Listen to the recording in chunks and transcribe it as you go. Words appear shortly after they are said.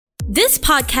This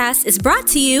podcast is brought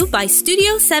to you by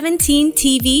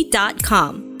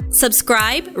Studio17TV.com.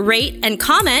 Subscribe, rate, and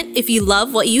comment if you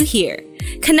love what you hear.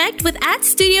 Connect with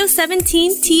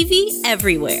 @Studio17TV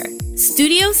everywhere.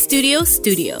 Studio.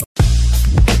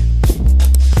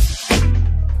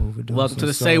 Welcome to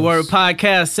the Say Word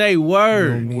podcast. Say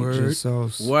word. Word.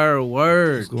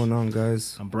 Word. What's going on,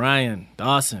 guys? I'm Brian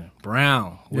Dawson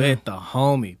Brown with the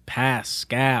homie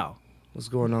Pascal. What's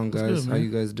going on, guys? good, How man? you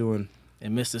guys doing?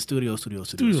 And Mr. Studio. You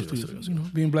know,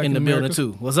 being black In the America. building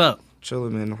too. What's up?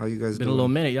 Chilling, man. How you guys Been a doing? little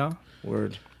minute, y'all.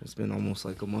 Word. It's been almost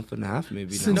like a month and a half,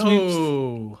 maybe. Since now.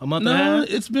 No, a month and a No, half.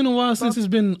 it's been a while since it's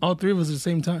been all three of us at the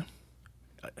same time.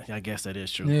 I guess that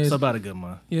is true. Yeah, It's it's- about a good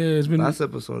month. Yeah, it's been. Last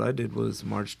episode I did was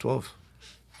March 12th.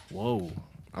 Whoa.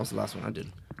 That was the last one I did.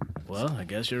 Well, I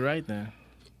guess you're right then.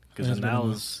 That's Because been a that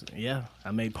month. was,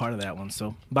 I made part of that one.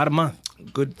 So about a month.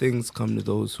 Good things come to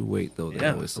those who wait, though. They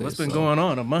Yeah. always So say. what's been going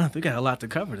on? A month. We got a lot to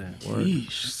cover then. Word.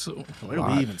 Yeesh, so Where do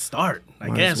Lot. we even start? I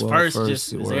Might guess as well first, first,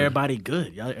 just is word. everybody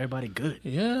good? Y'all, everybody good?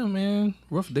 yeah, man,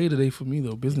 rough day today for me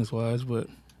though, business wise, but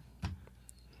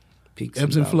Peaks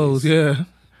ebbs and valleys. flows. Yeah,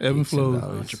 ebb and Peaks and flows.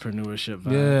 valleys. Entrepreneurship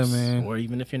vibes. Yeah, man. Or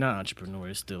even if you're not entrepreneur,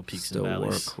 it's still peaks Still and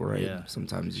valleys. work, right? Yeah.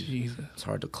 Sometimes Jesus. it's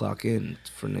hard to clock in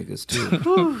for niggas,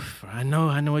 too. I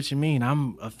know what you mean.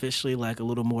 I'm officially like a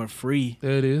little more free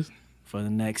There it is. for the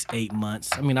next 8 months.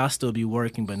 I mean, I'll still be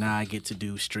working, but now I get to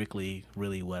do strictly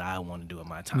really what I want to do in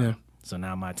my time. Yeah. So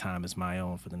now my time is my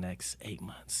own for the next 8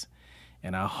 months.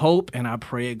 And I hope and I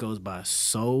pray it goes by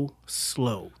so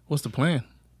slow. What's the plan?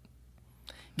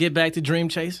 Get back to dream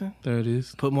chasing. There it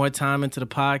is. Put more time into the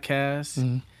podcast.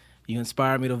 Mm-hmm. You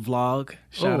inspired me to vlog.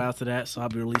 Shout Oh. out to that. So I'll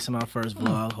be releasing my first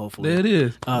vlog, hopefully. There it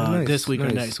is. Nice, This week or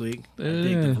nice. next week. I Yeah.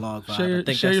 dig the vlog vibe. Share, I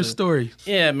think share your that's story.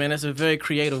 Yeah, man, that's a very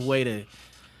creative way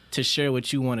to share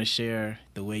what you want to share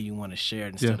the way you want to share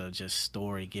it instead Yeah. of just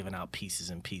story giving out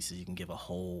pieces and pieces. You can give a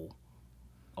whole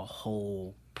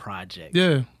project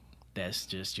Yeah, that's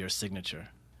just your signature.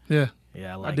 yeah,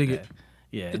 Yeah, I like dig that. it.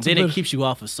 Yeah, and It's then a it better- keeps you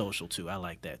off of social too. I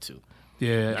like that too.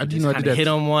 yeah. I You do just know I kind did of that. hit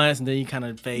them once and then you kind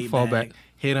of fade Fall back. back.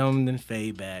 Hit them, then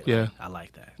fade back. Yeah. I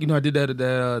like that. You know, I did that at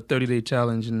that 30-day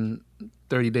challenge, and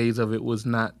 30 days of it was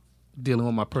not dealing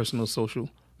with my personal social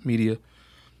media.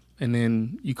 And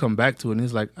then you come back to it, and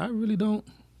it's like, I really don't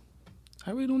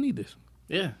need this.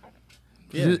 Yeah.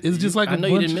 It's just like I a know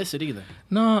you bunch- didn't miss it either.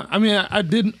 No, I mean, I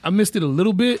didn't. I missed it a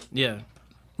little bit, Yeah.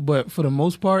 but for the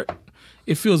most part,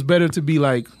 it feels better to be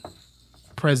like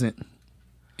present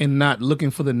and not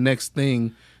looking for the next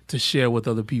thing to share with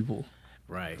other people.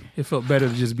 Right. It felt better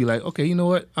to just be like, okay, you know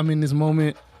what? I'm in this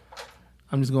moment.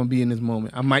 I'm just going to be in this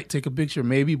moment. I might take a picture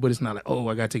maybe, but it's not like, oh,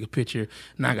 I got to take a picture.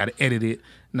 Now I got to edit it.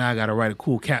 Now I got to write a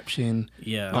cool caption.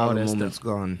 Yeah. All All the that moment's stuff.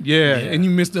 gone. Yeah, Yeah. and you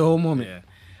missed the whole moment. Yeah.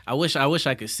 I wish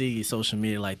I could see social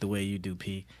media like the way you do,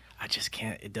 P. I just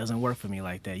can't. It doesn't work for me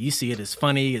like that. You see it as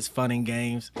funny, it's fun and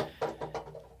games.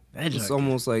 That It's junk-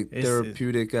 almost like It's-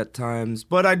 therapeutic at times.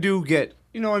 But I do get,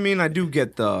 you know what I mean? I do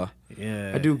get the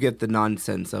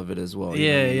nonsense of it as well. you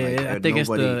know Yeah, what I mean? yeah, Like, yeah. I think it's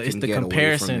nobody the can the get away from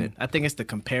comparison. it. I think it's the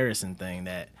comparison thing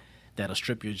that'll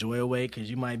strip your joy away because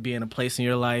you might be in a place in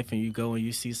your life and you go and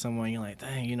you see someone, you're like,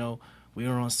 dang, you know, we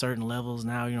were on certain levels,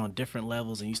 now you're on different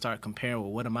levels, and you start comparing,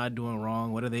 well, what am I doing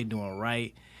wrong? What are they doing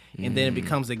right? And then it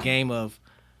becomes a game of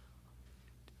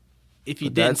if you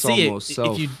But didn't that's see almost it,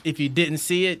 self. if you didn't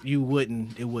see it, it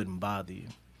wouldn't bother you.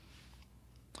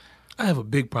 I have a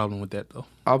big problem with that, though.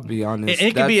 I'll be honest.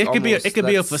 It could be that's a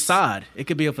almost- facade. It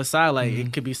could be a facade. Like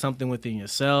it could be something within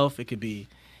yourself. It could be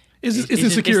It's just-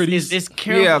 insecurities. It's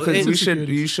careful. Yeah, because It-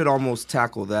 you should almost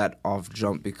tackle that off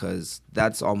jump because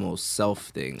that's almost self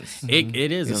things. it is You know a what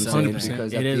I'm self saying? thing.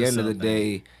 Because It at is the a end of the self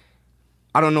thing. day,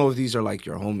 I don't know if these are like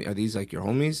your homie. Are these like your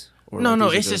homies? Or No, these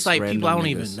are it's just like people I random don't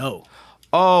even niggas? know.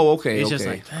 Oh, okay. It's okay. just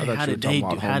like, I dang, thought how you were did talking they do?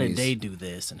 about How did homies. they do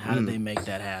this? And how did they make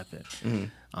that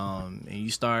happen? And you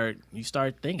start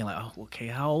thinking like, oh, okay,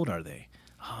 how old are they?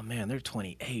 Oh man, they're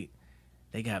 28.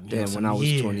 They got me. Damn, on some when I was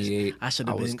years. 28, I should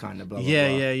I have was been kinda blah, blah, Yeah,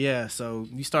 blah. yeah. So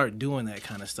you start doing that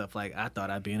kind of stuff. Like I thought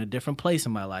I'd be in a different place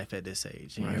in my life at this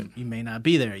age. And you may not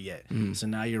be there yet. So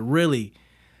now you're really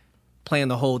playing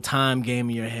the whole time game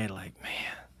in your head. Like, man,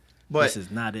 But this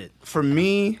is not it. for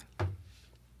me,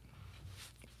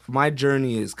 my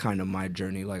journey is kind of my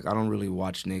journey. Like, I don't really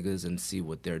watch niggas and see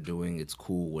what they're doing. It's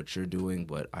cool what you're doing,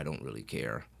 but I don't really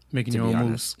care. Making to your be own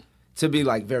honest. moves. To be,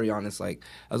 like, very honest, like,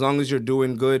 as long as you're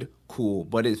doing good, cool.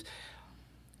 But it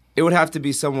would have to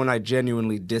be someone I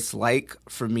genuinely dislike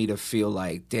for me to feel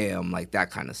like, damn, like,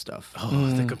 that kind of stuff. Oh,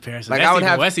 the comparison. Like,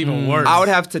 That's even worse. I would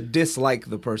have to dislike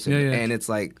the person. Yeah, yeah. And it's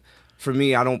like, for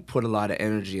me, I don't put a lot of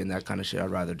energy in that kind of shit. I'd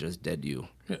rather just dead you.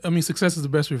 I mean, success is the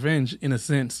best revenge in a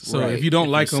sense. So Right. if you don't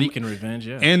If like you're them seeking revenge,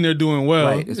 yeah. and they're doing well,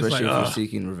 Right, it's especially like, if you're "Ugh,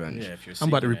 seeking revenge. yeah, if you're I'm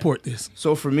about to seeking it. report this.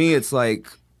 So for me, it's like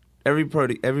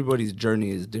everybody's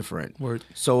journey is different. Word.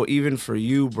 So even for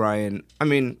you, Brian, I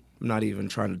mean, I'm not even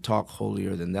trying to talk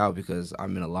holier than thou because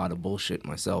I'm in a lot of bullshit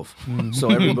myself. So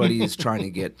everybody is trying to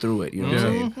get through it, you know what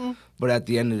I'm saying? But at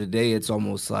the end of the day, it's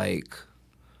almost like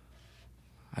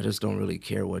I just don't really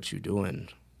care what you're doing.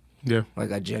 Yeah.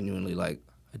 Like I genuinely I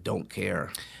don't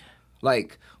care.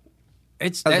 Like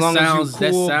It's as that long sounds as you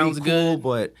cool, that sounds be cool, good.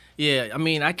 but Yeah, I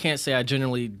mean, I can't say I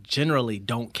generally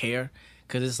don't care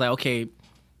because it's like, okay,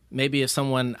 maybe if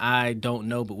someone I don't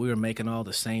know, but we were making all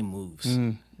the same moves,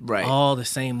 right. all the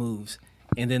same moves,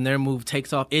 and then their move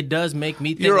takes off, it does make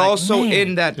me think You're like, also man,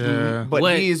 in that, Yeah. but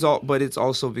What- but it's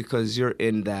also because you're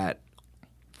in that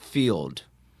field.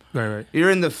 Right. You're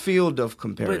in the field of But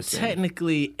comparison.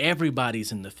 technically,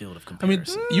 everybody's in the field of I mean,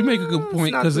 comparison. you make a good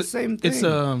point not because the same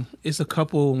it's a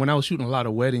couple. When I was shooting a lot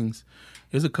of weddings,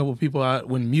 there's a couple people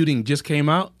when muting just came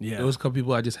out. Yeah. There was a couple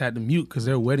people I just had to mute because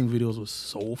their wedding videos was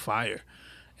so fire,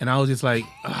 and I was just like,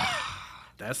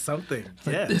 That's something.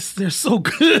 Yeah, they're so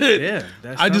good. yeah.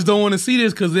 That's I just something. don't want to see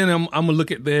this because then I'm gonna look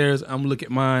at theirs. I'm gonna look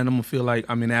at mine. I'm gonna feel like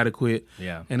I'm inadequate.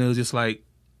 Yeah. And it was just like,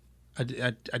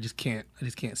 I just can't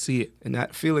see it. And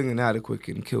that feeling inadequate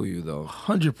can kill you, though.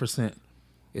 100%.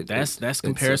 That's it's a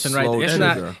comparison right slow there. It's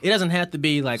trigger. not. It doesn't have to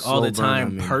be like all Slow the burn, time I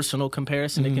mean. personal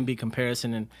comparison. It can be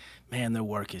comparison, and man, their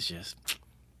work is just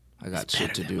I got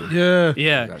shit to do. Yeah. I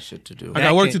yeah. got shit to do. I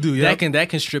got work to do, yeah. That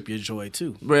can strip your joy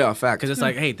too. Yeah, fact. Because it's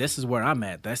like, hey, this is where I'm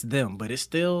at. That's them, but it's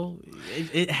still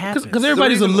it happens. Because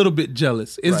everybody's reason- a little bit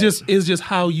jealous. It's Right. just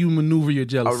how you maneuver your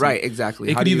jealousy. Oh, right, exactly.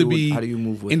 It How could do either you- be how do you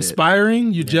move with it?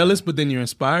 inspiring, you're jealous, but then you're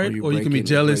inspired, Or you or you break can be it, it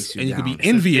jealous breaks you and you can be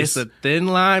down. envious. It's a thin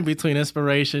line between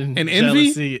inspiration And envy?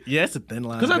 jealousy. Yeah, it's a thin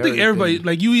line. Because I think very everybody, thin.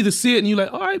 like, you either see it and you're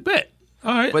like, all right, bet.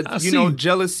 All right, I But you see know, you.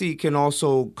 jealousy can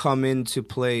also come into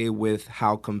play with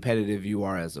how competitive you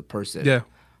are as a person. Yeah.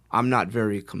 I'm not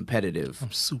very competitive.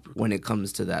 I'm super. when it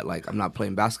comes to that. Like, I'm not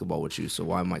playing basketball with you, so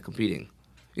why am I competing?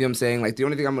 You know what I'm saying? Like, the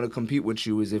only thing I'm going to compete with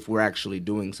you is if we're actually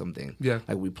doing something. Yeah.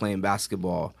 Like, we playing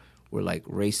basketball, we're, like,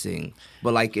 racing.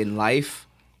 But, like, in life,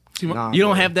 See, my- nah, You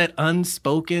don't bro. have that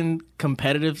unspoken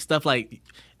competitive stuff. Like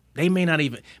they may not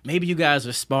even. Maybe you guys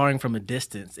are sparring from a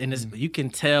distance, and it's, you can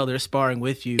tell they're sparring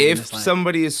with you. and If it's like,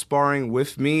 somebody is sparring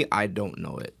with me, I don't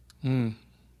know it.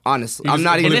 Honestly. You I'm just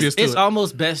not even... and oblivious to it's it.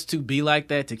 almost best to be like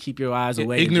that to keep your eyes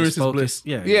away. and ignorance just is focus. bliss.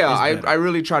 Yeah, Yeah, it's better. I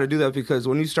really try to do that because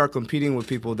when you start competing with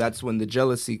people, that's when the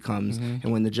jealousy comes,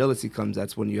 and when the jealousy comes,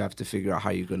 that's when you have to figure out how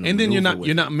you're going to. And then you're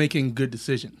not making good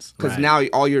decisions. because Right. now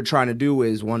all you're trying to do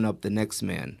is one up the next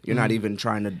man. You're not even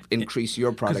trying to increase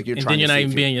your product. You're and trying then you're to not see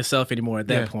even if being yourself anymore at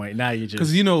that Yeah. point. Now you're just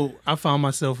Because, you know, I found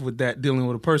myself with that dealing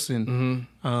with a person.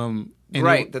 And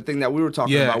right, it- the thing that we were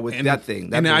talking yeah, about with and- that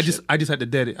thing. That and then bullshit. I just had to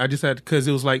dead it. I just had because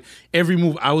it was like every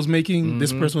move I was making,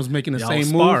 this person was making the Y'all same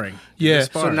sparring. move. Yeah,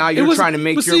 Just sparring. So now It you're was- trying to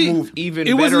make but your see, move even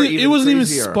it better, wasn't, even it wasn't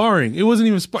crazier. even sparring. It wasn't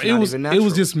even sparring. It's It not was even it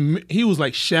was natural. just he was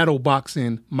like shadow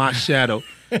boxing my shadow.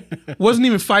 Wasn't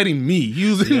even fighting me. He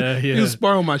was Yeah, he yeah. was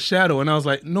sparring with my shadow, and I was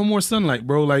like, no more sunlight,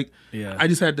 bro. Like, Yeah. I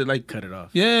just had to like cut it off.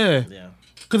 Yeah, Yeah.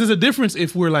 because there's a difference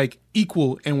if we're like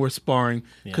equal and we're sparring,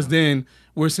 because Yeah. then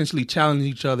we're essentially challenging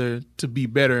each other to be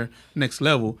better next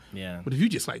level. Yeah. But if you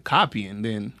just like copying,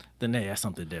 then Then hey, that's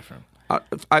something different.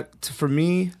 For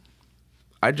me,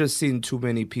 I just seen too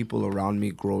many people around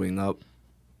me growing up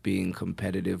being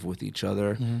competitive with each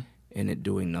other and it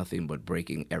doing nothing but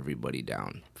breaking everybody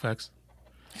down. facts.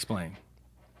 Explain.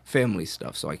 Family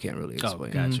stuff, so I can't really Oh,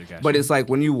 explain. gotcha. But it's like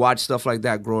when you watch stuff like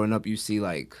that growing up, you see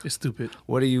like, It's stupid.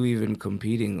 what are you even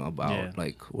competing about? Yeah.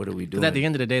 Like, what are we doing? Because at the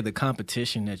end of the day, the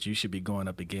competition that you should be going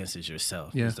up against is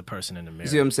yourself. Yeah. Is the person in the mirror. You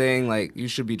see what I'm saying? Like, you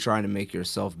should be trying to make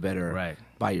yourself better. Right.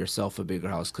 Buy yourself a bigger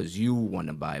house because you want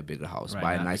to buy a bigger house. Right,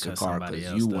 buy a not nicer because car somebody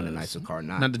because else you want a does. nicer car.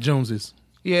 Not the Joneses.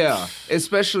 Yeah,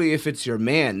 especially if it's your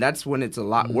man. That's when it's a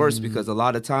lot worse because a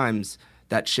lot of times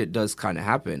that shit does kind of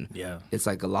happen. Yeah. It's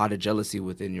like a lot of jealousy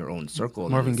within your own circle.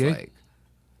 and Marvin it's Gaye?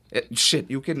 Like, shit,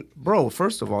 you can, bro,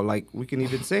 first of all, like, we can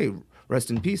even say rest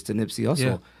in peace to Nipsey Hussle.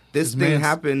 Yeah. This His thing man's-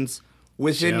 happens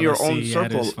within your own Jealousy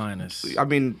at circle. its finest. I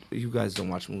mean, you guys don't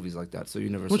watch movies like that, so you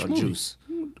never Which saw movie? Juice.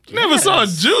 Never saw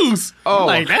Juice. Oh,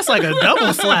 Like that's like a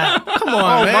double slap. Come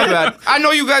on, oh, man. my bad. I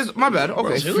know you guys. My bad.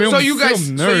 Okay, Film- so you guys,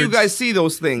 film so you nerds. guys see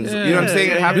those things. You know what I'm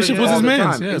saying? It happens Bishop was all his the man.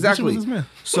 time. Yeah, exactly. Bishop was his man.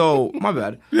 So my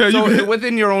bad. Yeah, you so good.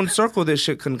 within your own circle, this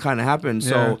shit can kind of happen. Yeah.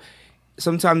 So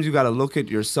sometimes you got to look at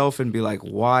yourself and be like,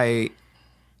 why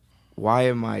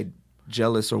am I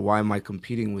jealous or why am I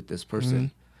competing with this person? Mm-hmm.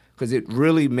 Because it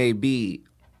really may be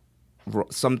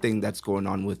something that's going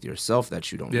on with yourself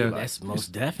that you don't realize. That's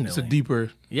most definitely. It's a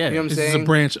deeper. Yeah. You know what I'm This saying? is a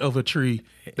branch of a tree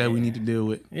that we need to deal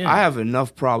with. Yeah. I have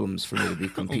enough problems for me to be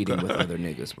competing with other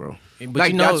niggas, bro. But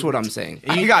like you know- that's what I'm saying.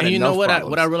 And I you, got and you enough know what I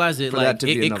problems realized is for like that to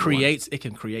be it another one. it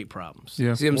can create problems.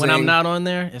 Yeah. See what I'm When I'm saying? not on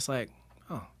there, it's like,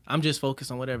 oh, I'm just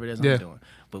focused on whatever it is Yeah. I'm doing.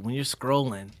 But when you're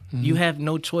scrolling, you have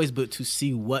no choice but to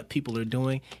see what people are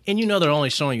doing, and you know they're only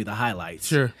showing you the highlights.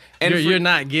 Sure. And You're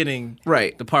not getting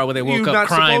Right. the part where they woke You're up not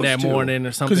crying supposed that to. morning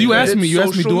or something. Because you asked It's me,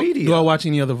 social do, media. do I watch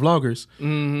any other vloggers?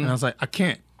 And I was like, I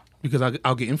can't because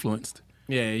I'll get influenced.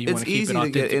 Yeah, you want It's to keep easy it to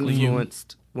get authentically you.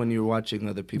 influenced when you're watching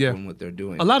other people Yeah. and what they're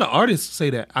doing. A lot of artists say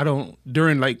that. I don't,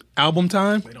 during like album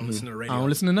time, They don't listen to the I radio. don't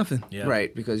listen to nothing. Yeah.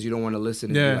 Right, because you don't want to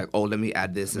listen and Yeah. be like, oh, let me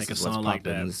add this. Make This a is what's song like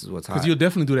popping. that. This is what's hot. Because you'll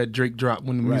definitely do that Drake drop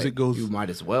when the Right. music goes. You might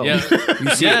as well. Yeah. You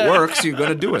see Yeah. it works, you're going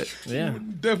to do it. Yeah.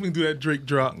 Definitely do that Drake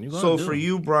drop. You gonna So do for it.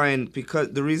 you, Brian, because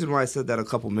the reason why I said that a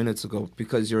couple minutes ago,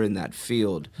 because you're in that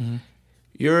field,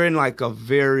 you're in like a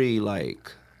very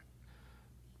like,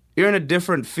 you're in a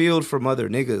different field from other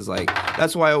niggas. Like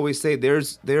that's why I always say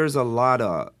there's a lot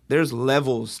of there's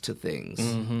levels to things.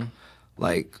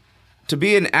 Like to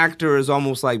be an actor is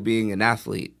almost like being an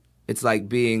athlete. It's like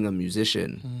being a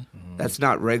musician. That's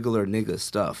not regular nigga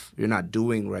stuff. You're not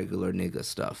doing regular nigga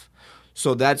stuff.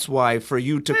 So that's why for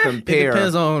you to It compare,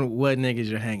 depends on what niggas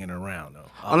you're hanging around though.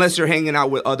 unless you're hanging out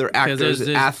with other actors, there's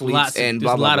athletes, lots of- and there's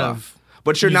blah a blah lot blah. of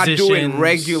But you're not doing musicians.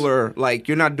 regular, like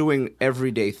you're not doing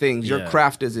everyday things. Your Yeah.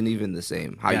 craft isn't even the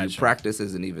same. How you Gotcha. practice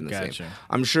isn't even the Gotcha. same.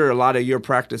 I'm sure a lot of your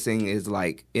practicing is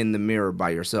like in the mirror by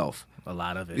yourself. A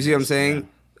lot of it. You see what I'm is, saying? yeah.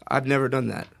 I've never done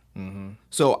that.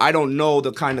 So I don't know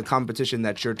the kind of competition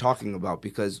that you're talking about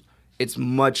because it's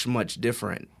much, much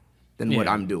different than what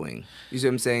Yeah. I'm doing. You see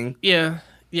what I'm saying? Yeah,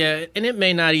 yeah, and it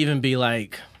may not even be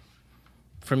like,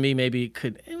 for me, maybe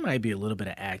it might be a little bit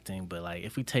of acting, but like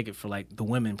if we take it for like the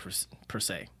women per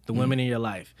se, the women in your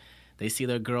life, they see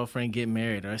their girlfriend get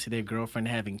married or they see their girlfriend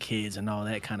having kids and all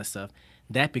that kind of stuff,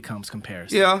 that becomes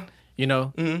comparison. Yeah. You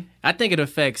know, I think it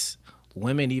affects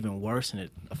women even worse than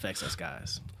it affects us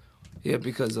guys. Yeah,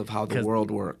 because of how the 'Cause world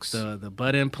works. The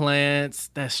butt implants,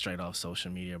 that's straight off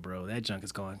social media, bro. That junk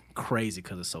is going crazy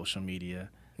because of social media.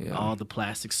 Yeah. All the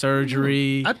plastic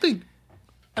surgery. I think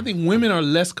women are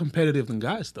less competitive than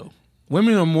guys though.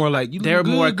 Women are more like, you look They're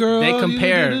good, more girl. they you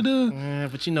compare, da-da-da-da. Yeah,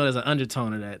 but you know there's an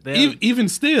undertone of that. They'll- Even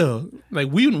still, like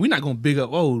we're not gonna big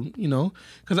up, you know,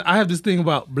 because I have this thing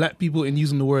about black people and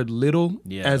using the word little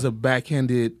Yeah. as a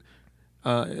backhanded,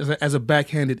 as a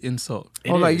backhanded insult. It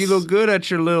Oh, like you is. look good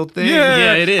at your little thing.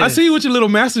 Yeah, it is. I see you with your little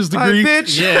master's Hi, degree.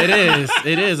 bitch. Yeah,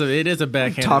 it is. It is a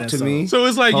backhand. Talk to me. So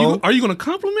it's like, Oh. are you gonna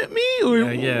compliment me or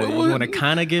Yeah. what- You want to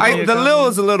kind of give me a The compliment? lil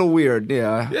is a little weird.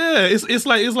 Yeah. Yeah, it's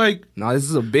like No, this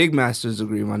is a big master's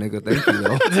degree, my nigga. Thank you,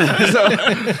 though.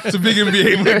 it's a big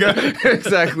NBA nigga.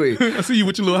 Exactly. I see you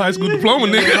with your little high school diploma,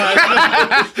 nigga.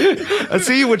 I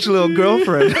see you with your little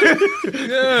girlfriend.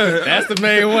 That's the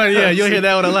main one. Yeah, you'll hear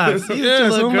that one a lot. See, Yeah, your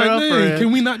so little I'm like, man, girlfriend.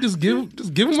 can we not just give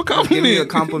him a compliment? Give me a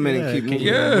compliment and keep moving.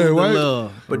 Yeah, Move the why-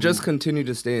 little- But just continue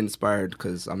to stay inspired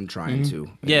because I'm trying to.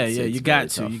 Yeah, It's- yeah, it's you got very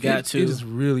to. tough. You got It to. is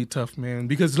really tough, man,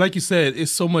 because like you said,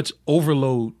 it's so much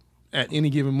overload at any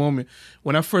given moment.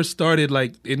 When I first started,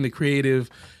 like in the creative,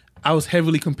 I was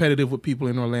heavily competitive with people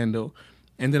in Orlando,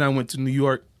 and then I went to New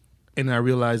York, and I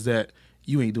realized that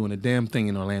you ain't doing a damn thing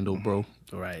in Orlando, bro.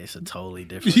 Right, it's a totally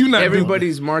different. You not doing-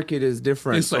 Everybody's market is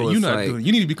different. It's like so you're it's not like, doing.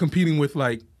 You need to be competing with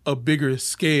like a bigger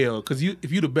scale, because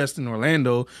if you're the best in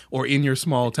Orlando or in your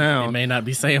small It town, may not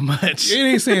be saying much. it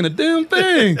ain't saying a damn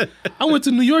thing. I went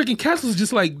to New York and Cass was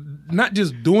just like not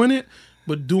just doing it,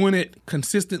 but doing it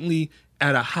consistently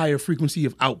at a higher frequency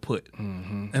of output.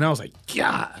 And I was like,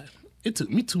 God, it took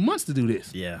me 2 months to do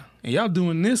this. Yeah, And y'all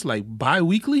doing this like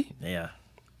bi-weekly? yeah.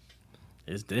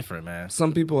 It's different, man.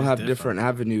 Some people have different. different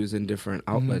avenues and different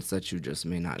outlets that you just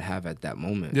may not have at that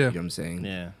moment. Yeah. You know what I'm saying?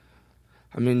 Yeah,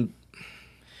 I mean,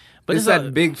 but it's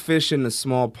that big fish in the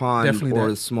small pond Definitely or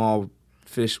that. the small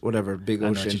fish, whatever, big I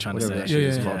know ocean, what you're trying to whatever say. that shit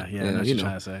is Yeah, called. Yeah, I know what you you're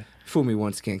trying to say. Fool me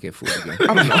once, can't get fooled again.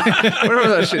 I don't know. Whatever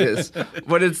that shit is.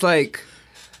 But it's like,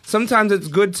 sometimes it's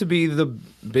good to be the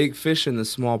big fish in the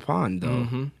small pond, though. You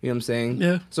know what I'm saying?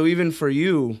 Yeah. So even for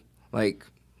you, like,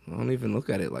 I don't even look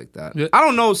at it like that. Yeah. I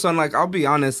don't know, son. Like, I'll be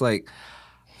honest. Like,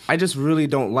 I just really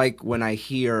don't like when I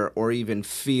hear or even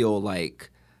feel like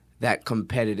that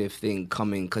competitive thing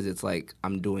coming because it's like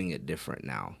I'm doing it different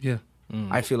now. Yeah.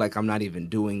 I feel like I'm not even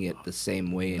doing it the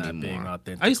same way Not being anymore.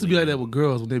 authentic. I used to be like that with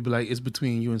girls when they'd be like, it's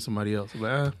between you and somebody else. I'm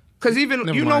like, Because even,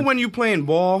 Never you know, mind. when you playing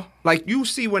ball, like you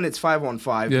see when it's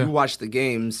 5-on-5, Yeah. you watch the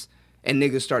games and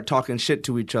niggas start talking shit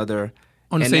to each other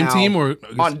On the And same now- team or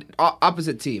on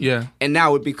opposite team. Yeah. And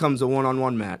now it becomes a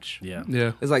one-on-one match. Yeah.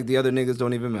 yeah. It's like the other niggas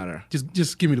don't even matter.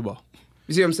 Just give me the ball.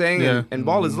 You see what I'm saying? Yeah. And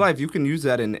ball is life. You can use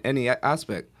that in any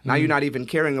aspect. Now you're not even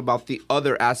caring about the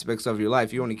other aspects of your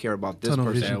life. You only care about this Tunnel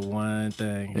person. vision. That one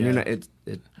thing. And you're not, it,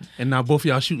 And now both of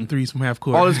y'all shooting threes from half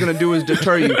court. all it's gonna do is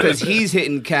deter you because he's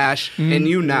hitting cash and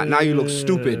you not. Now you look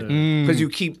stupid because you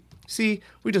keep. See,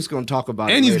 we're just gonna talk about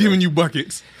it. and he's giving you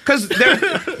buckets. because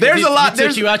there's a lot. He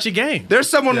There's took you out your game. there's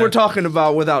someone Yeah. we're talking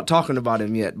about without talking about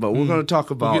him yet, but we're gonna talk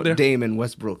get about there. Dame and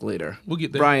Westbrook later. We'll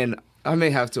get there. Brian, I may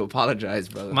have to apologize,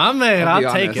 brother. My man, I'll be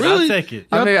I'll take honest. it. Really? I'll take it.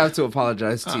 I may have to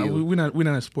apologize to you. We're not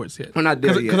in sports yet. We're not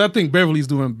there yet. Because I think Beverly's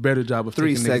doing a better job of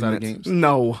 3 taking niggas out of segments. games.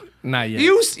 No. Not yet.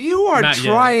 You are Not yet.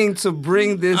 trying to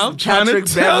bring this I'm trying Patrick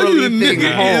to tell Beverly you, the thing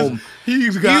nigga home.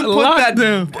 He's got You put locked that.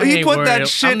 down. I He ain't put worried. that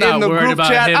shit I'm not in the worried group about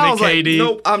chat. him I and was like, KD.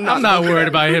 nope, I'm not. I'm not worried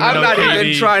about him I'm and not no even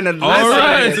KD. trying to. All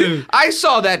right. Listen, I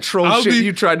saw that troll I'll shit be-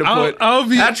 you tried to I'll- put. I'll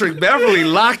be- Patrick Beverly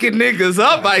locking niggas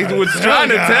up. I was trying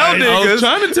to tell I niggas. was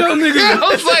trying to tell niggas. I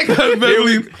was like,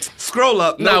 Beverly. scroll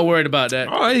up. Not No. worried about that.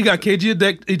 All right, he got KG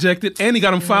ejected and he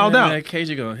got him fouled Man, out.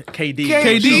 KD gonna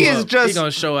KD show is up. just- He gonna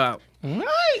show out.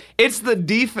 It's the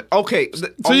defense. Okay.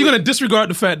 So you're gonna disregard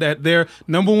the fact that their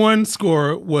number one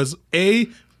scorer was A,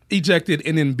 ejected,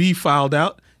 and then B, fouled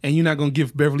out, and you're not gonna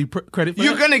give Beverly credit for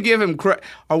You're that? gonna give him credit.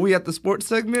 Are we at the sports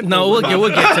segment? No, we'll get to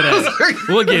that.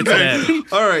 We'll get to that.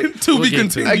 All right. To We'll be get to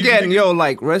continued. Again, yo,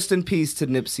 like rest in peace to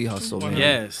Nipsey Hussle, man.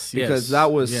 Yes, Because yes,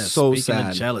 that was yes. so Speaking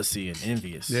sad. of jealousy and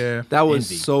envious. Yeah. That was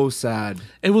Envy. so sad.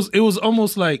 It was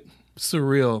almost like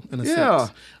surreal in a Yeah.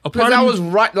 sense. A Because part that of was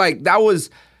right. Like that was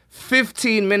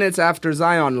 15 minutes after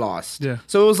Zion lost. Yeah.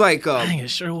 So it was like, Dang, it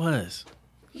sure was.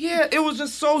 yeah, it was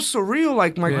just so surreal.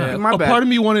 Like my yeah. my a bad. part of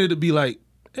me wanted it to be like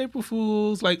April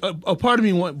Fools, like a part of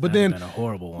me want, but That'd then been a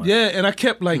horrible one. yeah, and I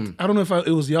kept like I don't know if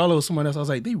it was y'all or someone else. I was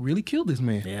like, they really killed this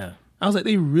man. Yeah. I was like,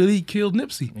 they really killed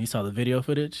Nipsey. You saw the video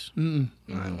footage? I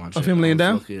didn't watch Of it. him laying I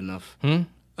down? was lucky enough.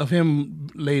 Of him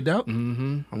laid out.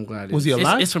 I'm glad. Was he it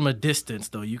alive? It's from a distance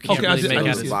though. You can't Okay, I really just- make I out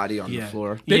just his his body on yeah. the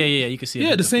floor. Yeah, you can see it.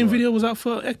 Yeah, on the same floor. video was out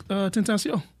for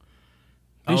Tentacion.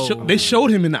 They, Oh. they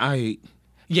showed him in the I-8.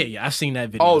 Yeah, I've seen that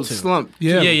video Oh, too. slump.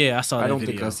 Yeah. Yeah, I saw that I don't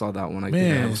video. think I saw that one. I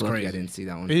Man, was it's lucky crazy. I didn't see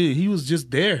that one. He was just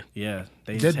there. Yeah,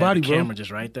 they Dead just had body, the bro. camera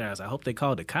just right there. I hope they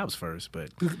called the cops first, but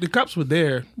The cops were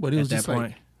there, but it was at just that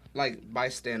point, Like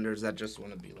bystanders that just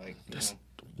want to be like, you know,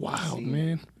 wow, see,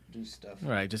 man. do stuff.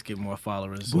 all right, just get more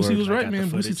followers. Boosie was I right, got the man.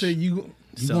 Boosie footage. said you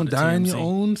Sell gonna to die in your TMZ.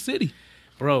 own city.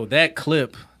 Bro, that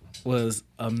clip was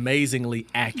amazingly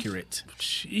accurate.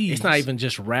 Jeez. It's not even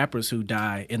just rappers who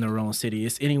die in their own city.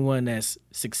 It's anyone that's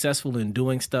successful in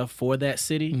doing stuff for that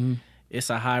city. It's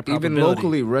a high probability. Even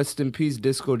locally, rest in peace,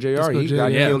 Disco JR. Disco He JR.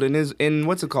 got Yeah. killed in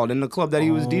what's it called? In the club that he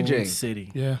was Own DJing.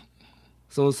 city. Yeah.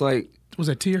 So it's like, Was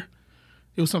that Tier?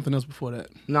 It was something else before that.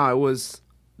 no, it was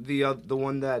the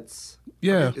one that's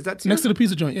Yeah. Okay, is that Tier? next to the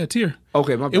pizza joint? Yeah, Tier.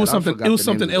 okay. My bad. It was I something. forgot It was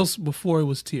the name something of it. else before it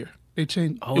was Tier. They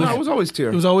changed. Oh, No, it was always Tier.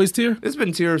 It was always Tier. It's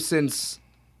been Tier since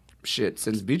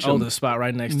Beachum. Oh, the spot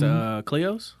right next to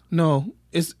Cleo's? No,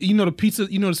 it's the pizza.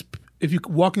 If you're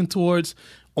walking towards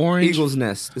Orange, Eagle's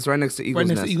Nest. It's right next to Eagle's right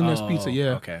next Nest. to Eagle Nest Oh, Pizza.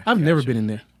 Yeah. okay, I've never gotcha. been in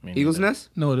there. Me Eagle's neither. Nest?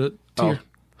 No, the Tier.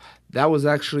 That was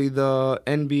actually the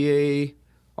NBA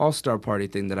All-Star Party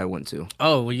thing that I went to.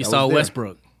 Oh, well, you That saw was there.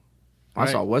 Westbrook. I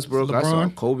saw Westbrook. I saw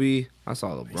LeBron. Kobe. I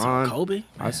saw LeBron. Kobe?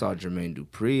 I saw Jermaine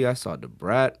Dupri. I saw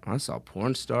DeBrat. I saw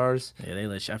porn stars. Yeah, they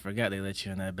let you. I forgot they let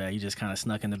you in that bag. You just kind of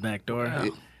snuck in the back door.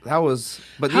 That was,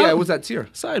 but How- yeah, it was that Tier.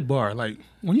 Sidebar: like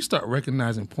when you start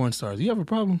recognizing porn stars, you have a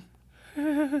problem.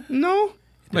 No,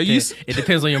 Like you, It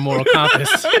depends on your moral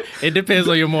compass. It depends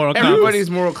on your moral compass. everybody's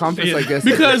moral compass, I guess.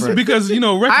 is because different. because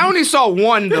I only saw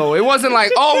one though. It wasn't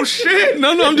like, oh shit,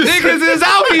 No, I'm just niggas is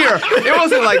out here. It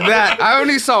wasn't like that. I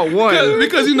only saw one.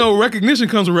 because recognition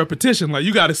comes with repetition. Like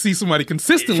you got to see somebody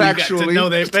consistently. Factually, to know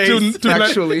their face. to like,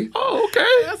 Factually, oh,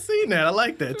 okay. I seen that. I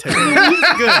like that. Taylor.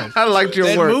 That's good. I liked your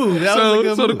That work. move. That was a So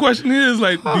good so the move. question is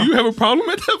like, do you have a problem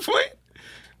at that point?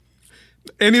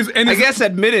 And is I guess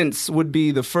admittance would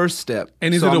be the first step.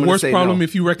 and is So it I'm a gonna worse say problem no.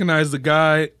 if you recognize the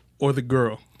guy or the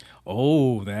girl?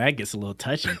 Oh, that gets a little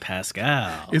touchy,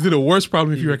 Pascal. Is it a worse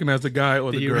problem if you recognize the guy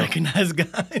or Do the you girl? recognize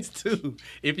guys too?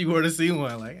 If you were to see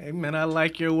one, like, hey man, I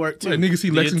like your work too. Like niggas see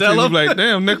Do you Lexington, tell you them? be like,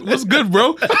 damn, what's good,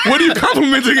 bro? What are you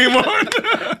complimenting him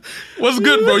on? What's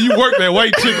good, bro? You work that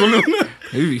white chick on them.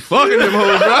 You be fucking them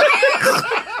hoes, bro.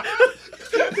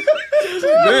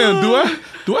 Damn,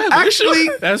 do I have an issue? Actually,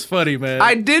 That's funny, man.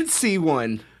 I did see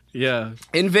one yeah,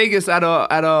 in Vegas at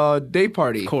a day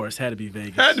party. of course, had to be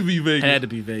Vegas. Had to be Vegas. Had to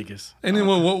be Vegas. And then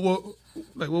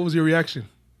what was your reaction?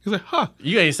 He's like, huh.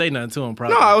 You ain't say nothing to him, No,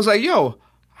 probably. I was like, yo,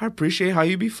 I appreciate how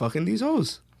you be fucking these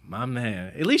hoes. My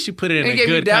man. At least you put it in And a he gave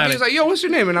me good dap. kind He was like, yo, what's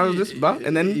your name? And I was just about,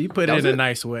 and then you put that it was in a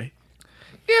nice way.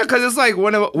 Yeah, because it's like,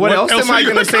 what else am I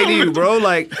going to say to you, bro?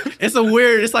 Like, It's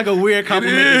like a weird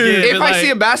compliment to give. if but I like, see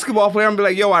a basketball player, I'm be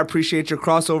like, yo, I appreciate your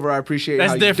crossover. I appreciate That's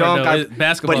how you different, dunk. though.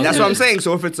 Basketball But that's is what I'm different. saying.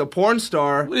 So if it's a porn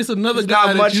star, But it's another there's guy not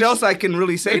that much you- else I can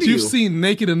really say that to you've you. seen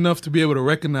naked enough to be able to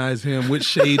recognize him with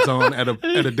shades on at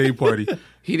a day party.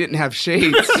 He didn't have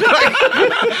shades. Like,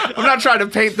 I'm not trying to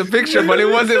paint the picture, but it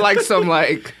wasn't like some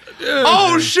like,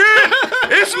 oh shit,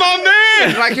 it's my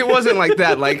man. Like it wasn't like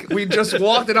that. Like we just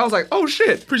walked and I was like, oh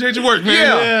shit. Appreciate your work, man.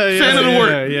 Yeah. Fan of the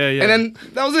work. Yeah. And then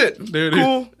that was it. There it is.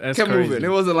 Cool. That's Kept crazy. moving. It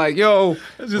wasn't like, yo,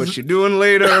 what you doing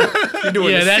later? You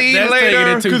doing the scene that's later?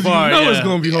 taking it too 'Cause you far. know yeah. it's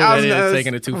gonna be I was- That is I was-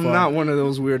 taking it too I'm far. not one of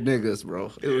those weird niggas,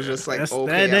 bro. It was just like, That's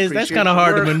okay, that's appreciate kind of your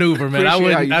hard to work. maneuver, man. I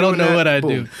Appreciate how you don't doing know what that. I'd do.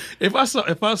 Boom. If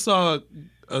I saw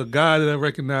a guy that I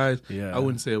recognized, Yeah. I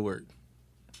wouldn't say a word.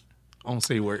 I won't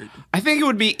say a word. I think it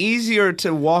would be easier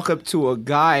to walk up to a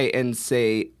guy and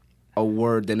say a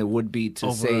word than it would be to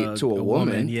Over say a- to a a woman.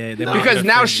 woman, yeah, they might Because get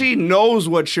now offended. she knows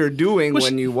what you're doing But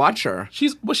when she- you watch her.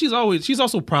 She's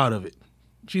also proud of it.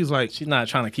 She's like, She's not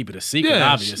trying to keep it a secret,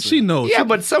 yeah, obviously. she knows. Yeah,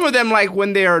 but some of them, like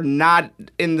when they're not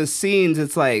in the scenes,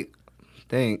 it's like,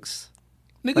 thanks.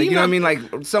 Nigga, Like, you know what I mean? Like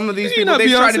some of these you people, not they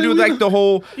try to Beyonce, do nigga. like the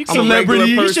whole I'm a regular Celebrity. You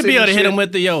You person should be able to and hit shit. him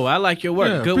with the, yo, I like your work.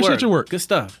 Yeah, Good appreciate work. your work. Good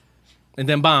stuff. And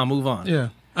then, bomb, move on. Yeah.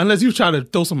 Unless you try to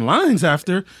throw some lines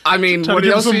after. I mean, Try to what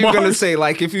give else some are you gonna bars. say?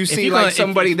 Like if you see you're like gonna- if-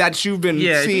 somebody that you've been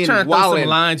Yeah, if seeing you're trying to throw while some in.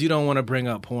 lines, you don't want to bring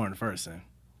up porn first. Then.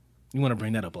 You want to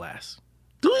bring that up last.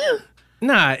 Do you?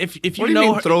 Nah, if you What do you know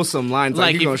mean her, throw some lines?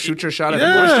 Like, you if- gonna shoot your shot at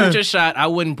Yeah. the bush? shoot your shot, I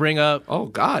wouldn't bring up Oh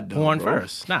God, no, porn bro.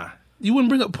 first. Nah. You wouldn't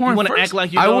bring up porn You want to first? act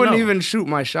like you I don't wouldn't know. even shoot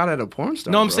my shot at a porn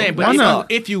star. No, I'm bro. saying, but Why if,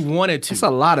 not? if you wanted to. That's a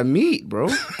lot of meat, bro.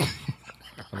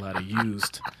 A lot of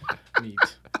used meat.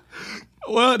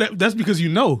 Well, that's because you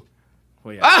know.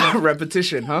 Well, yeah.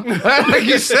 Repetition, huh? Like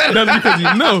you said. That's because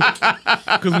you know.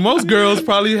 Because most girls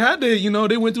probably had their,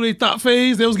 they went through their thought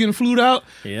phase. They was getting flued out,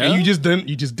 Yeah. and you just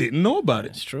didn't know about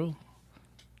it. It's true.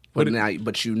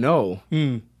 But you know.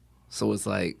 Hmm. So it's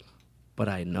like, but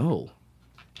I know.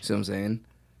 See what I'm saying?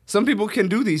 Some people can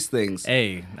do these things.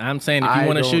 Hey, I'm saying if I you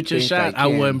want to don't shoot your think shot, I I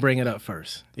can. wouldn't bring it up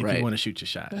first. If Right. you want to shoot your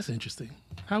shot. That's interesting.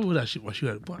 How would I shoot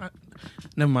at a porn?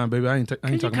 Never mind, baby. I ain't You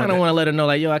talking kind about of that. want to let her know,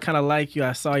 like, yo, I kind of like you.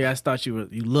 I saw you. I thought you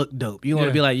looked dope. You want to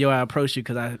Yeah. be like, yo, I approached you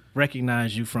because I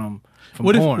recognize you from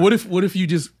What porn. what if you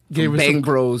just gave her Bang some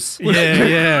Bros.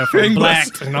 Yeah, from Bang Black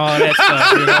Bros. and all that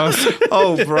stuff. You know?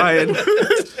 Oh, Brian.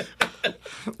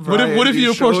 What if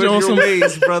you approached her on some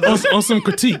ways, brother? on some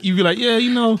critique? You'd be like, yeah,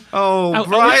 Oh, I-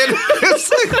 Brian.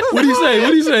 It's like, What do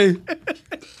you say?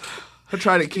 I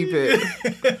try to keep it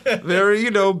very,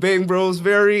 Bang Bros,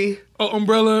 very. Oh,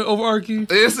 umbrella overarching.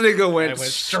 This nigga went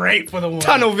straight for the one.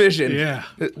 tunnel vision. Yeah.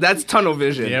 That's tunnel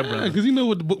vision. Yeah, bro. Because you know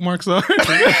what the bookmarks are.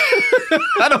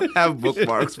 I don't have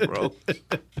bookmarks, bro.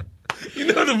 You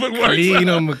know the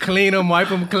bookmarks. Clean them, wipe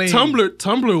them clean.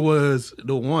 Tumblr was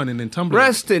the one, and then Tumblr.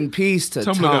 Rest in peace to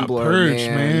Tumblr Tumblr, got purged,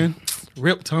 man. man.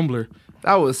 Rip Tumblr.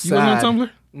 That was You wasn't sad, on Tumblr?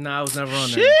 No, I was never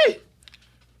on there.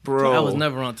 bro. I was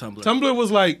never on Tumblr. Tumblr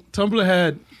was like Tumblr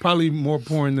had probably more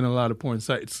porn than a lot of porn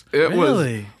sites. It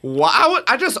Really? was. Wow.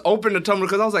 I just opened the Tumblr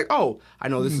because I was like, oh, I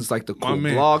know this is like the cool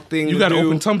man. blog thing. You to gotta do.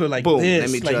 open Tumblr like Boom. this.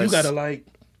 Let me Like, you just. gotta like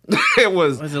It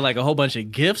was Was it like a whole bunch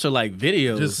of gifs or like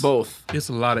videos? Just both. It's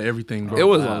a lot of everything, bro. It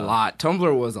was a lot.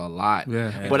 Tumblr was a lot.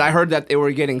 Yeah. But I heard that they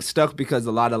were getting stuck because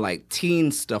a lot of like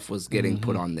teen stuff was getting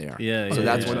put on there. Yeah, So yeah,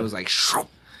 that's yeah. when it was like, shoo.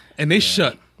 and they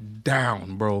shut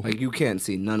down, bro. Like you can't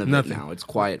see none of Nothing. it now. It's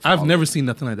quiet. for I've all never of it. seen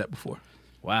nothing like that before.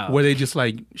 wow. Where they just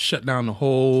like shut down the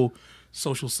whole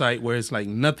social site where it's like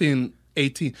nothing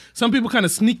 18. Some people kind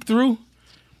of sneak through,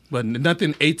 but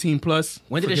nothing 18 plus.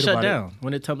 When did it Forget shut about down?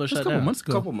 When did Tumblr Just a shut couple down? months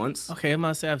ago. Couple months. Okay, I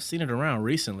must say I've seen it around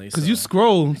recently. Because so- you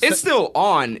scroll. It's still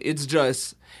on.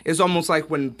 It's almost like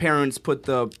when parents put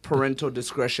the parental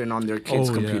discretion on their kids'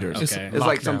 Oh, yeah. computers. Okay. It's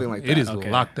like lockdown. something like that. It is Okay.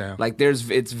 lockdown. Like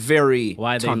it's very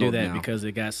Why they do tunneled that? now. Because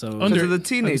it got so. Because of the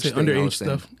teenage like I said, thing I underage was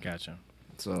saying. stuff. Gotcha.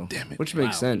 So, Damn it. which makes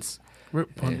Wow. sense.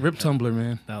 Rip Tumblr,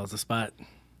 man. That was the spot.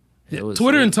 It was,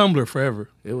 Twitter and Tumblr forever.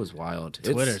 it was wild.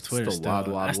 Twitter's It's still. the wild,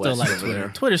 wild I still west like over Twitter. there.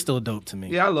 Twitter's still dope to me.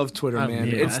 Yeah, I love Twitter, man.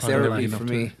 yeah, It's I still therapy like for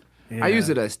Twitter. me. Yeah. I use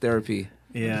it as therapy.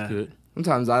 Yeah. Good.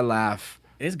 Sometimes I laugh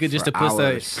It's good just For to put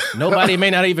hours. that. Nobody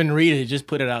may not even read it. Just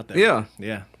put it out there. Yeah.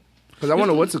 Yeah. because I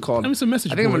wonder what's it called. Send me some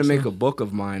message I think I'm boards, gonna make so- a book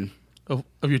of mine. Of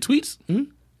your tweets?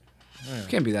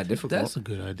 Can't be that difficult. That's a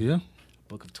good idea.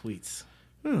 Book of tweets.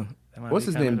 Hmm. That might What's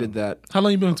be his name kinda did that? How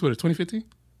long you been on Twitter? 2015?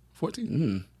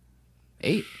 14?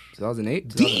 2008, 2008.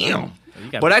 Damn.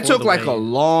 But I took like a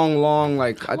long,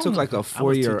 like I took like a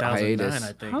 4-year 2009, hiatus.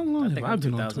 I think. How long I have think I I'm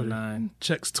been on 2009. Twitter?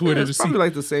 Checks Twitter to It's see, probably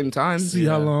like the same time. see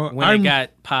how long. When it got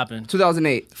popping.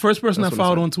 2008. First person That's I what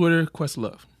followed I'm on Twitter,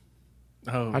 Questlove.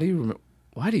 Oh, How do you remember?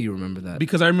 Why do you remember that?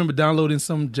 Because I remember downloading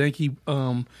some janky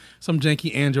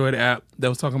Android app that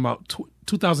was talking about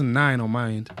 2009 on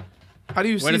my end. How do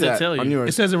you see Where does it that tell you? on It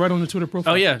yours? says it right on the Twitter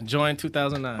profile. oh yeah, join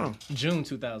 2009. June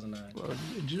 2009.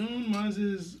 June, mine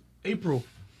is April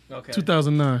Okay.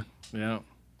 2009. Yeah.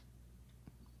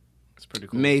 It's pretty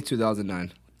cool. May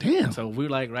 2009. Damn. So we're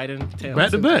like right in tail.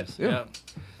 Back to back. Yeah.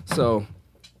 So,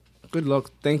 good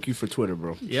luck. Thank you for Twitter,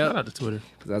 bro. Shout Yeah. out to Twitter.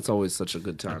 That's always such a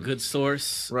good time. Good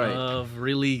source Right. of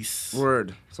release.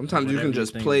 Word. Sometimes you Whatever can you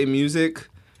just think. play music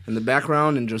in the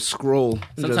background and just scroll. And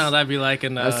Sometimes just- I'd be like,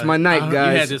 that's my night, You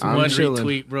guys. had this I'm one chilling.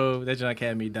 retweet, bro. That junk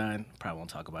had me dying. Probably won't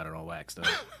talk about it on wax though.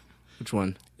 Which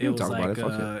one? It You was can talk like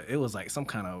about it. Fuck it. it was like some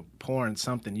kind of porn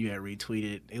something you had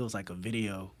retweeted. It was like a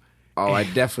video. Oh, I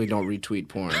definitely don't retweet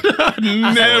porn.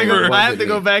 Never. I have to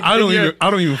go back. I don't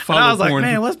even follow And I was like, porn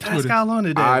man, what's Twitter. Pascal on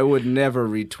today? I would never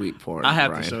retweet porn. I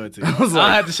have Brian. to show it to you. I was like,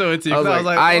 I have to show it to you. I was 'cause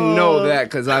like, I know oh. that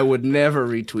because I would never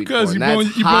retweet 'Cause porn. you That's blowing-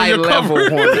 you blowing high your level cover.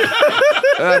 horny.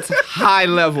 That's high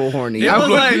level horny. I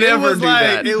would never do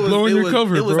that. It was, Blowing it your was,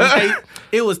 cover, it was, bro.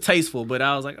 it was tasteful, but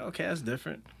I was like, okay, that's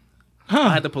different.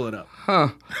 I had to pull it up.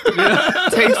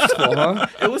 Tasteful, huh?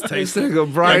 It was This tasteful.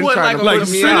 nigga Brian It wasn't trying to like put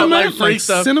a me cinema- out. like Cinemax, freak like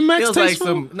stuff. Cinemax It was like tasteful?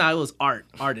 some. No, it was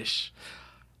artish.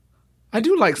 I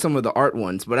do like some of the art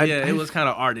ones, but Yeah, it was kind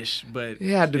of artish, but It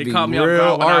had to be caught me real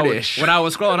off guard artish. when I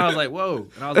was scrolling. I was like, whoa,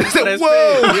 and I was like, oh, that's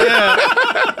Whoa. P. Yeah,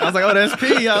 I was like, oh, that's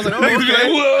P. I was like, oh,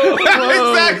 okay.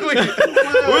 Whoa. exactly.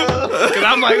 Because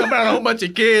I'm like about a whole bunch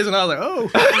of kids, and I was like, oh,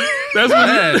 That's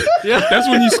when that's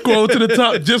when you scroll to the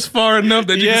top just far enough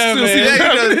that you yeah, can still man. see what's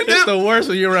happening. It's the worst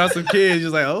when you're around some kids.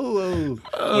 Just like, oh.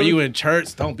 When you in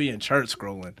church, don't be in church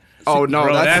scrolling. Oh no,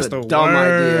 Bro, that's that's a the dumb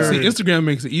worst. idea. See, Instagram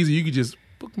makes it easy. You could just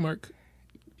bookmark.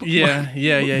 Yeah.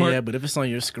 Bookmark. But if it's on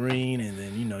your screen, and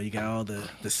then you got all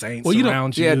the saints Well, you don't-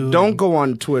 around you. Yeah, don't go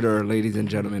on Twitter, ladies and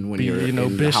gentlemen, when you're in the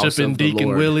Bishop house and of the Deacon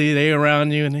Lord. Willie, they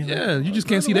around you, and they Yeah, you just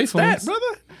can't see their phones. brother.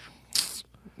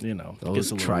 Get Those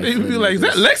some trifling They be like, is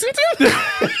that Lexington?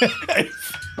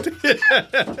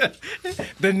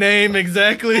 the name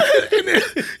exactly.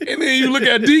 And then you look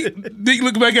at Deke. Deke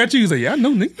look back at you. He's like, yeah, I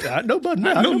know, Nick. I know about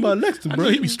Lexington, I bro.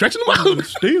 know he be stretching them out.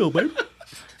 Still, baby.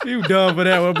 You dumb for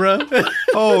that one, bro.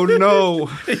 Oh no.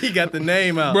 He got the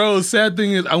name out. Bro, sad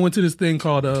thing is, I went to this thing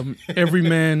called Every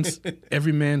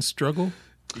Man's Struggle.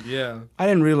 Yeah. I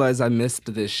didn't realize I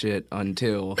missed this shit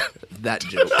until that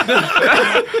joke.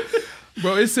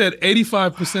 Bro, it said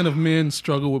 85% of men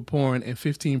struggle with porn and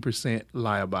 15%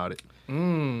 lie about it.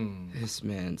 This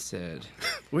man said,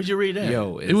 Where'd you read that?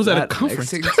 "Yo, is It was at a that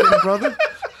conference. Lexington, brother."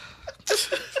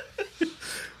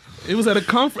 It was at a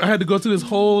conference. I had to go to this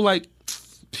whole like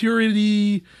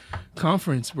purity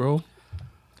conference, bro.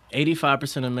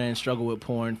 85% of men struggle with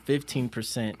porn.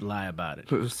 15% lie about it.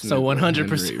 This So nigga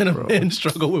 100% Henry, of bro. men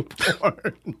struggle with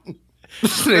porn.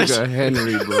 This nigga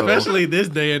Henry, bro. Especially this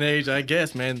day and age, I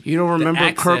guess, man. You don't The remember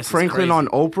access Kirk is Franklin crazy. on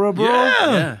Oprah,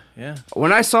 bro? Yeah.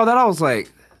 When I saw that, I was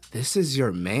like, "This is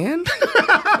your man."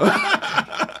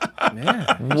 Man,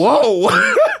 Whoa.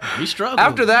 he struggled.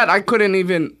 After that, I can't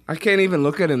even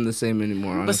look at him the same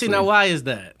anymore. Honestly. But see, now why is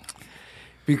that?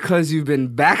 Because you've been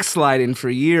backsliding for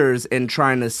years and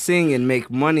trying to sing and make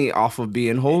money off of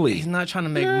being He's holy. not trying to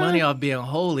make money off being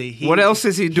holy. What else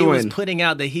is he He was doing? putting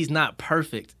out that he's not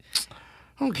perfect.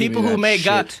 Don't give me People who that make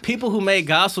shit. people who make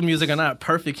gospel music are not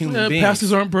perfect human beings.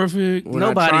 Pastors aren't perfect. We're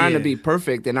Nobody not trying to is. be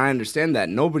perfect, and I understand that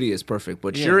nobody is perfect.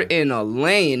 But Yeah. you're in a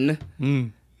lane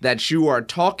that you are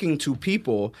talking to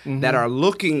people that are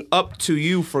looking up to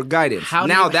you for guidance. How do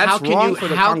now you- that's how can wrong you, for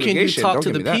the how can you congregation. talk Don't to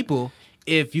give the me that. people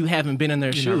if you haven't been in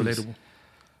their You're not shoes?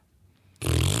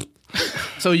 relatable.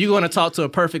 So you're going to talk to a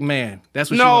perfect man.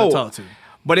 That's what you No. want to talk to.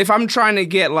 But if I'm trying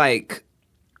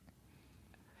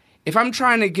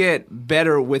to get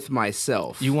better with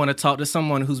myself, You want to talk to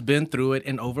someone who's been through it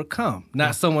and overcome,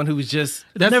 not someone who's just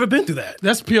never been through that.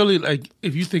 That's purely like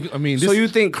if you think. I mean, this, so you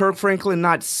think Kirk Franklin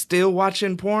not still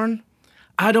watching porn?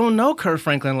 I don't know Kirk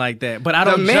Franklin like that, but I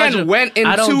The don't man judge him. went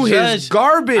I don't into his judge-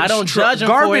 garbage I don't judge him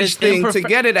for garbage his thing to imperfe-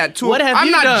 get it at 2. What have I'm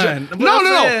you not done? But no, I'm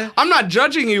no, saying- no. I'm not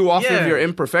judging you off Yeah. of your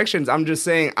imperfections. I'm just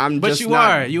saying I'm But just you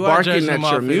not are. You are barking judging at him your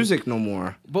off it. music no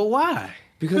more But why?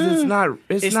 because it's not.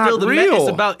 It's It's not still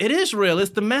real. It is real.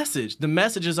 It's the message. The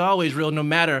message is always real, no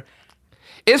matter.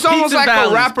 It's almost and like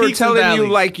valleys, a rapper peaks and telling you,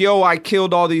 valleys. like, yo, I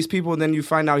killed all these people, and then you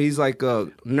find out he's like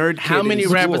a nerd kid. How many in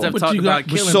rappers school. have But talked you about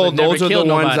got- killing? So but never those are the killed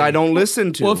ones nobody? I don't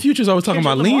listen to. Well, Future's always talking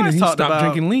Kendrick about lean, Lamar's and he talked stopped about-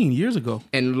 drinking lean years ago.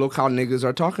 And look how niggas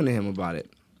are talking to him about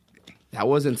it. That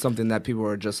wasn't something that people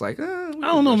were just like, I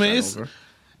don't know, man. It's for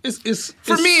it's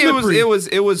me, slippery.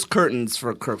 it was curtains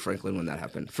for Kirk Franklin when that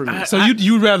happened. For me, So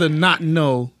you'd rather not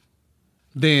know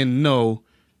than know,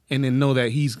 and then know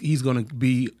that he's gonna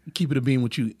keep it a beam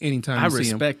with you anytime I you see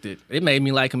him. respect it. It made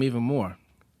me like him even more.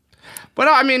 but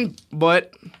I mean,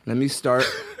 let me start.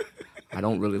 I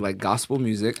don't really like gospel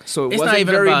music, so it It's not wasn't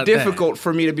even very about that. difficult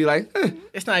for me to be like,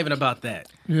 It's not even about that.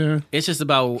 Yeah. It's just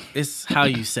about it's how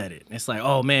you said it. It's like,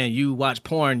 oh man, you watch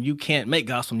porn, you can't make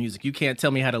gospel music. You can't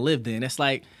tell me how to live then. It's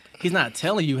like he's not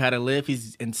telling you how to live,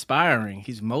 he's inspiring,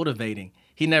 he's motivating.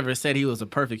 He never said he was a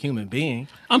perfect human being.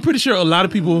 I'm pretty sure a lot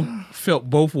of people felt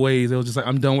both ways. It was just like,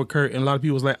 I'm done with Kirk, and a lot of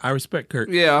people was like, I respect Kirk.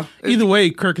 yeah, Either way,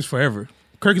 Kirk is forever.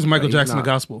 Kirk is Michael he's Jackson not. of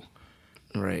gospel.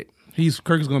 right.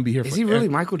 Kirk is gonna be here Is forever. he really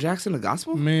Michael Jackson, the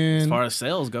gospel? Man, As far as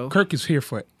sales go. Kirk is here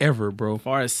forever, bro. As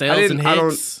far as sales and I don't-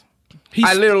 hits. He's,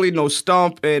 I literally know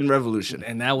Stomp and Revolution.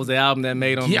 And that was the album that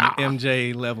made him Yeah.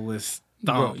 MJ level is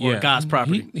bro, Stomp or God's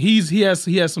property. He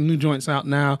has some new joints out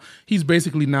now. He's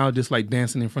basically now just like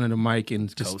dancing in front of the mic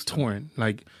and just Toasting. touring.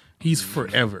 Like he's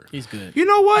forever. He's good. You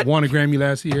know what? Won a Grammy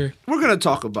last year. We're gonna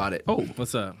talk about it. Oh,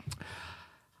 What's up?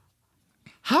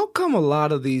 How come a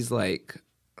lot of these like?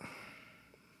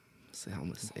 I'm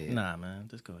gonna say it. Nah, man.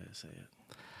 Just go ahead and say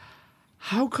it.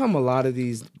 How come a lot of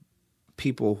these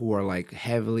people who are like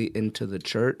heavily into the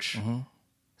church,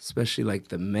 especially like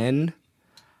the men,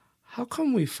 how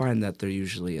come we find that they're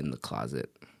usually in the closet?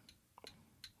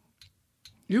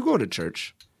 You go to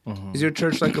church. Is your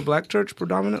church like a black church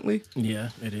predominantly? Yeah,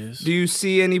 it is. Do you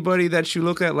see anybody that you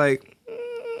look at like,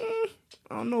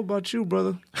 I don't know about you,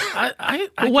 brother?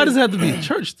 but why does it have to be in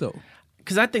church though?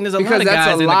 Because I think there's a Because lot of guys.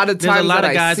 that's a lot of there's times a lot that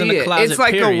of guys I in see the it. closet. It's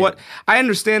like period. what I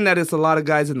understand that it's a lot of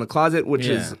guys in the closet, which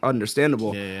Yeah. is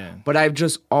understandable. Yeah, yeah. But I've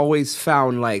just always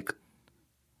found like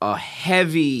a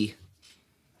heavy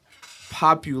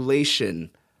population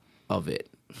of it.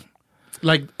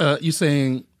 Like you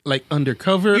saying like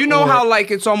undercover? You know or- how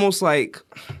like it's almost like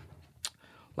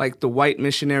the white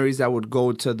missionaries that would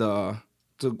go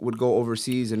would go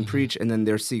overseas and preach, and then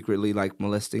they're secretly like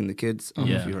molesting the kids. I don't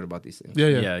know if Yeah. you heard about these things.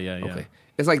 Yeah. Yeah. Okay.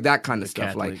 It's like that kind of stuff.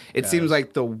 Catholic Like it guys. seems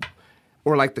like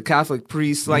or like the Catholic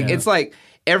priests. Like Yeah. it's like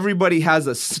everybody has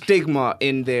a stigma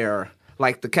in there.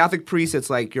 Like the Catholic priest, it's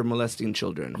like you're molesting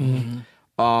children.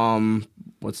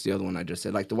 What's the other one I just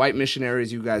said? Like the white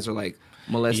missionaries, you guys are like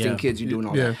molesting Yeah. kids. You doing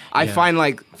all Yeah. that. I find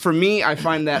like for me, I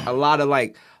find that a lot of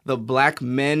like the black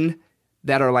men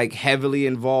that are like heavily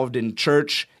involved in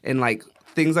church and like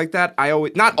things like that. I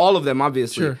always not all of them,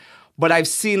 obviously, Sure. but I've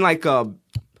seen like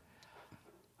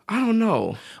I don't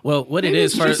know. Well, what it Maybe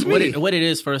is it's first. just What me. it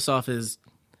is first off is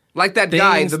Like that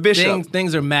guy, the bishop.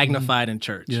 Things are magnified in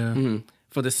church. Yeah.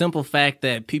 For the simple fact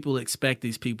that people expect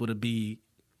these people to be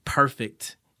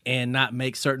perfect and not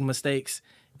make certain mistakes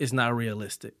is not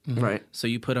realistic. Right. So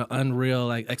you put an unreal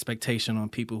like expectation on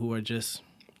people who are just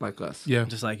Like us. Yeah.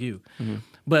 just like you.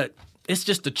 But it's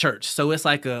just the church. So it's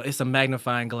like it's a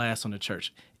magnifying glass on the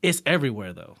church. It's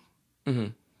everywhere though.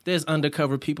 There's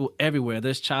undercover people everywhere.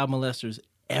 There's child molesters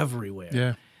everywhere.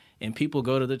 Yeah. And people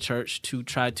go to the church to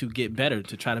try to get better,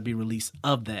 to try to be released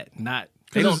of that.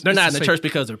 They're It's not in a the safe- church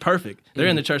because they're perfect. They're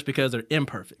in the church because they're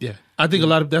imperfect. Yeah. I think a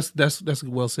lot of that's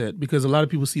well said, because a lot of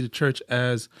people see the church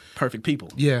as Perfect people.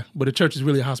 but the church is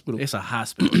really a hospital. It's a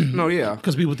hospital. No, yeah.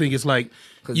 Because people think it's like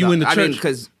you in the I mean, church.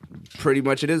 because pretty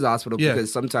much it is a hospital. Yeah.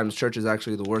 Because sometimes church is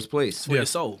actually the worst place. For your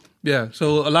soul. Yeah,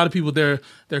 so a lot of people they're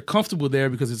comfortable there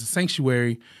because it's a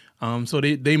sanctuary. So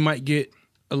they might get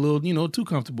a little too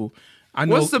comfortable. I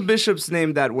know What's the bishop's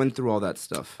name that went through all that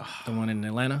stuff? The one in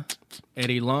Atlanta,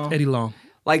 Eddie Long. Eddie Long.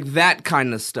 Like that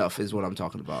kind of stuff is what I'm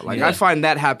talking about. Like Yeah. I find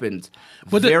that happens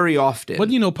But very often. But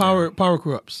power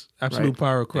corrupts. Absolute Right.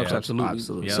 power corrupts. Yeah, absolutely.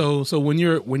 absolutely. Yeah. So when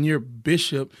you're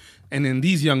bishop, and then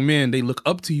these young men, they look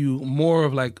up to you more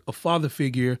of like a father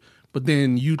figure, but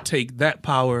then you take that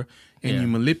power and Yeah.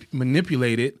 you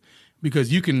manipulate it,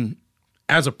 because you can,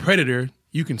 as a predator,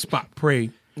 you can spot prey.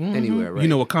 Anywhere, right? You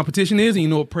know what competition is, and you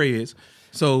know what prey is.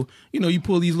 So you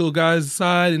pull these little guys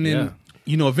aside, and then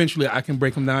eventually I can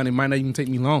break them down. It might not even take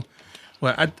me long.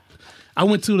 Well, I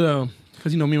went to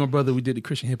because me and my brother, we did the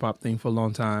Christian hip hop thing for a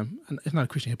long time. It's not a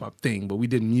Christian hip hop thing, but we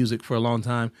did music for a long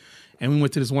time, and we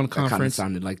went to this one Kind of conference.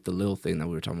 sounded like the little thing that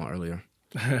we were talking about earlier.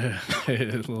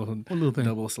 little thing?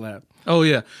 double slap. Oh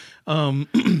yeah.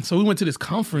 So we went to this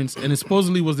conference, and it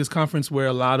supposedly was this conference where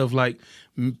a lot of like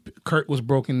Kurt was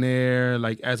broken there,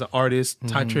 like as an artist,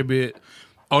 Ty Tribbett,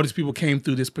 all these people came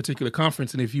through this particular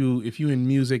conference, and if you in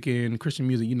music and Christian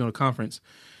music, you know the conference.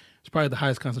 It's probably the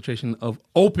highest concentration of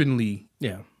openly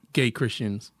gay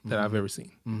Christians that I've ever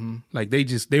seen. Mm-hmm. Like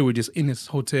they were just in this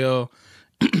hotel,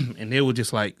 and they were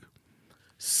just like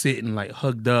sitting like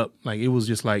hugged up, like it was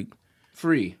just like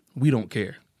free. We don't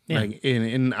care. Yeah. Like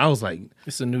and I was like,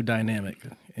 it's a new dynamic.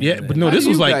 Yeah, but no, this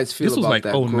was like this was like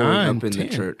 09, up in 10.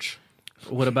 the church.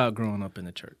 What about growing up in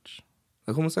the church?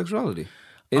 Like homosexuality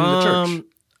in the church.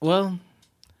 Well,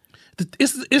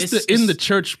 it's the in the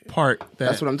church part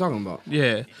that's what I'm talking about.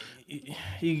 Yeah,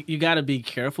 you got to be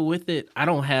careful with it.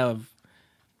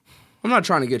 I'm not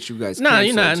trying to get you guys. Nah,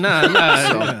 you're not. Nah.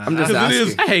 I'm just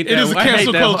asking. I hate that. It is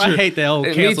cancel culture. I hate that whole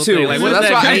cancel me too. thing. Like, what that's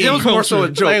does that why mean? it was more so a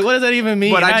joke. Like, what does that even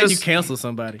mean? But How do you cancel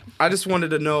somebody? I just wanted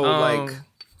to know, like,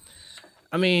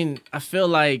 I mean, I feel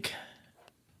like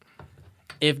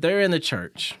if they're in the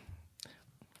church,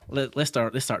 let's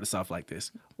start this off like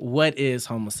this. What is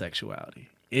homosexuality?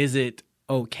 Is it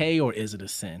okay or is it a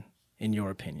sin, in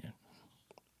your opinion?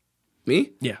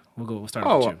 Me? Yeah, we'll start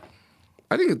with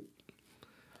you.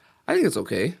 I think it's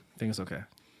okay. I think it's okay.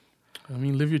 I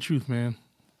mean, live your truth, man.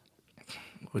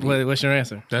 What's your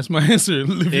answer? That's my answer.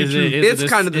 Live your truth. It's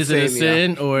kind of the same. Is it a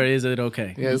sin or is it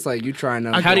okay? Yeah, it's like you trying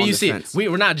to. How do you see it?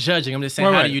 We're not judging. I'm just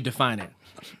saying, how do you define it?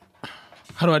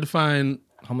 How do I define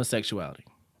homosexuality?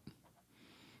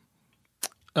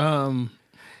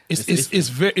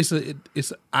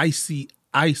 It's an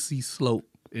icy slope,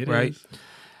 right? Is.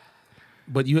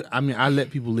 But I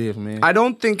let people live, man. I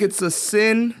don't think it's a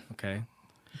sin. Okay.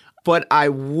 But I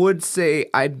would say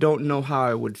I don't know how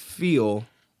I would feel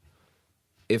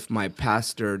if my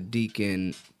pastor,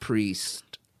 deacon,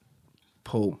 priest,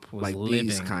 pope, was like living,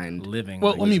 these kind.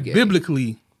 Well, I mean,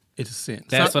 biblically, it's a sin.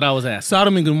 That's what I was asking.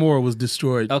 Sodom and Gomorrah was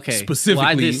destroyed. Okay. Specifically,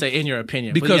 well, I did say in your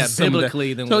opinion, because but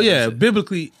biblically, then. So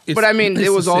biblically, it's, but I mean,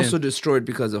 it was also sin. destroyed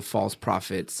because of false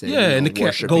prophets. And, and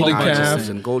the golden calf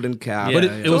and golden calf. But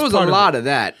it was a lot of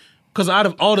that. Because out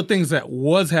of all the things that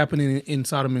was happening in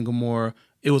Sodom and Gomorrah,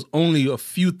 it was only a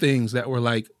few things that were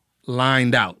like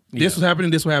lined out. This was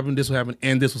happening, this was happening, this was happening,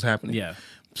 and this was happening. Yeah.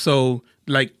 So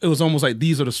like it was almost like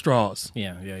these are the straws.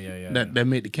 Yeah. That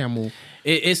made the camel.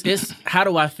 It's how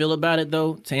do I feel about it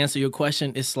though? To answer your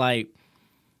question, it's like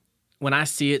when I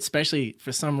see it, especially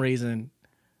for some reason,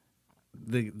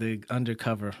 the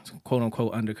undercover, quote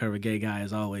unquote undercover gay guy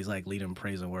is always like leading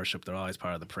praise and worship. They're always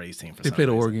part of the praise team. For they some play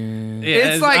the reason. organ.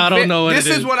 Yeah, it's like I don't know. This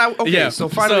is what I. Okay, yeah. so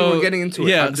finally we're getting into it.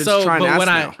 Yeah. I'm just trying to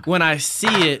ask when I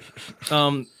see it,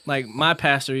 like my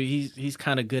pastor, he's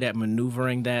kind of good at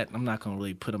maneuvering that. I'm not gonna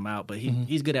really put him out, but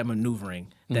he's good at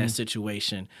maneuvering that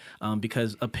situation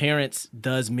because appearance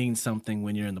does mean something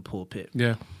when you're in the pulpit.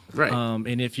 Yeah. Right.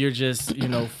 And if you're just,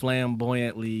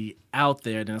 flamboyantly out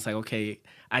there, then it's like, okay,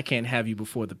 I can't have you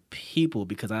before the people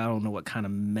because I don't know what kind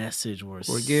of message we're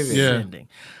sending.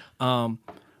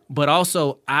 But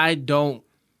also, I don't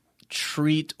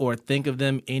treat or think of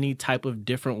them any type of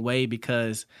different way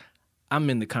because I'm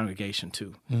in the congregation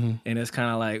too. And it's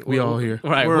kind of like... We all here.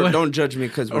 Right. Don't judge me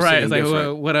because we're right. sitting It's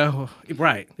like, different.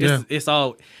 right. It's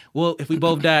all... Well, if we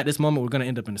both die at this moment, we're going to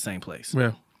end up in the same place.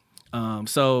 Yeah.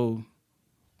 So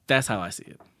that's how I see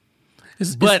it.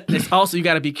 But it's also, you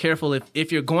got to be careful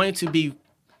if you're going to be...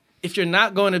 If you're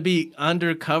not going to be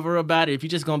undercover about it, if you're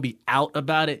just going to be out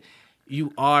about it,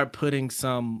 you are putting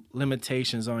some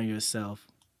limitations on yourself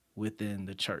within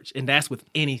the church. And that's with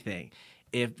anything.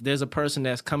 If there's a person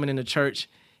that's coming into church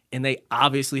and they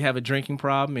obviously have a drinking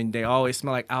problem and they always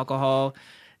smell like alcohol,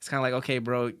 it's kind of like, okay,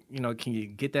 bro, can you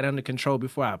get that under control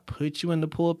before I put you in the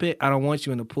pulpit? I don't want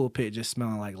you in the pulpit just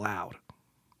smelling like loud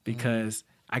because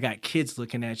I got kids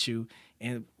looking at you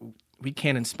and we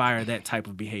can't inspire that type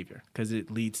of behavior because it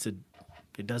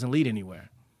doesn't lead anywhere.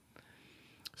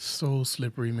 So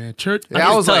slippery, man. Church. Yeah,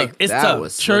 I was like, it's that tough.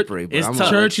 was slippery. But I'm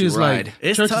church is like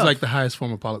It's church tough. is like the highest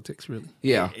form of politics, really.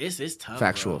 Yeah, it's tough.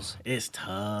 Factuals. Bro. It's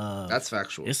tough. That's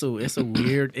factual. It's a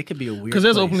weird. It could be a weird. Because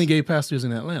there's place. openly gay pastors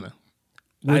in Atlanta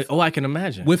I can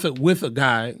imagine with a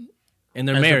guy, and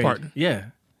they're as their married. partner. Yeah,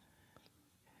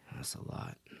 That's a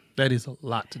lot. That is a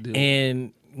lot to do.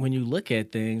 and when you look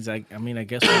at things, I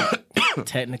guess we're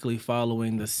technically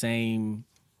following the same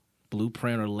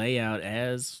blueprint or layout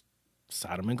as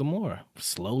Sodom and Gomorrah,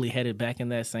 slowly headed back in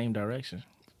that same direction.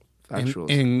 Factuals.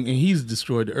 And he's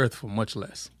destroyed the earth for much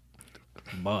less.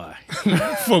 Boy,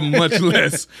 For much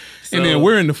less. And then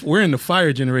we're in the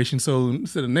fire generation. So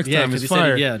instead of next time it's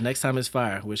fire. next time it's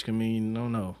fire, which can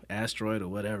mean asteroid or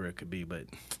whatever it could be, but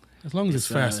As long as it's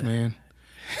fast, man.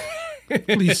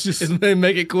 Please just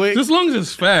make it quick. as long as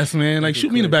it's fast, man. Like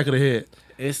shoot me in the back of the head.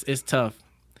 It's tough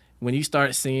when you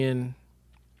start seeing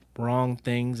wrong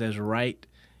things as right.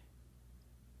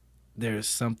 there's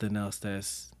something else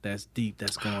that's deep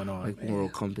that's going on. Like moral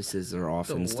compasses are off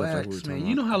The and stuff like wax, we were talking man. about.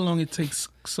 You know how long it takes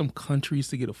some countries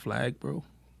to get a flag, bro?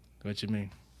 What you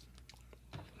mean?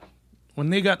 When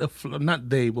they got not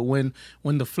they, but when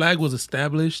the flag was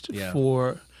established Yeah.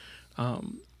 for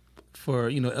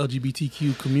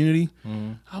LGBTQ community,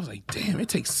 I was like, damn, it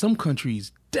takes some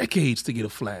countries decades to get a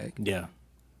flag. Yeah,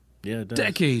 it does.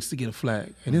 Decades to get a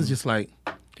flag. And it's just like,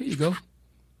 here you go.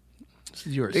 This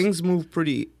is yours. Things move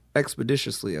pretty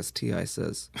expeditiously, as T.I.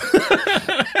 says,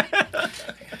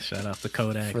 Shout out to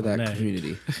Kodak for on that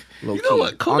community. Low You know key,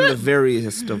 what, on Kodak- the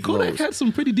veriest of Kodak lows. had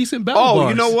some pretty decent battle Oh, bars.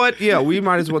 you know what? Yeah, we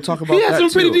might as well talk about He had that some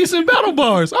pretty too. decent battle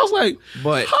bars. I was like,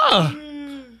 But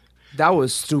that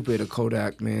was stupid of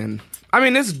Kodak, man. I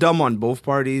mean, it's dumb on both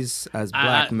parties. As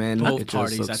black men, both it just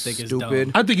parties, looks I think it's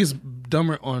stupid. I think it's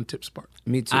dumber on Tip's part.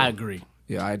 Me too. I agree.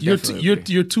 Yeah, I You're definitely you're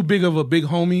agree. you're too big of a big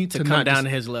homie to To come not down just- to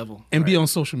his level and be on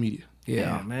social media.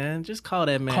 Yeah. Yeah, man. Just call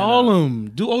that man. Call up.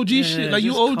 him. Do OG Yeah, shit like you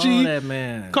just OG. Call that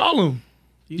man. Call him.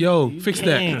 Yo, fix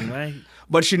that. can, right?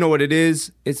 But you know what it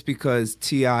is? It's because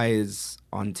T.I. is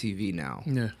on TV now.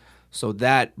 Yeah. So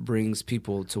that brings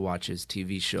people to watch his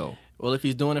TV show. Well, if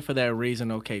he's doing it for that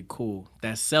reason, okay, cool.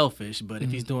 That's selfish. But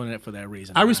if he's doing it for that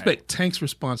reason, I all right. respect Tank's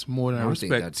response more than I, don't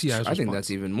think respect that's T.I.'s response. I think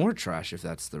that's even more trash if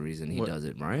that's the reason he What? does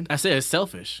it, Brian. I said it's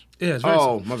selfish. Yeah, it's very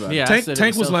Oh, my bad. Yeah, I Tank, said it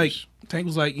Tank was selfish.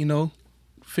 like,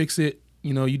 fix it.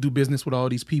 You do business with all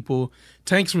these people.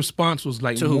 Tank's response was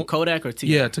like To who? more- Kodak or T?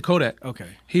 Yeah, to Kodak. Okay.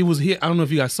 He was here. I don't know if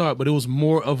you guys saw it, but it was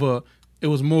more of a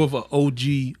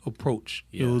OG approach.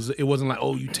 Yeah. It wasn't like,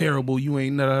 oh, you terrible, you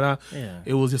ain't da da da. Yeah.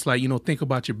 It was just like, think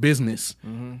about your business.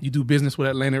 You do business with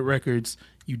Atlantic Records.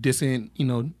 You dissing,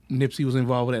 Nipsey was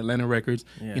involved with Atlantic Records.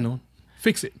 Yeah.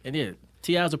 Fix it. And yeah,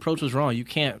 T.I.'s approach was wrong. You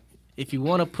can't. If you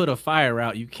want to put a fire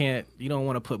out, you can't. You don't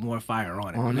want to put more fire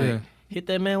on it. On Yeah. it. Hit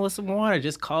that man with some water.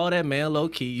 Just call that man low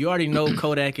key. You already know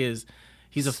Kodak he's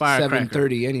a firecracker.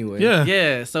 7:30 anyway. Yeah.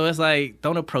 Yeah, so it's like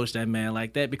don't approach that man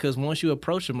like that because once you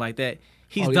approach him like that,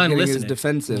 he's All done you're getting listening. is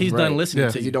defensive, He's right. done listening Yeah.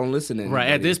 to Because you. you don't listen to Right at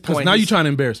anybody. this Because point, now you're he's- trying to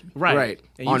embarrass me. right,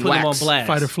 and you On put him on wax. blast.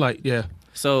 Fight or flight. Yeah.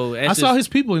 So I saw his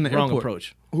people in the wrong airport.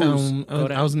 approach.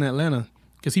 I was in Atlanta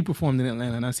because he performed in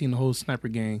Atlanta, and I seen the whole sniper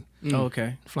gang, Oh,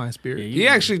 okay, Flying Spirit. Yeah, He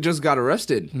actually just got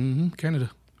arrested.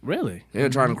 Canada. really? They're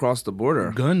trying to cross the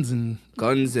border. Guns and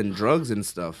Guns and drugs and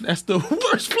stuff. that's the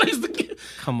worst place to get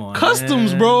Come on,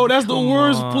 customs, man. bro. That's the Come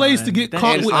worst on. place to get That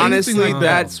caught is- with Honestly, anything like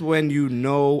that. that's when you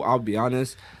know, I'll be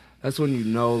honest, that's when you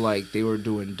know like they were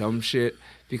doing dumb shit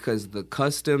because the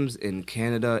customs in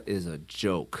Canada is a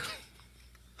joke.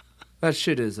 That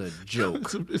shit is a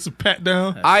joke. It's a pat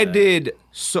down. I did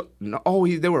so. No,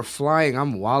 they were flying.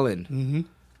 I'm wildin'. Mm-hmm.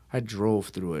 I drove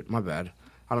through it. My bad.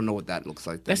 I don't know what that looks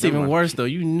like. That's Never even mind. worse though.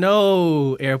 You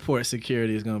know, airport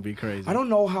security is gonna be crazy. I don't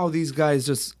know how these guys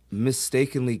just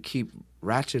mistakenly keep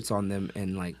ratchets on them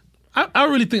and like. I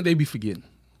really think they be forgetting.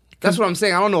 That's what I'm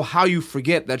saying. I don't know how you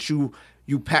forget that you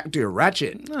packed your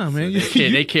ratchet. Nah, man.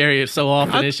 They carry it so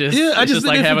often. It's just I it's just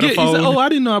like didn't having forget. a phone. He's like, oh, I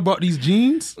didn't know I bought these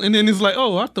jeans, and then it's like,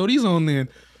 oh, I throw these on then,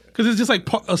 because it's just like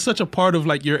such a part of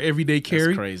like your everyday carry.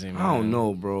 That's crazy, man. I don't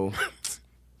know, bro.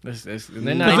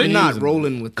 They're not I'm even not using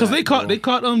rolling with that. Because they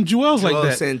caught Jewels like Joel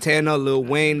that. Santana, Lil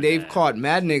Wayne, they've caught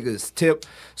mad niggas. Tip.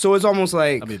 So it's almost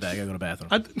like I'll be back. I gotta go to the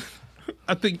bathroom.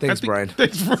 I think. Thanks, Brian.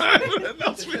 Thanks, Brian.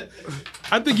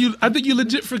 I think you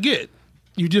legit forget.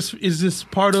 It's just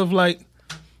part of like.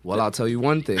 well, I'll tell you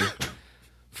one thing.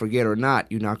 Forget or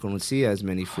not, you're not going to see as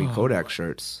many free Kodak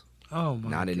shirts. Oh my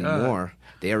Not God. anymore.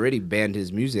 They already banned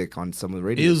his music on some of the It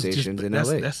radio was just stations in that's,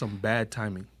 LA. that's some bad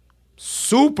timing.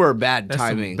 Super bad That's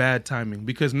timing. some bad timing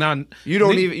because now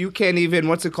You can't even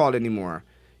what's it called anymore?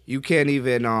 You can't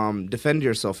even defend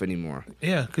yourself anymore.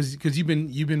 Yeah, because you've been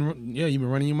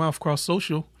running your mouth across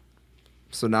social.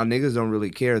 So now niggas don't really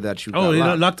care that you. Oh, got they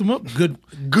locked. locked him up.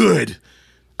 Good.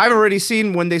 I've already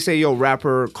seen when they say yo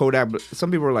rapper Kodak. Some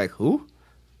people are like who?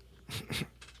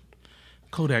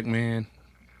 Kodak, man.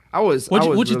 What'd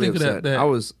What'd you really think of that- upset. that- I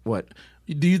was what?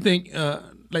 Do you think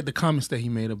like the comments that he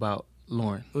made about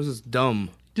Lauren, It was just dumb,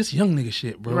 just young nigga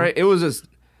shit, bro? right? It was just.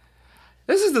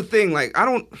 This is the thing. Like I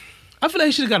don't. I feel like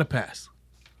he should have got a pass.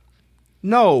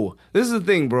 No, this is the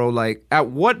thing, bro. Like, at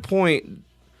what point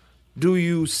do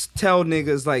you tell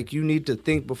niggas like you need to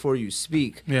think before you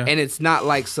speak? Yeah. And it's not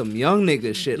like some young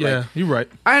nigga shit. Yeah, Like, you're right.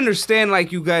 I understand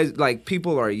like you guys like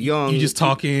people are young. You just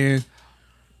talking.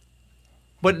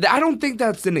 but I don't think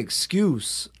that's an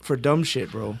excuse for dumb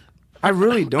shit, bro. I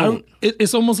really don't.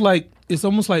 It's almost like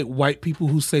white people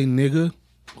who say nigga,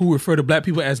 who refer to black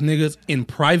people as niggas in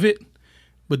private,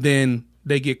 but then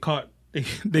they get caught. They I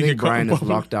get think caught. Brian in is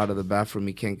public. locked out of the bathroom.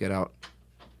 He can't get out.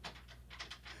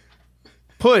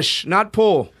 Push, not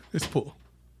pull. It's pull.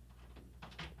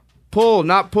 Pull,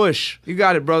 not push. You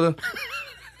got it, brother.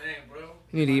 Damn, bro.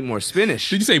 You need to eat more spinach.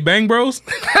 Did you say bang, bros?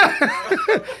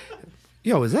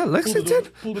 Yo, is that Lexington?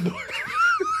 Pull the door.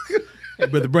 Hey,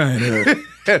 Brother Brian.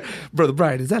 Brother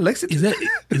Brian, is that Lexington?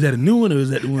 Is that a new one or is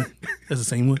that the one? That's the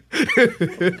same one.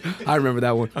 I remember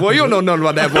that one. Well, you don't know nothing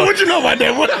about that one. What you know about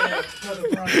that one?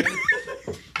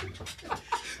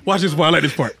 Watch this part. I like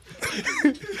this part.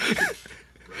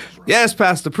 Yes,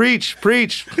 Pastor, preach. There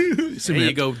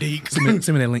you go, Deke. Send me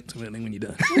that link. Send me that link when you're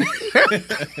done.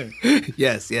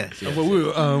 Yes. But we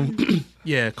were,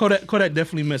 yeah, Kodak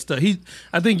definitely messed up.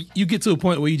 I think you get to a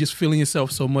point where you just feeling yourself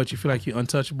so much, you feel like you're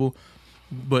untouchable.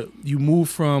 But you move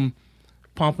from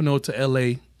Pompano to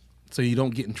L.A. so you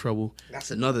don't get in trouble. That's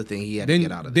another thing he had to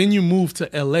get out of. Then you move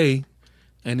to L.A.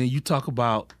 and then you talk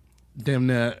about them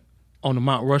that on the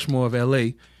Mount Rushmore of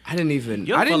L.A.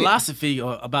 Your philosophy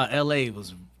about L.A.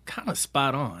 was kind of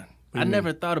spot on. I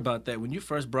never thought about that. When you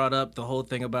first brought up the whole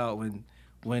thing about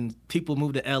when people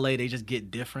move to L.A., they just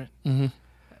get different. Mm-hmm.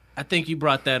 I think you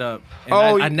brought that up.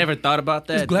 And I never thought about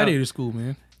that. It's gladiator school,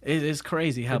 man. It's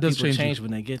crazy how people change when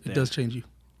they get there. It does change you.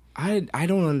 I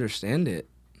don't understand it.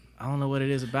 I don't know what it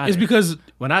is about it. It's because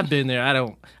when I've been there,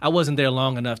 I wasn't there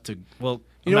long enough to. Well,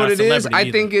 you know what it is?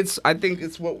 I think it's.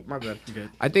 it's what my bad.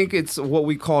 I think it's what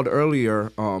we called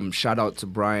earlier. Shout out to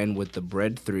Brian with the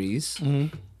bread threes.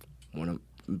 Mm-hmm.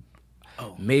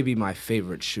 Maybe my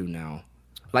favorite shoe now.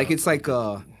 Like it's like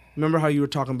remember how you were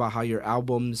talking about how your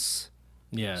albums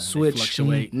switch?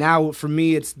 Fluctuate. Now for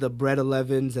me it's the bread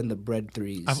 11s and the bread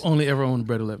 3s. I've only ever owned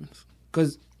bread 11s.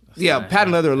 Cause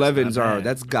patent leather 11s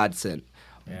that's godsend.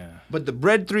 Yeah. But the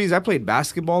bread 3s, I played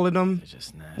basketball in them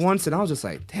just nasty. once, and I was just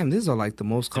like, damn, these are like the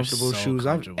most comfortable shoes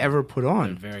I've ever put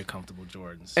on. They're very comfortable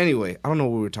Jordans. Anyway, I don't know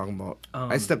what we were talking about.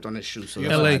 I stepped on this shoe, so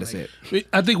that's all I had to say it.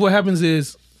 I think what happens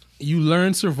is you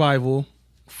learn survival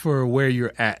for where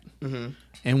you're at. Mm-hmm.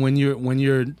 And when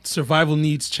your survival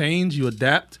needs change, you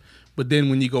adapt. But then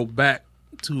when you go back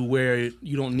to where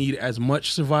you don't need as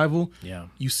much survival,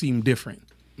 you seem different.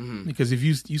 Mm-hmm. Because if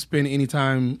you spend any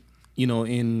time,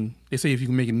 they say if you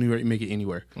can make it in New York, you make it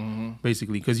anywhere,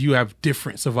 basically, because you have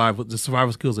different survival. The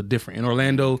survival skills are different. In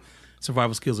Orlando,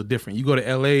 survival skills are different. You go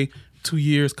to LA 2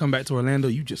 years, come back to Orlando,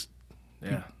 you just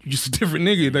a different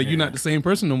nigga. Like you're not the same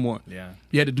person no more. Yeah,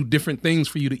 you had to do different things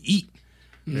for you to eat.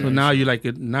 So now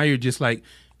you're just like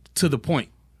to the point.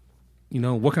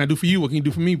 What can I do for you? What can you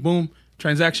do for me? Boom.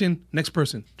 Transaction, next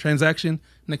person. Transaction,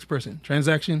 next person.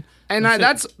 Transaction. And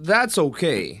that's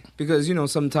okay because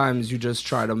sometimes you just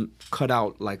try to cut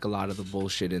out like a lot of the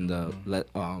bullshit in the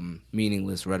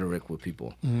meaningless rhetoric with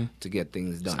people to get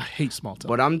things done. I hate small talk.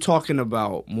 But I'm talking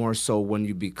about more so when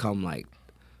you become like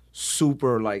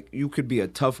super like you could be a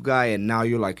tough guy and now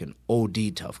you're like an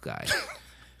OD tough guy.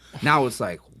 Now it's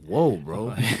like, whoa, bro.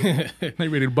 They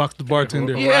ready to box the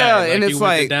bartender. Yeah, right. and you it's went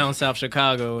like to down South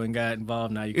Chicago and got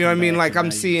involved. Now you know what I mean? Like I'm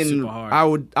now seeing, I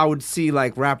would see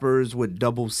like rappers with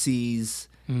double C's,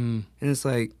 and it's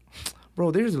like,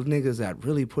 bro, there's niggas that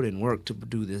really put in work to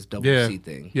do this double C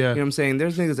thing. Yeah, you know what I'm saying?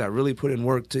 There's niggas that really put in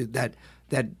work to that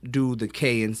do the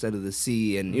K instead of the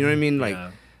C, and you know what I mean? Like,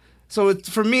 so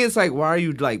for me, it's like, why are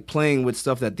you like playing with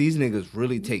stuff that these niggas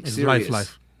really take serious?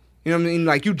 Life. You know what I mean?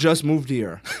 Like, you just moved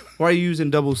here. Why are you using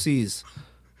double C's?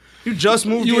 You just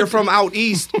moved here from out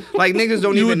east. Like, niggas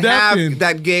don't even have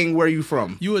that gang where you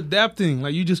from. You adapting.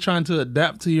 Like, you just trying to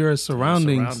adapt to your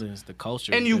surroundings. The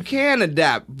culture. And you can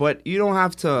adapt, but you don't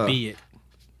have to... be it.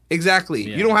 Exactly.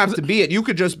 Yeah. You don't have to be it. You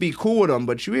could just be cool with them,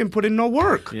 but you ain't put in no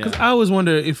work. Because I always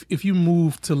wonder, if you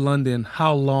move to London,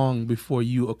 how long before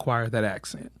you acquire that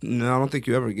accent? No, I don't think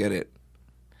you ever get it.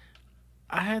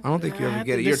 I don't think you ever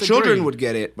get it. Your disagree. children would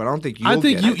get it, but I don't think you'll get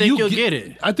it. I think you'll get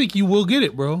it. I think you will get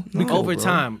it, bro. Over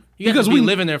time. Because we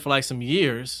living there for like some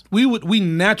years. We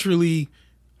naturally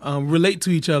relate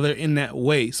to each other in that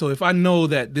way. So if I know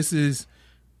that this is,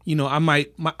 I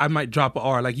might drop an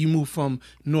R. Like you move from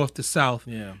north to south.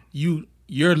 Yeah.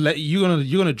 You're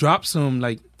gonna drop some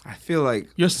like. I feel like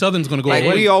your southern's gonna go away.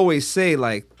 Like we always say,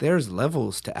 like there's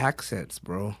levels to accents,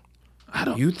 bro.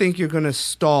 You think you're gonna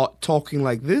start talking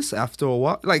like this after a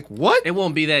while? Like what? It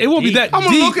won't be that. I'm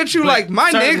gonna look at you like, my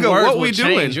nigga, what we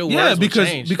doing?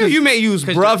 Because you may use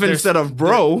bruv instead of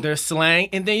bro. There's slang,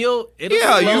 and then you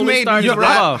may start use to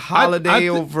off. holiday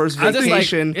versus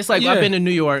vacation. It's like I've been to New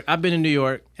York.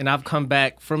 And I've come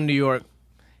back from New York,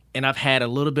 and I've had a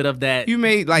little bit of that. You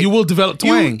may like you will develop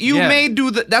twang. You may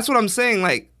do that. That's what I'm saying.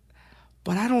 Like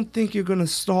but I don't think you're gonna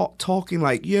start talking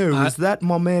like, yo, is that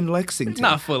my man Lexington?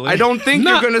 Not fully. I don't think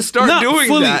you're gonna start doing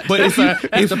fully, that. But That's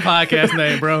the podcast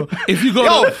name, bro. if you go,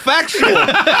 Yo, factual.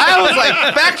 I was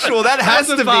like, factual. That has That's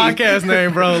to the be. podcast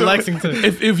name, bro. Lexington.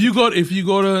 if you go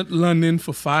to London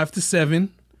for 5 to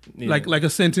 7, like a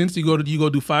sentence, you go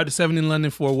do 5 to 7 in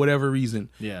London for whatever reason.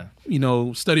 Yeah. You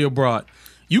know, study abroad.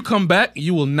 You come back,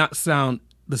 you will not sound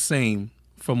the same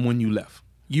from when you left.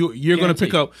 You're going to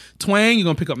pick up twang, you're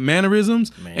going to pick up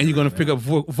mannerisms, and you're going to pick up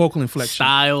vocal inflection.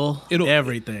 Style,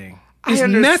 everything. It's I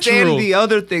understand natural. the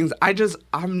other things. I don't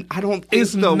think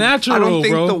It's I natural, don't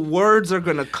think bro. the words are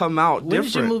gonna come out When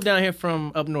different. did you move down here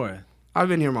from up north? I've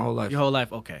been here my whole life. Your whole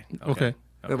life? Okay. Okay.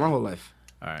 Yeah, my whole life.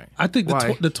 All right. I think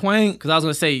Why? the twang. Because I was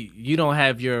gonna say you don't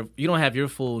have your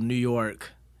full New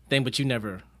York thing, but you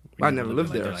never. I never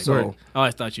lived there, that. so. Oh, I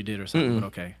thought you did or something. But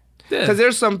okay. Because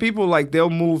there's some people like they'll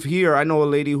move here. I know a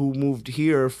lady who moved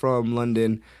here from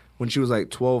London when she was like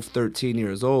 12, 13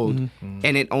 years old,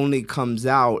 and it only comes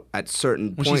out at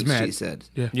certain When she's points. mad. She said,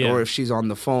 Yeah. or if she's on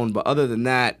the phone. But other than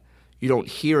that, you don't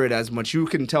hear it as much. You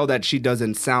can tell that she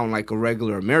doesn't sound like a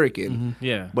regular American,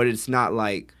 Yeah. but it's not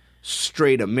like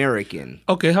straight American.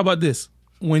 Okay, how about this?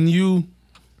 When you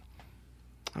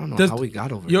I don't know Does- how we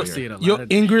got over your here. it a lot your in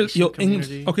the English Haitian your English.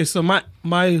 community. Okay, so my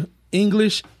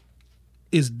English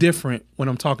is different when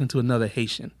I'm talking to another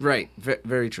Haitian. Right,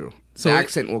 very true. So- the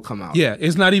accent will come out. Yeah,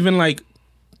 it's not even like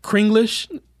Kringlish.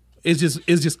 It's just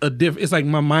a different. It's like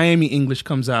my Miami English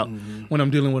comes out when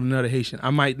I'm dealing with another Haitian. I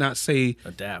might not say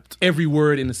Adapt. every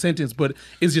word in a sentence, but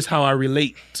it's just how I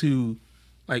relate to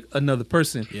like another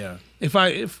person. Yeah. If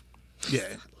Lexington.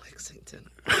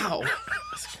 Wow.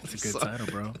 That's a good title,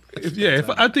 bro.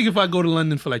 I think if I go to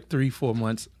London for like 3-4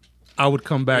 months, I would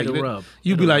come back. It'll rub.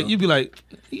 You'd be It'll like,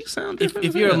 rub. you sound different.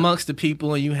 If you're amongst the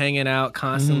people and you hanging out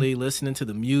constantly, listening to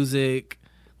the music,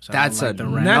 which I That's don't like the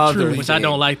rap, naturally- which I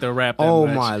don't like the rap. That Oh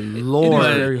much. my it is lord.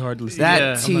 very hard to listen. That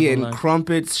Yeah. I'm tea not and gonna lie.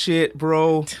 crumpets shit,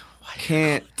 bro.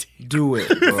 Can't do it,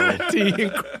 bro. Tea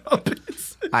and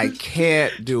crumpets. I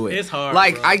can't do it. It's hard,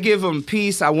 Like bro. I give them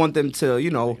peace. I want them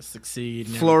to, Succeed.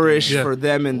 and flourish everything. for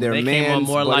them and their They came on mans.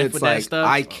 more But life it's with that like stuff.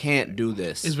 I can't do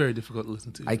this. It's very difficult to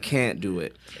listen to. I can't do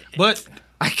it. But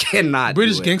I cannot.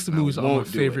 British do it. gangster I movies are my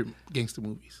won't do it. favorite gangster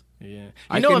movies. Yeah.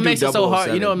 I You know can what do makes it so hard?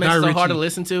 007. You know what makes it Guy so hard to Ritchie.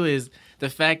 listen to is the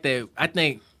fact that I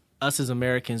think us as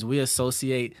Americans, we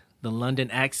associate the London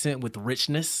accent with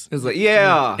richness. It's like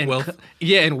yeah. And Wealth.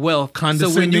 and wealth.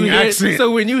 Condescending accent.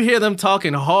 So when you hear them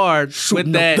talking hard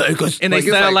with that, Vegas. and they Like,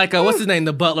 it's sound like, like what's his name,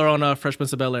 the butler on Fresh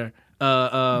Prince of Bel-Air,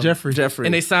 Jeffrey.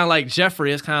 and they sound like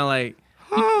Jeffrey. It's kind of like,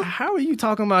 how are you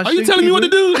talking about? Are you street telling me what to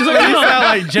people? do? It's like, You no. sound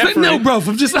like It's like, Jeffrey. no, bro.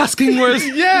 I'm just asking where's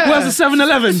the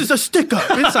 7-Eleven. This is a stick up.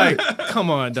 It's like, come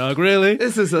on, dog, really?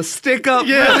 This is a stick up,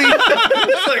 really?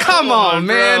 Come on,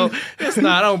 man. bro. It's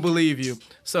not. I don't believe you.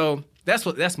 So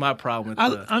that's my problem with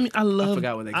the I love.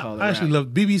 forgot what they call it, I actually rap. love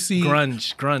BBC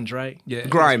grunge, right? Yeah,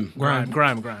 Grime.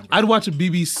 Grime. I'd watch a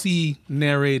BBC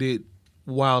narrated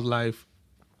wildlife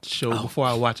show before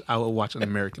I would watch an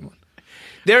American one.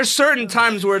 There's certain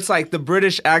times where it's like the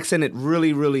British accent, it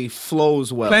really, really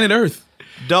flows well. Planet Earth.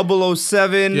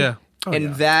 007. Yeah.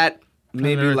 And that,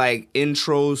 maybe Earth. like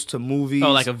intros to movies.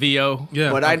 Oh, like a VO.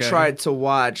 Yeah. But I okay. tried to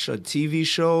watch a TV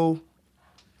show.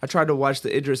 I tried to watch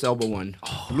the Idris Elba one.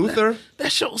 Luther?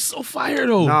 That show's so fire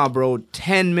though. Nah, bro.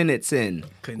 10 minutes in.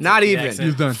 Couldn't Not take the even. accent.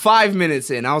 He's done. 5 minutes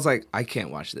in. I was like, I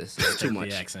can't watch this. It's too the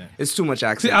much. accent. It's too much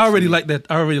accent. See, I already for me. like that.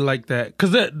 I already like that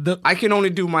because the I can only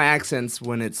do my accents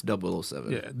when it's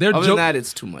 007. Yeah, their Other joke- than that,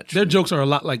 it's too much. their jokes are a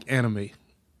lot like anime.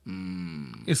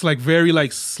 It's like very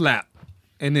like slap,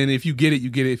 and then if you get it,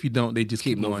 you get it. If you don't, they just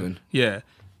Keep keep going. moving. Yeah,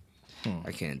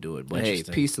 I can't do it. But hey,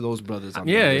 Interesting. peace to those brothers. on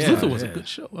the Yeah, other yeah. side. Luther was a yeah. good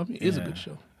show. I mean, it's a good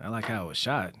show. I like how it was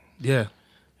shot. Yeah,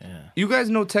 You guys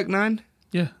know Tech Nine?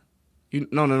 yeah.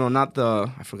 No, not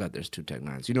the. I forgot. There's two Tech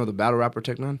Nines. You know the battle rapper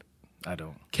Tech Nine? I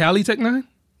don't. Cali Tech 9.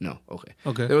 No. Okay.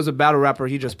 Okay. There was a battle rapper.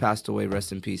 He just passed away.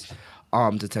 Rest in peace.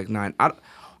 To Tech Nine.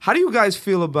 How do you guys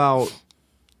feel about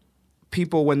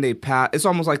people when they pass? It's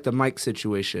almost like the Mike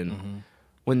situation.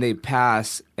 When they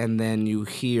pass and then you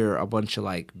hear a bunch of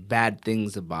like bad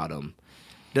things about them.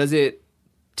 Does it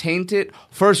taint it?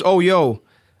 First,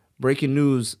 breaking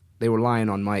news. They were lying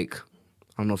on Mike.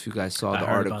 I don't know if you guys saw I the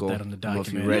heard about article. that on the I don't know if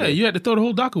you documentary. read Yeah, it. you had to throw the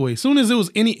whole doc away. As soon as it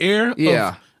was any air,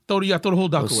 Yeah. throw the whole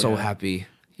doc I was away. so happy.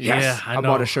 Yeah, Yes, I I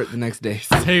bought know. a shirt the next day.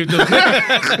 Saved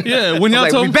the Yeah, when y'all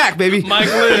Like, told we back, baby. Mike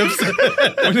lives.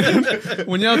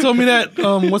 when y'all told me that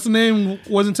what's the name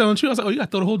wasn't telling the truth, I was like, oh, you got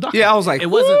to throw the whole doc. Yeah, I was like, It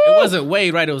wasn't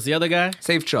Wade, right? It was the other guy.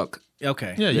 Save Chuck.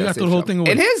 Okay. yeah, you Yeah, got to throw Save the whole Chuck. thing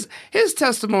away. And his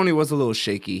testimony was a little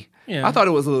shaky. Yeah. I thought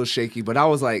it was a little shaky, but I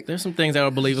was like, There's some things that are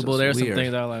believable. It's There's some weird.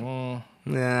 things that are like,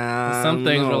 Nah, Some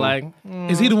things no. were like,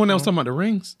 Is he the one that was talking about the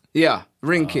rings? Yeah,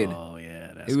 Ring Kid. oh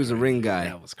yeah, that's He was a crazy. ring guy.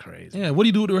 That was crazy. Yeah. What do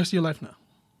you do with the rest of your life now?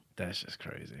 That's just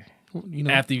crazy. You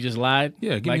know, After you just lied,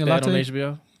 Yeah, give like me a that latte. on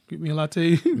HBO. give me a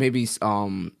latte. Maybe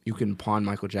you can pawn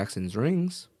Michael Jackson's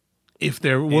rings. If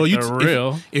they're they're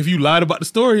real. if you lied about the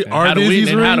story, And are how do these we? these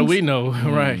And how do rings? we know?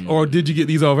 Right? Or did you get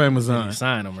these off Amazon You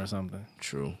sign them or something.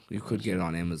 True. You could get it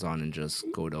on Amazon and just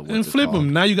go to and flip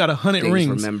them? Now you got 100 Things rings.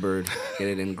 remembered. Get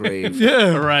it engraved.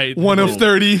 Yeah, Right. One of Boom.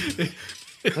 30.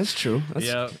 That's true. That's,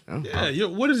 Yeah. oh. Yeah,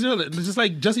 what is your just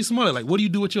like Jussie Smollett? Like, what do you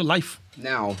do with your life?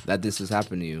 Now that this has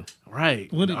happened to you,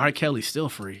 Right. What- R. Kelly's still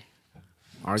free.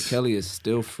 R. Kelly is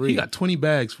still free. He got 20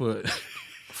 bags for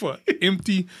for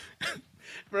empty.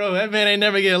 Bro, that man ain't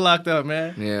never getting locked up,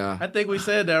 man. Yeah. I think we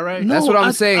said that, right? That's what I'm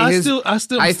I- saying. I His- still I'm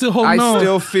still holding on. I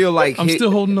still feel like I'm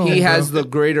still holding on, He bro. has the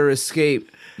greater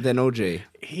escape than OJ.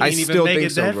 He I didn't even still make think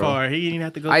it so, that bro. far. He didn't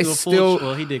have to go I through a still. full.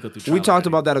 Well, he did go through. We trial, talked right?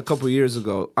 about that a couple years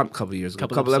ago.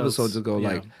 Couple Couple episodes ago. yeah.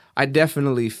 Like, I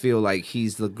definitely feel like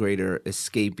he's the greater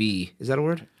escapee. Is that a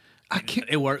word? I can't.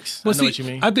 It works. But I know what you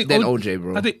mean. I think Than OJ,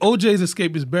 bro. I think OJ's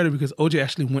escape is better because OJ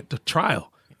actually went to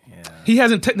trial. Yeah. He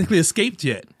hasn't technically escaped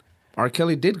yet. R.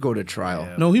 Kelly did go to trial.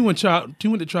 Yeah. No, he went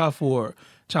to trial for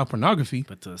child pornography.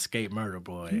 But to escape murder,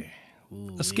 boy.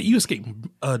 Ooh, You escaped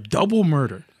a double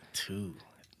murder. two.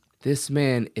 This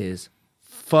man is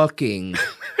fucking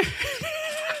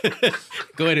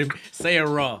Go ahead and say it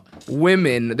raw.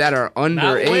 women that are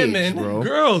underage, women.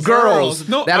 bro. Girls.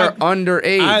 No, that are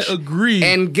underage. I agree.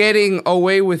 And getting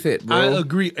away with it, bro. I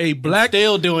agree. A black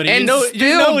Still doing it. And you know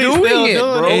still he's doing still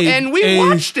it, bro. it. And we A-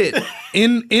 watched it.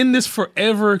 in this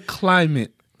forever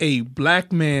climate, a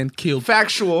black man killed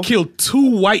Factual. 2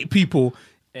 white people,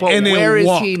 But and then where is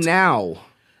walked. he now?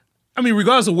 I mean,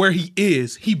 regardless of where he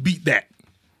is, he beat that.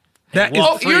 That is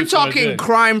Oh, free you're for talking good.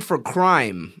 crime for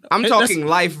crime. I'm That's- talking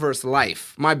life versus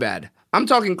life. My bad.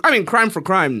 Crime for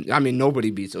crime. I mean, nobody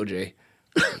beats OJ.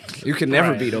 You can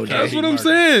never Right. beat OJ. that's what I'm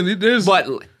saying. There's, But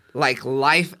like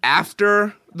life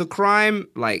after the crime,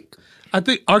 like I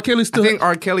think R. Kelly I still. think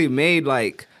R. Kelly made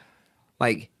like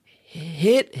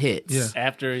hits. Yeah.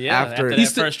 After After- that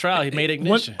He's still- first trial, he made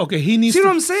ignition. Okay, he needs See to.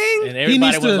 what I'm saying? And He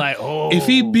everybody needs was to. like, "Oh, If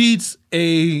he beats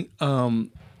a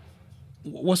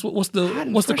what's the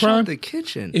Fresh out crime? the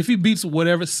kitchen. If he beats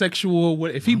whatever sexual,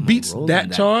 if he beats rolling that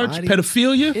that charge, body.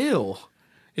 pedophilia, Ew.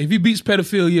 if he beats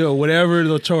pedophilia or whatever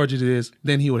the charge it is,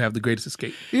 then he would have the greatest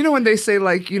escape. You know when they say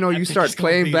like, you think start he's gonna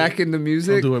playing beat back it. in the Don't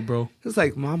music. do it, bro. It's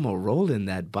like mama rolling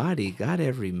that body, got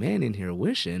every man in here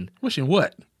wishing. Wishing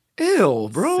what? Ew,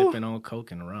 bro. sipping on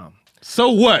coke and rum. So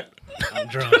what? I'm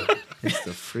drunk. It's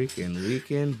the freaking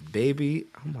weekend, baby.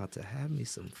 I'm about to have me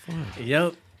some fun.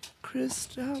 Yep.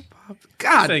 Crystal Pop.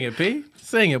 God, Sing it, P.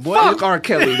 Sing it, boy. fuck R.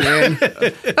 Kelly, man.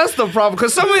 That's the problem.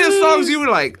 Because some of his songs, you were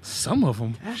like, Some of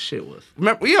them. that shit was.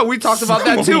 Remember, yeah, we talked about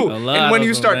that too. A lot And when of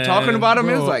you them, start man. talking about him,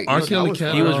 Bro, it's like, R. yo, that Kelly was cat-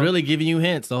 fire. He was really giving you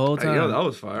hints the whole time. yo, that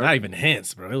was fire. Not even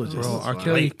hints, bro. It was just Bro, R. like-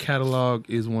 Kelly catalog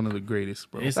is one of the greatest,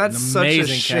 bro. It's That's an such a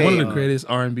amazing shame. One of the catalog. greatest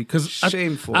R&B. Because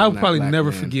Shameful I'll in that probably black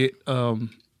never man. forget.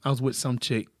 I was with some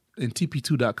chick and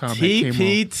TP2.com had came on.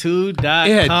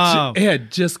 TP2.com. It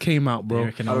had just came out, bro.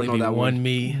 There can I don't only know be that one one.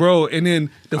 me. Bro, and then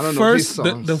the I don't know these first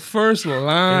songs. the first Feeling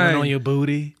line, on your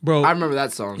booty. bro. I remember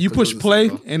that song. You 'cause push it was play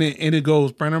so- and it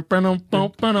goes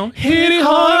hit it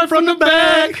hard from the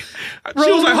back.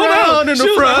 She was like, hold on, in She the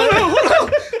was like,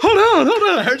 front. hold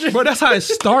on. Bro, that's how it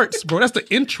starts, bro. That's the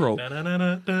intro.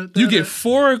 You get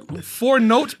four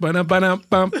notes.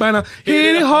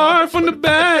 Hit it hard from the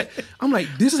back. I'm like,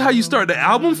 this is how you start the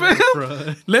album,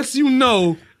 fam? Lets you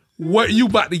know what you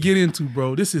about to get into,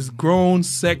 bro. This is grown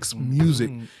sex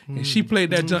music. And she played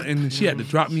that jump and she had to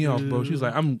drop me off, bro. She was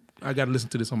like, I gotta listen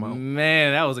to this on my own.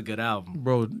 Man, that was a good album.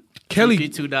 Bro, Kelly,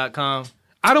 TP2.com.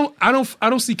 I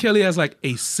don't see Kelly as like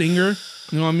a singer.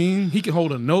 You know what I mean? He can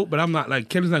hold a note, but I'm not like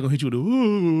Kelly's not gonna hit you with the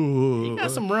ooh. He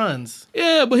got some runs.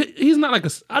 Yeah, but he's not like a.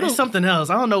 I It's don't. something else.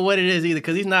 I don't know what it is either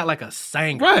because he's not like a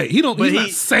singer. Right. He don't. But He's not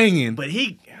singing. But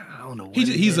I don't know what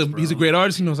He's a great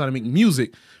artist. He knows how to make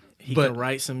music. He but can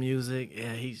write some music.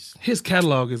 Yeah, he's his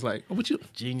catalog is like, what you?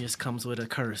 genius comes with a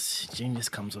curse. Genius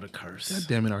comes with a curse. God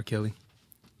damn it, R. Kelly.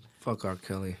 Fuck R.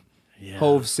 Kelly. Yeah.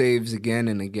 Hove saves again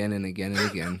and again and again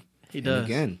and again. He And does.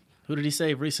 again. Who did he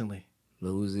save recently?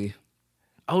 Lil Uzi.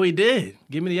 Oh, he did.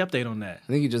 Give me the update on that. I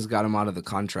think he just got him out of the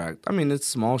contract. I mean, it's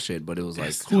small shit, but it was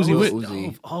like Who's he Lil with?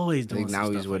 Uzi. Always I doing think now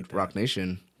some he's stuff with like that. Rock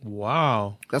Nation.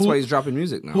 Wow. That's why he's dropping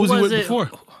music now. Who was he was with it? before?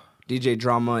 DJ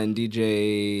Drama and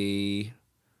DJ.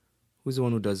 Who's the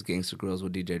one who does Gangster Girls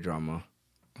with DJ Drama?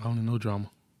 I only know drama.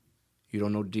 You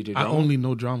don't know DJ I Drama? only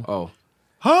know drama. Oh.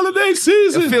 Holiday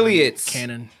season. Affiliates.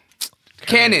 Canon.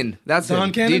 Cannon. That's Don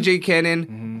him. Cannon? DJ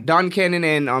Cannon. Don Cannon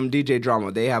and DJ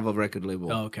Drama. They have a record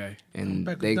label. Oh, okay. And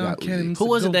Back with they Don got Cannon. Uzi. Who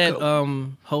was it that Go.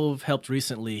 Hove helped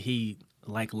recently? He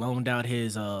like loaned out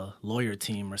his lawyer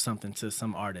team or something to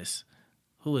some artist.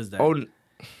 Who is that? Oh,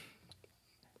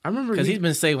 I remember Because he's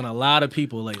been saving a lot of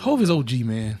people lately. Hove is OG,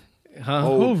 man. Huh?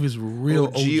 Hove is real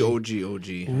OG. OG.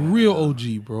 Real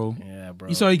OG, bro. Yeah, bro.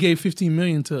 You saw he gave $15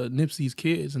 million to Nipsey's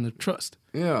kids in the trust.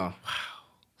 Yeah.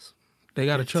 They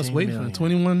got a trust 15 waiting for million. them.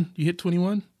 21. You hit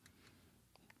 21.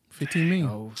 15 million.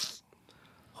 Oh,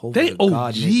 Hope They to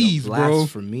God, nigga, OGs, bro.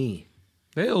 blast for me.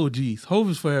 They OGs. Hove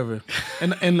is forever.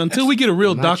 And until we get a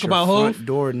real Not doc your about front Hove,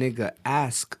 door nigga,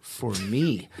 ask for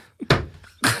me.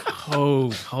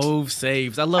 Hove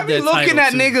saves. I love I mean, that looking title,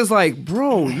 at too. niggas like,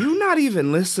 bro, you not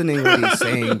even listening what he's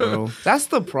saying, bro. That's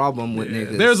the problem with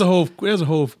niggas. there's a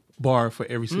Hove bar for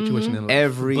every situation in life.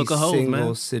 every Book of Hove, single man.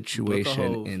 Book situation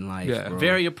of Hove. in life, Yeah. bro.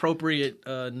 Very appropriate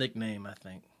nickname, I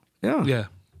think. yeah. Yeah.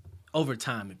 Over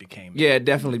time, it became. Yeah, it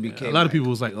definitely became. A lot of like- people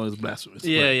was like, oh, it's blasphemous.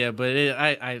 Yeah, but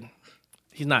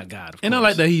he's not God. Of And I course.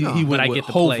 like that he But went I with get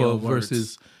the play Hova on words.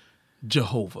 versus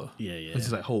Jehovah. Yeah. It's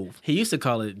just like Hove. He used to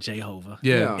call it Jehovah.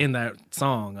 Yeah. In that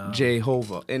song.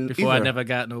 Jehovah. And Before I Ether. never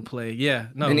got no play. Yeah.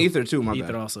 No. And Ether too, my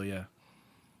Ether bad. also, yeah.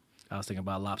 I was thinking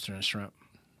about lobster and shrimp.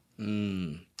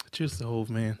 Cheers to Hove,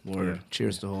 man. Word. Yeah.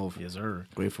 Cheers to Hove. Yes, sir.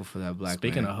 Grateful for that black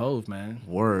Speaking man. of Hove, man.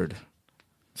 Word.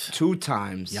 2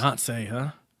 times. Beyonce,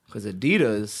 huh? Because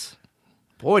Adidas,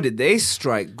 boy, did they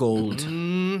strike gold.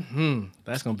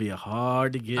 That's gonna be a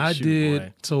hard to get I shoe, did.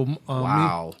 boy. So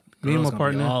Wow. me and Girls my gonna be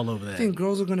partner, all over I that. think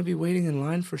girls are going to be waiting in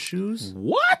line for shoes?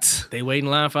 what? They wait in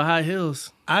line for high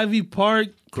heels. Ivy Park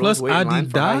Girls plus wait in line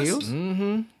for high Adidas. heels?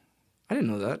 Mm-hmm. I didn't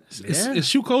know that. It's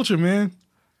shoe culture, man.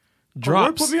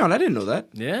 Drops. Put me on. I didn't know that.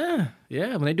 Yeah.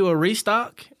 When they do a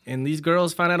restock and these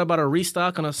girls find out about a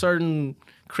restock on a certain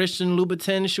Christian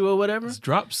Louboutin shoe or whatever, It's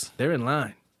drops. they're in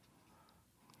line.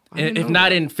 didn't If know not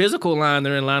that. in physical line,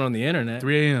 they're in line on the internet.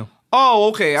 3 a.m. Oh,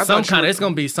 okay. I Some thought you kind were- it's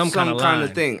gonna be some kind of line.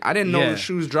 thing. I didn't know Yeah. the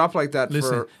shoes drop like that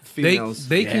Listen, for females.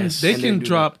 they Yes. can And they can do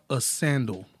drop a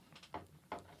sandal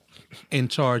and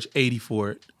charge $80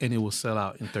 for it, and it will sell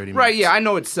out in 30 minutes. Right, yeah, I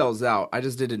know it sells out. I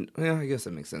just didn't. Yeah, I guess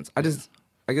that makes sense. I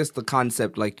guess the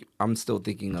concept, like, I'm still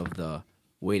thinking of the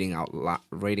waiting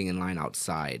in line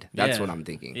outside. That's Yeah. what I'm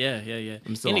thinking. Yeah.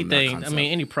 I'm still on that Anything, I concept.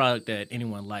 mean, any product that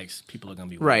anyone likes, people are gonna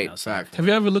be waiting Right, outside. fact. Have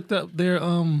you ever looked up their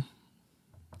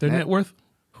net worth?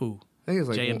 Who? I think it's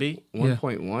like J&B?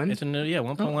 1.1, It's in the,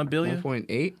 1.1 billion.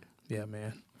 1.8. Yeah,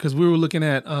 man. Because we were looking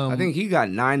at I think he got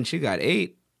 9, she got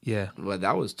 8. yeah, But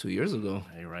that was 2 years ago.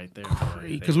 Hey, right there.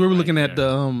 because we were looking at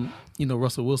the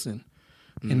Russell Wilson,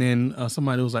 and then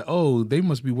somebody was like, "Oh, they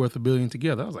must be worth $1 billion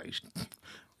together." I was like,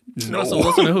 Russell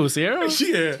Wilson and who? Sierra?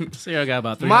 "Yeah." Sierra got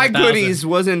about 300,000. My goodies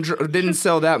didn't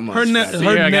sell that much. Her net, Sierra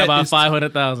her got net about is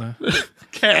 500,000.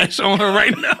 cash on her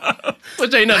right now.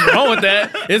 Which ain't nothing wrong with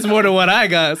that. It's more than what I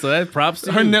got, so that's props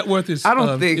to Her you. net worth is I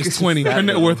don't think is it's 20. that Her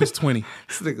net low. worth is 20.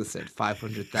 This nigga said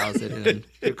 500,000, and then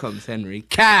here comes Henry.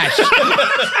 Cash.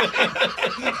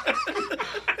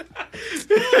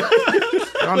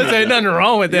 Which ain't nothing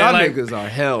wrong with that. Y'all Like, niggas are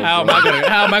hell. how bro.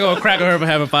 am I gonna crack her for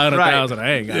having 500,000?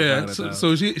 I ain't got Yeah, 500,000.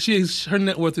 so her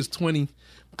net worth is 20.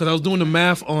 Because I was doing the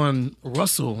math on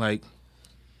Russell, like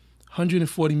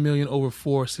 140 million over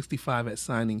 465 at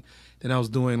signing. Then I was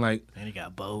doing like, And he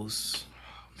got Bose,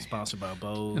 sponsored by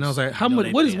Bose. and I was like, how You know much?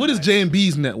 they What is paying what is nice.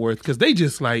 J&B's net worth? Because they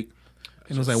just like,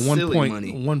 and it was like Silly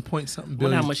money. 1 point something I wonder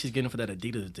billion. how much he's getting for that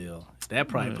Adidas deal. That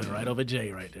probably put it right over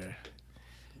Jay right there.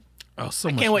 Oh, so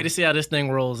I much. can't wait to see how this thing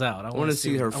rolls out. I wanna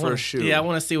see her first shoe. Yeah, I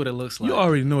want to see what it looks like. You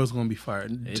already know it's gonna be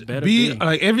fired. It better B, be.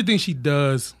 like everything she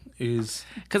does is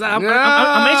Because I'm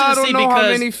I anxious to don't see know because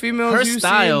how many females her you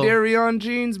style. see in Darion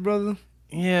jeans, brother.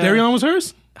 Yeah, Darion was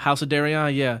hers. House of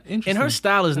Darion, yeah. And Interesting. her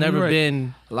style has You're never right.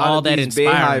 been A lot all of that these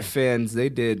inspiring. Beehive fans, they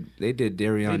did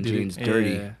Darion They did. jeans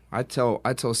dirty. Yeah. I tell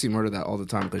C Murder that all the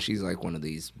time because she's like one of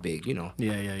these big, Yeah.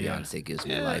 Beyonce gives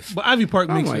me life. But Ivy Park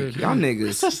I'm makes like, her. y'all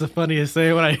niggas. That's the funniest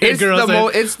thing when I hear It's girls the say,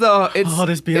 it's "Oh,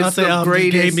 this it's Beyonce the album just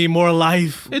greatest. gave me more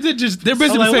life." They're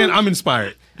basically like, saying what? I'm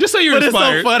inspired. Just say you're But it's so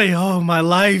inspired. funny. Oh, my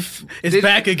life is Did-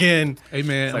 back again. Hey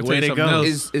man, like, I'm way telling you to something go.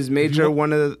 else. Is Major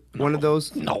one of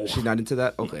those? No. She's not into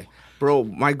that. Okay, bro.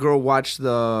 My girl watched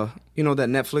that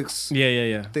Netflix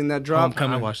Yeah. thing that dropped.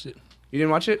 Homecoming. I watched it. You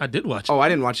didn't watch it? I did watch it. Oh, I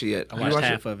didn't watch it yet. I You watched watched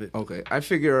half of it. Okay, I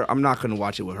figure I'm not gonna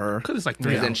watch it with her. Cause it's like 3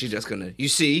 Because then hours. she's just gonna, you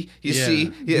see, Yeah.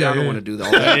 I Yeah, don't yeah. want to do that.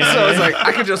 All that. Yeah, So it's yeah. like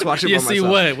I could just watch it You by see myself.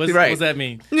 what? What's right? that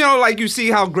mean? You know, like you see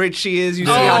how great she is. You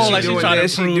see Oh, how she's like she's doing trying to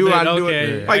this. She prove do it. I do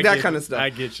Okay. it. Like I that get kind you. of stuff. I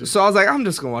get you. So I was like, I'm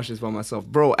just gonna watch this by myself,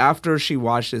 bro. After she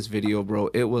watched this video, bro,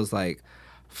 it was like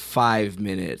 5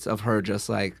 minutes of her just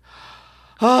like,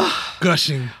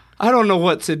 Gushing. I don't know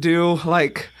what to do.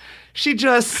 Like, she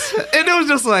just, and it was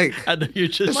just like, I know you're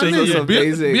just saying saying it's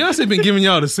amazing. Beyonce been giving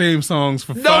y'all the same songs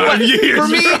for no, 5 but years.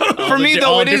 for me though,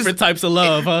 all it is different types of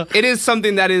love, huh? it is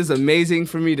something that is amazing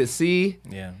for me to see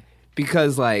Yeah.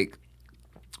 because like.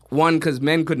 One, because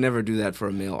men could never do that for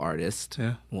a male artist.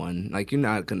 Yeah. One, like you're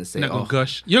not gonna say, Not gonna "Oh,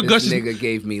 gush." Your this gush is- nigga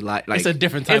gave me like." It's a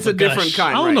different type It's of a different gush.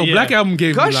 kind. I don't right? know. Yeah. Black Album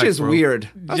gave me Gush life, is bro. weird.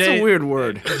 That's a weird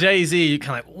word. Jay-Z, you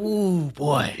kind of like, ooh,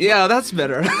 boy. Yeah, that's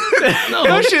better. No,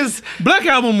 Gush is. Black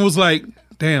Album was like,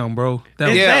 damn, bro. That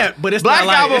was, It's Yeah, that, but it's Black not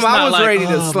like, Album. it's I not was like, ready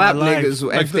to oh, slap my life. niggas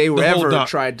Like if they the whole ever doc.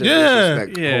 tried to Yeah.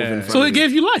 disrespect Yeah. Hov in front So of it me.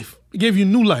 gave you life. It gave you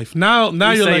new life. Now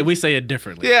We say it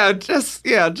differently. just let's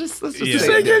just Yeah. say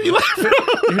say it gave you life.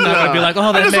 You're not going to be like, oh,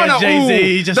 I that just man want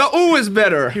Jay-Z, the ooh is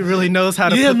better. he really knows how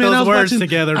to Yeah, put man. I those was words watching,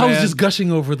 together, man. I was just gushing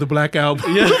over the Black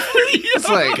Album. Yeah. It's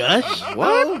like Gush?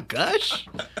 what? Gush?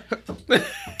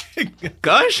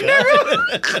 Gush,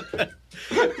 nigga.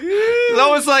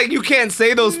 So it's like you can't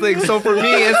say those things. So for me,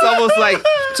 it's almost like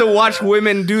to watch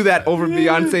women do that over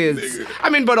Beyonce is. I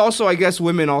mean, but also I guess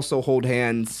women also hold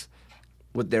hands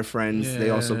with their friends. They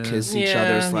also Yeah. kiss each Yeah,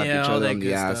 other, slap yeah, each all other that on the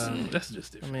good ass. stuff. That's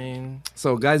just I different. mean,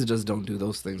 So guys just don't do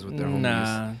those things with their homies.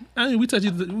 nah. I mean,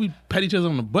 we pat each other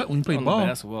on the butt when we play On the ball.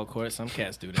 basketball court, some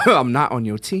cats do that. I'm not on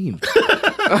your team.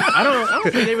 I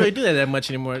don't think they really do that much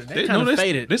anymore. They kind of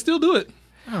faded. They still do it.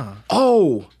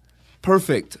 Oh,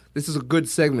 perfect. This is a good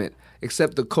segment.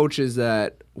 Except the coaches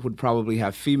that would probably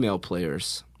have female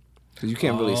players. Because you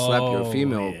can't really slap your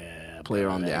female player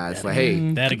on the ass. Like,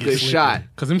 hey, that'll get good slippery. shot.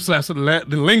 Because them slaps they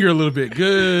linger a little bit.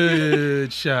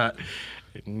 Good shot.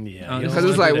 Yeah. you Because don't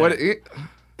it's wanna like, do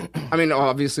that. I mean,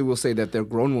 obviously we'll say that they're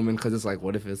grown women because it's like,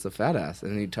 what if it's a fat ass?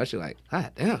 And then you touch it like,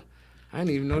 damn. I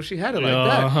didn't even know she had it like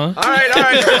Uh-huh. that. All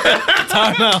right.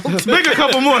 Time out. Let's make a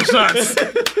couple more shots.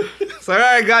 So, all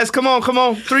right, guys, come on.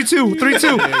 3-2.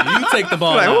 You take the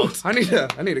ball Like, oh, out.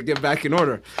 I need to get back in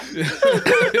order.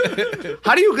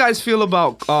 How do you guys feel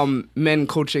about men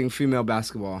coaching female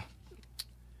basketball?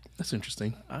 That's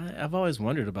interesting. I've always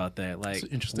wondered about that. Like,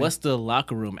 interesting. what's the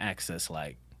locker room access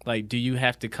like? Like, do you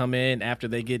have to come in after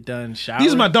they get done showering?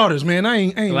 These are my daughters, man. I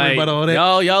ain't worried like, about all that.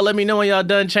 y'all let me know when y'all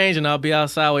done changing. I'll be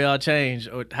outside while y'all change.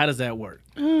 Or how does that work?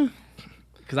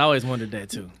 Because I always wondered that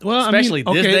too. Well, I mean, especially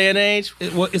this okay. day and age.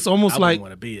 It's almost I like wouldn't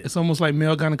wanna be it. it's almost like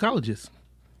male gynecologists.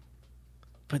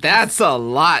 But That's a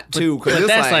lot, too. but Because it's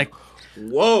that's like,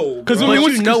 whoa. Because bro.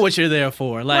 but you know what you're there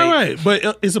for. Like, right,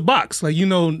 but it's a box. Like,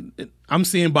 I'm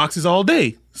seeing boxes all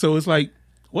day, so it's like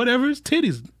whatever. It's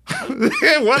titties.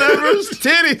 Whatever,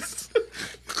 titties.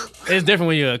 it's different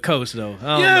when you're a coach, though. I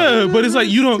don't Yeah, know. but it's like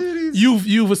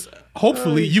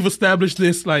hopefully you've established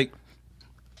this, like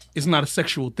it's not a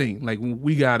sexual thing. Like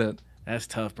we gotta. That's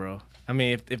tough, bro. I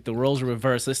mean, if the roles were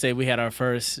reversed, let's say we had our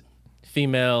first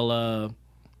female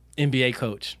NBA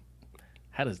coach.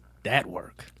 How does that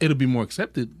work? It'll be more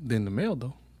accepted than the male,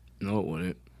 though. No, it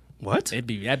wouldn't. What? That'd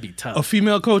be tough. A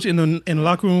female coach in the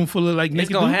locker room full of like It's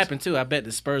naked gonna dudes? happen too. I bet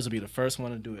the Spurs will be the first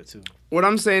one to do it too. What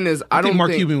I'm saying is, I think don't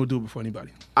Mark think Cuban will do it before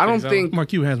anybody. I don't so? think Mark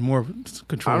Cuban has more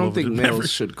control. I don't over think the males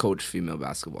beverage. should coach female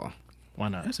basketball Why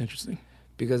not? That's interesting.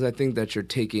 because I think that you're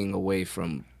taking away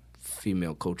from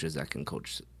female coaches that can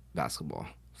coach basketball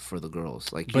for the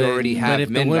girls. Like you already have but if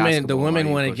men the women basketball, why want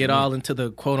are to you get coaching all men? into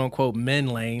the quote unquote men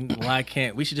lane, why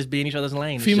can't we should just be in each other's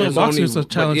lane? and Female shit? boxers are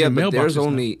challenging male there's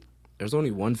boxers now. there's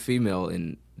only one female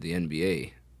in the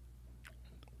NBA.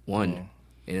 One,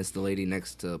 and it's the lady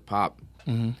next to Pop.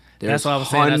 Mm-hmm. That's what I was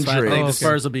saying. That's why I think the hundreds.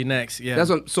 Spurs will be next. Yeah.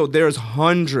 So there's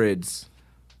hundreds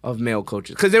of male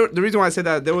coaches. Because the reason why I said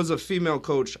that, there was a female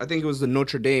coach. I think it was the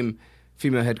Notre Dame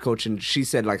female head coach, and she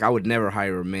said like I would never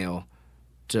hire a male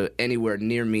to anywhere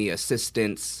near me,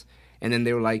 assistants. And then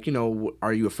they were like,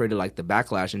 are you afraid of like the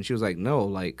backlash? And she was like, no,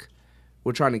 like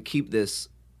we're trying to keep this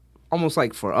almost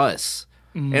like for us.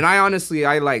 Mm-hmm. And I honestly,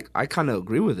 I kind of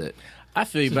agree with it. I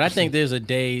feel you, but I think there's a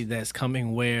day that's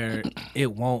coming where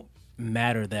it won't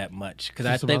matter that much because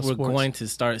I It's think about we're sports. going to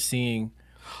start seeing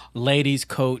ladies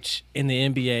coach in the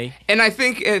NBA. And I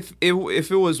think if it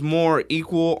was more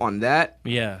equal on that,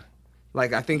 Yeah,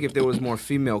 like I think if there was more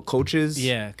female coaches,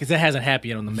 yeah, because that hasn't happened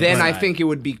yet on the men's then I side. think it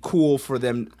would be cool for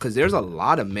them because there's a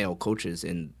lot of male coaches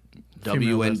in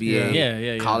WNBA,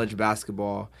 Yeah, college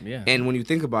basketball. Yeah. And when you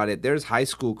think about it, there's high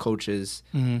school coaches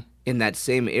Mm-hmm. in that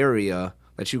same area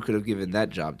that you could have given that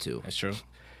job to. that's true.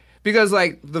 Because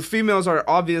like the females are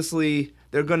obviously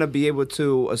they're gonna be able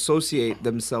to associate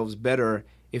themselves better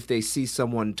if they see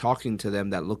someone talking to them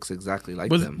that looks exactly like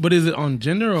them. But is it on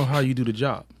gender or how you do the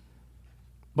job?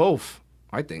 Both,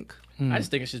 I think. I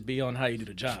just think it should be on how you do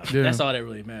the job. Yeah. That's all that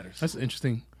really matters. That's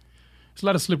interesting. There's a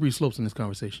lot of slippery slopes in this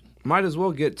conversation. Might as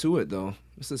well get to it though.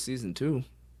 This is season 2.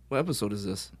 What episode is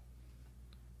this?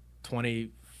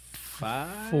 25?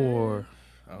 4,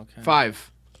 Okay.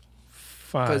 5.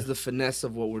 5. Because the finesse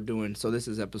of what we're doing. So this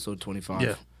is episode 25.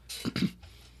 Yeah.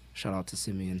 Shout out to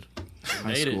Simeon High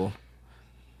Made it. School.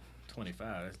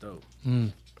 25. That's dope.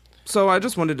 So I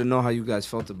just wanted to know how you guys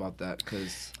felt about that,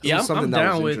 because Yeah, I'm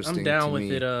down with. I'm down to with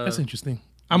me. it. That's interesting. yeah,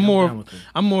 I'm I'm more. down with it.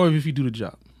 I'm more of if you do the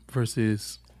job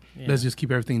versus Yeah. let's just keep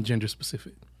everything gender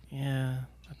specific. Yeah,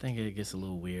 I think it gets a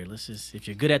little weird. Let's just, if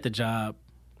you're good at the job,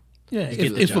 Yeah, You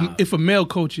get the if job. if a male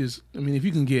coach is, I mean, if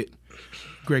you can get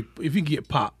if you can get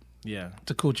Pop yeah.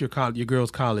 to coach your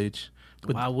girl's college,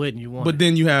 but Why wouldn't you want? but it?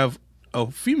 then you have a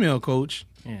female coach,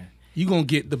 yeah. you gonna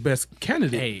get the best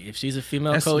candidate. Hey, if she's a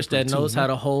female That's coach that slippery too, knows man. how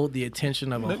to hold the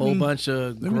attention of a Let whole me- bunch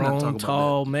of let me not talk grown, about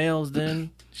tall males,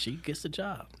 then she gets the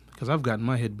job. Because I've gotten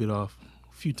my head bit off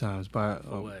a few times by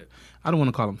What? I don't want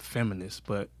to call them feminists,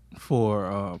 but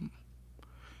for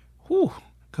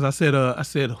because I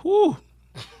said whoo.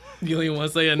 You don't even want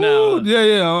to say it Ooh, now.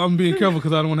 yeah, I'm being careful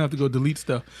because I don't want to have to go delete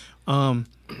stuff. When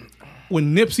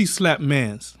Nipsey slapped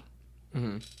Mans,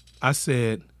 I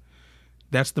said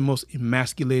that's the most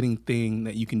emasculating thing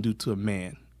that you can do to a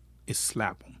man is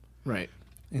slap him. Right.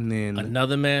 And then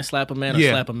Another man slap a man or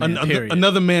slap a man, period?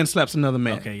 another man slaps another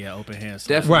man. Okay, yeah, open hand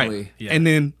slap. Definitely. Right. Yeah. And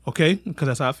then, okay, because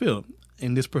that's how I feel.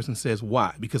 And this person says,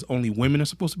 why? Because only women are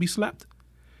supposed to be slapped?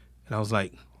 And I was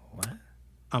like, What?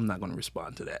 I'm not going to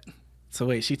respond to that. So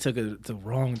wait, she took it the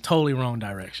totally wrong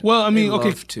direction. Well, I mean, They okay.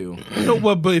 love to. No,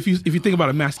 well, but if you think about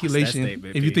emasculation,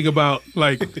 statement, if you P. think about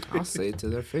like I'll say it to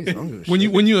their face. I don't give a when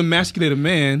shit. you emasculate a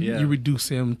man, Yeah. you reduce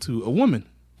him to a woman,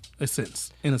 in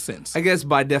a sense. I guess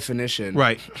by definition.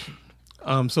 Right.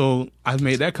 So I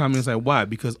made that comment. It's like, why?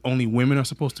 Because only women are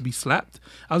supposed to be slapped?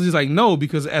 I was just like, no,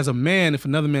 because as a man, if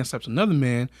another man slaps another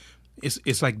man,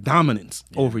 it's like dominance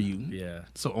over you. Yeah.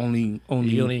 So only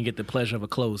You don't even get the pleasure of a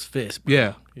closed fist. Bro.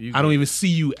 yeah. You I don't get- even see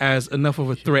you as enough of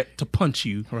a threat to punch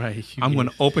you. Right. I'm going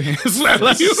to open hand slap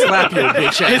you. Slap your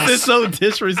bitch This ass. is so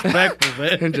disrespectful,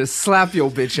 man. And just slap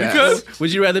your bitch ass.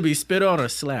 Would you rather be spit on or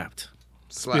slapped?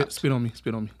 Slap. Spit on me.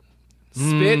 Spit on me.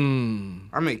 Spit.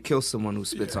 I may kill someone who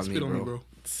spits on me, Spit bro. on me, bro.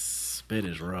 Spit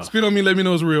is rough. Spit on me. Let me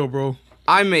know it's real, bro.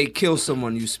 I may kill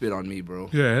someone you spit on me, bro.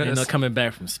 Yeah. Ain't no that's- coming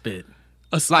back from spit.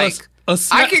 Like, a I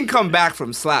slap. can come back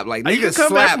from slap. Like, You niggas can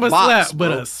come back slap from a box, slap, but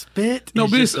bro. a spit No,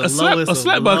 is but just it's the lowest a of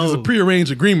slap box is a low.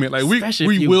 prearranged agreement. Like Especially if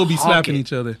we you will be hawk slapping it.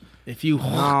 each other. If you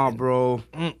Nah, bro.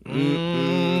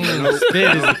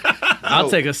 spit is, I'll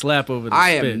take a slap over the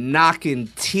I spit. am knocking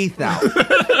teeth out.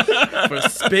 For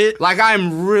spit, Like,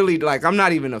 I'm really, like, I'm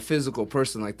not even a physical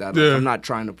person like that. Like, Yeah. I'm not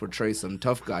trying to portray some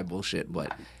tough guy bullshit,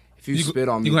 but if you, You- spit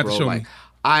on me, you gonna have to bro, show like, me.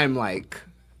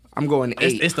 I'm going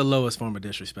 8. it's the lowest form of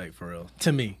disrespect for real.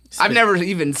 To me, I've Spit. never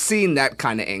even seen that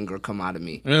kind of anger come out of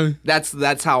me. Really?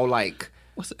 That's how, like,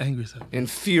 What's the angriest?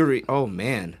 oh,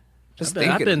 man. Just I've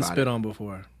thinking been about spit it. on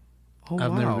before. Oh,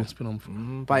 I've wow. never been spit on before.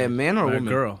 By a man or a By a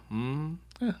woman? girl.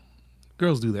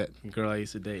 Girls do that. Girl I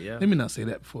used to date, yeah. Let me not say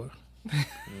that before.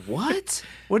 What?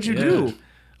 What'd you Yeah. do?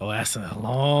 Oh, that's a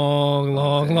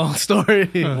long story.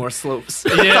 More slopes.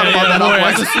 Yeah, Talk about yeah, that boy, off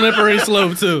that's a mic. slippery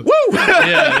slope too. Woo!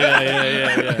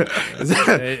 Yeah. Is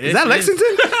that Lexington?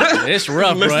 It's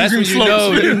rough, bro. That's when Lexington you know,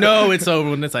 slopes. you know it's over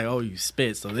when it's like, oh, you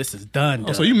spit, so this is done.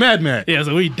 Oh, so you mad? Yeah,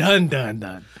 so we done. Dang.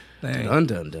 Done.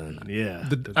 Yeah.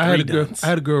 I had three a girl. duns. I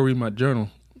had a girl read my journal.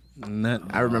 And that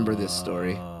I remember this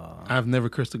story. I've never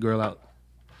cursed a girl out,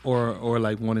 or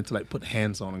like wanted to like put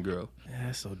hands on a girl. Yeah,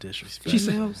 that's so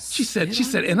disrespectful. She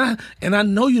said, and I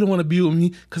know you don't want to be with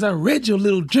me because I read your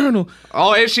little journal.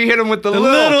 Oh, and she hit him with the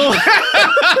little.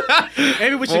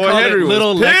 Maybe we should Boy, call Henry it was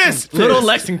Little pissed. Lexington. Little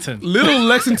Lexington. Little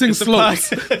Lexington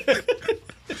slopes.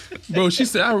 Bro, she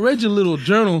said, I read your little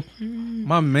journal.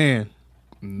 My man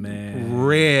Man.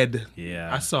 read.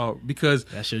 Yeah. I saw because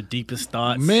That's your deepest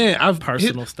thoughts. man, I've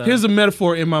personal stuff. Here's a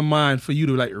metaphor in my mind for you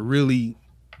to like really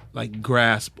like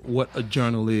grasp what a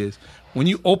journal is. When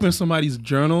you open somebody's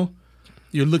journal,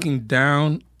 you're looking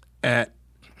down at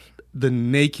the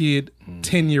naked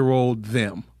 10-year-old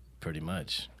them. Pretty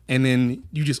much. And then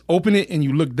you just open it and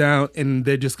you look down and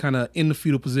they're just kind of in the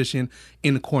fetal position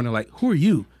in the corner like, who are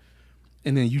you?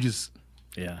 And then you just,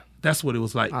 Yeah. that's what it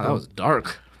was like. Oh, that was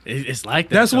dark. It's like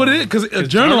that. That's what though. it is, 'cause a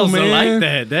journal, journals are man. like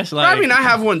that. That's like. I mean, I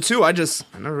have one too. I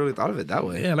never really thought of it that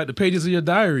way. Yeah, like the pages of your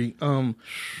diary. And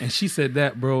she said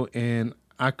that, bro, and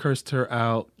I cursed her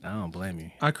out. I don't blame you.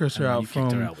 I cursed her I mean, out you kicked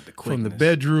from her out with the from the quickness.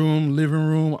 bedroom, living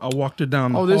room. I walked her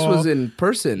down the hall. Oh, this was in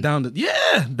person. down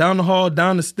the hall,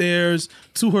 down the stairs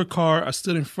to her car. I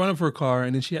stood in front of her car,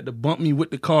 and then she had to bump me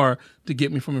with the car to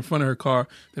get me from in front of her car.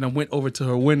 Then I went over to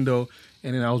her window,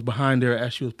 and then I was behind her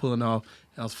as she was pulling off,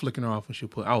 I was flicking her off when she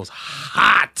put. I was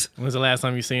hot. When's the last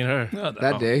time you seen her?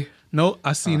 That day. No,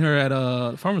 I seen her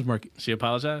at farmer's market. She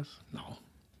apologized? No,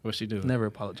 What'd she do? never Hey,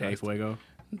 apologized. Fuego.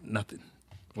 Nothing.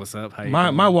 What's up? How you My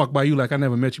doing? my walk by you like I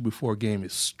never met you before game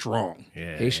is strong.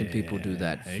 Yeah, Haitian people do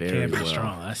that It very can be well.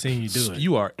 strong. I seen you do it.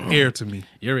 You are air to me.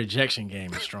 Your rejection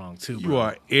game is strong too, bro. You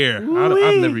are air.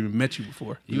 I've never even met you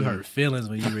before. You hurt feelings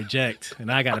when you reject, and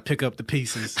I got to pick up the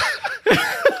pieces.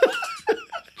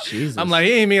 Jesus. I'm like,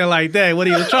 he ain't mean it like that. What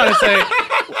he was trying to say?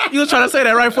 You was trying to say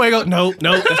that right before he go, nope,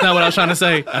 that's not what I was trying to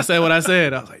say. I said what I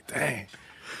said. I was like, dang.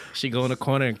 She go in the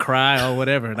corner and cry or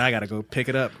whatever, and I got to go pick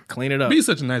it up, clean it up. B's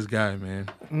such a nice guy, man.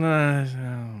 Nah,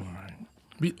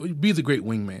 B's a great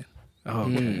wingman. oh,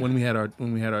 okay. When we had our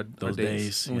Those days,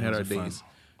 days, when we yeah, had those our are fun. days.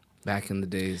 Back in the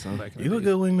days, huh? Back in the You a days.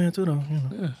 good wingman too, though. You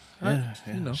know. Yeah,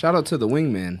 Yeah. you know. Shout out to the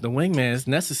wingman. The wingman is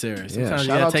necessary. Sometimes you shout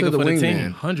gotta out take to it the for the wingman.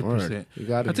 team. 100%. Word. You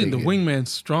gotta I think the take it.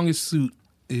 wingman's strongest suit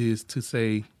is to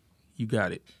say, "You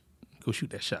got it. Go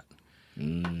shoot that shot."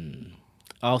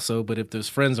 Also, but if there's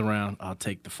friends around, I'll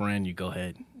take the friend. You go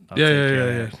ahead. I'll Yeah, take yeah, care yeah,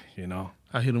 of yeah. that, you know.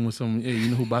 I hit him with some. Hey, you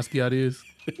know who Basquiat is?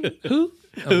 Who?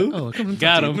 Oh, come on,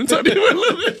 Got him. Talk to you a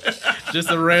little bit. Just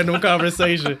a random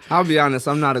conversation. I'll be honest,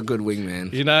 I'm not a good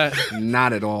wingman. You're not.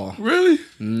 Not at all. Really?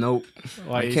 Nope.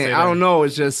 Why I you can't. say I that? don't know.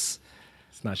 It's just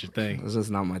Not your thing. it's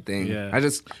just not my thing. Yeah. I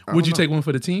Would you don't take one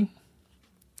for the team?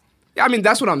 know. I mean,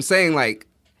 that's what I'm saying. Like,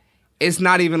 it's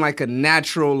not even like a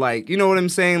natural. Like, you know what I'm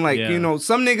saying? Like, Yeah. you know,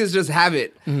 some niggas just have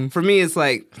it. For me, it's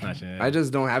like Not your, I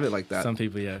just don't have it like that. Some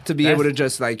people, yeah. To be able to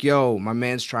just like, yo, my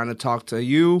man's trying to talk to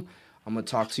you. I'm gonna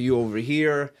talk to you over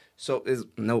here. So is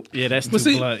nope. Yeah, that's too But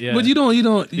see, blunt. Yeah. but you don't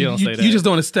don't say that. you just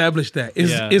don't establish that.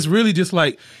 It's Yeah. it's really just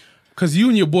like because you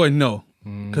and your boy know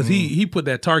because he put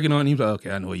that target on. He was like, okay,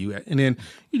 I know where you at, and then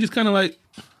you just kind of like,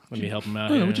 Let me help him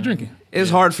out. oh, here. what you drinking? It's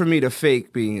hard for me to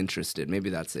fake being interested. Maybe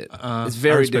that's it. It's I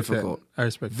very respect that. difficult. I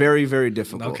respect that. Very, very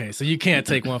difficult. Okay, so you can't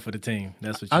take one for the team.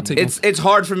 That's what you I'll mean. take It's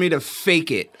hard for me to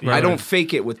fake it. I Right. don't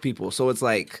fake it with people. So it's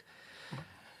like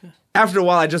after a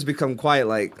while I just become quiet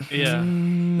like Yeah.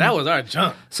 That was our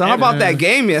junk. so how about that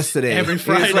game yesterday? Every It's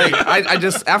Friday. like I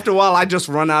just after a while I just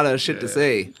run out of shit to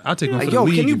say. I'll take one Like, for yo,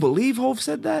 the league. can you believe Hov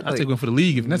said that? I'll Like, take one for the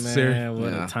league if necessary. Man,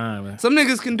 what Yeah. a time. some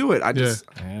niggas can do it. I just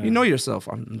Yeah. you know yourself.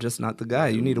 I'm just not the guy.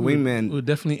 You need a wingman. We're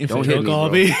definitely Don't hit me, call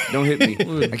bro. me. Don't hit me.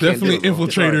 We're I can't definitely do it, bro.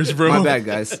 infiltrators, bro. My bad,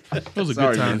 guys. Those are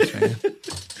Sorry, good times, man.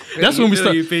 That's when we Feel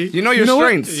start. you, P. You know your know what?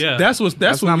 strengths. Yeah. That's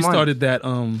That's when not we mine. started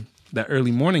that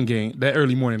early morning game. That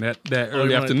early morning. That early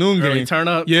morning- afternoon early game. turn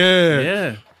up. Yeah.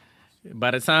 Yeah.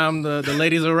 By the time the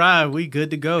ladies arrive, we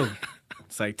good to go.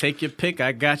 It's like take your pick.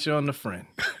 I got you on the friend.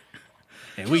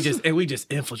 And we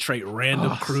just infiltrate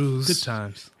random crews. Good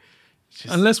times.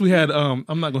 Unless we had I'm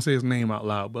not gonna say his name out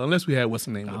loud, but unless we had what's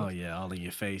the name? Oh yeah, all in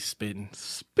your face, spitting.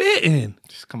 Spitting.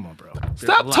 Just come on, bro.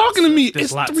 Stop There's talking to lots me. of- there's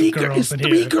It's lots of three girls girls. in It's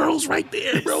three here. girls right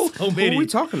there, bro. So What many. are we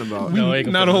talking about? No, he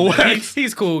can Not put on him down. wax.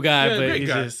 He's cool guy, Yeah, but great he's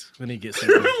guy. just when he gets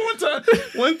serious.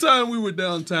 one time we were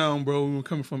downtown, bro. We were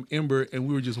coming from Ember, and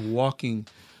we were just walking,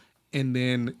 and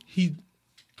then he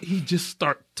just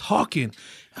start talking.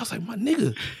 I was like, my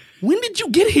nigga, when did you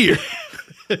get here?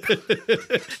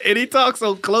 And he talks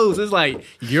so close. It's like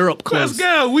Europe close. Let's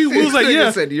go. We was like, Nigga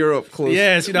yeah. said Europe close.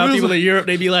 Yes, you know, We was people like- in Europe,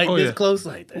 they be like Oh, this yeah. close.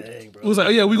 Like, dang, bro. It was like, oh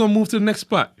yeah, we're gonna move to the next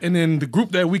spot. And then the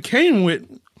group that we came with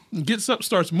gets up,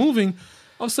 starts moving.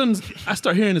 All of a sudden, I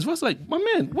start hearing his voice. Like, my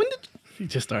man, He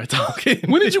just started talking.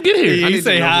 when did you get here? I He need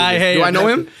say to know who hi, this- hey. Do I know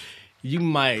him? You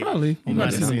might. Probably. You might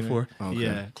have seen him before.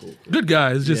 Yeah. Good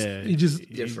guy. It's just Yeah. he just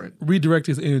Different. redirect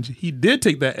his energy. He did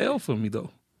take that L from me though.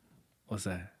 What's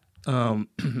that?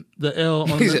 The L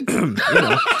on He the,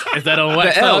 said, Is that on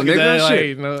what? The L, Is that nigga, like,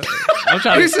 shit. no, I'm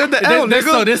trying He to. said the L,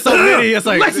 nigga. There's so many. It's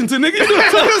like Lexington, nigga.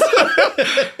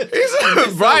 he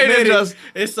said Brian many. and just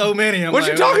It's so many. I'm What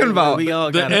like, you talking about? We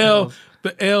all The got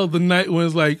L, the night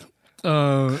was like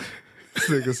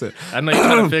nigga said. I know you're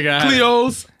trying to figure out.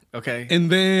 Cleo's, Okay. and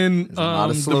then lot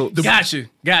of slopes. Got you.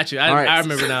 All right. I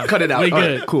remember now. Cut it out. We All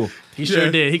good. right, cool. He sure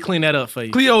Yeah. did. He cleaned that up for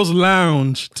you. Cleo's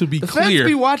Lounge. To be The clear, feds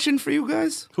be watching for you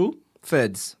guys? Who?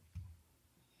 Feds.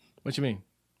 What you mean?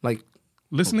 Like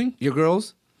listening. your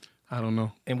girls? I don't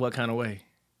know. In what kind of way?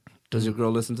 Does your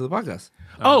girl listen to the podcast?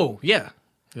 Oh yeah.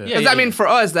 Yeah. Because I mean, for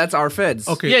us, that's our feds.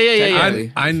 Okay. Yeah.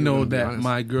 Technically, I if you're know gonna be that honest.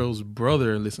 my girl's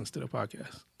brother listens to the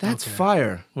podcast. That's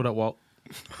fire. What up, Walt?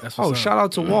 That's Oh, what's up. shout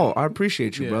out to Walt. I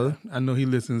appreciate you, brother. I know he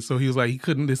listens. So he was like, he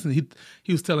couldn't listen.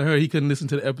 He was telling her he couldn't listen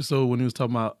to the episode when he was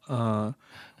talking about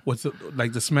what's it,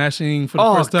 like the smashing for the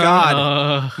Oh, first time.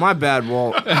 God. My bad,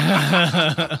 Walt.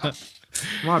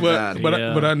 My bad. But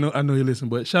Yeah. but I know he listened.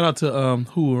 But shout out to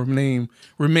who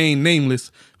remain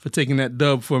nameless for taking that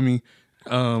dub for me.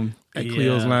 at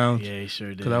Cleo's Lounge. Yeah, he sure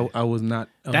did. Because I was not.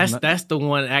 That's the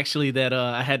one actually that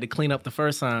I had to clean up the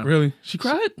first time. Really? She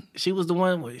cried? She was the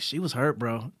one. She was hurt,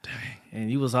 bro. Dang.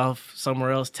 And you was off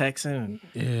somewhere else texting.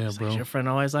 Yeah, bro. Like, your friend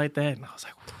always like that? And I was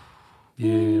like,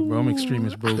 yeah, bro. I'm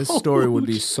extremist, bro. This story would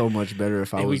be so much better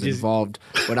if I was involved,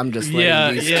 but I'm just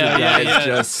letting these two guys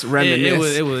just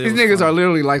reminisce. These niggas are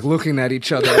literally like looking at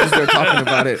each other as they're talking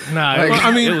about it. Nah, like,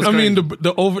 I mean,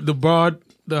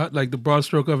 the broad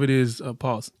stroke of it is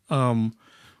pause.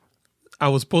 I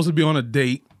was supposed to be on a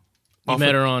date. You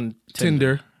met her on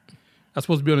Tinder. I was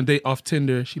supposed to be on a date off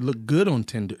Tinder. She looked good on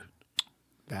Tinder.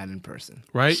 Bad in person,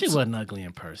 right? She wasn't ugly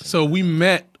in person. So we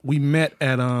met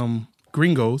at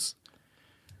Gringos.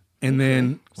 And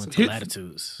then went to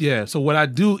Latitudes. Yeah. So what I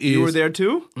do is you were there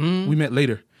too. We met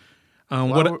later.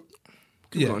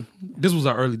 This was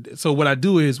our early. So what I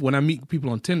do is when I meet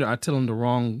people on Tinder, I tell them the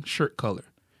wrong shirt color.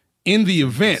 In the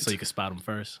event, so you can spot them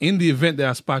first. In the event that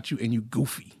I spot you and you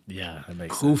goofy. Yeah, that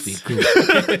makes goofy. sense.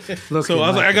 So I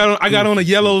was like, I got on a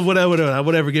yellow,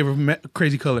 whatever. Gave her a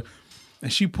crazy color,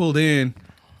 and she pulled in,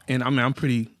 and I mean, I'm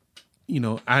pretty. This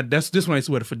one I used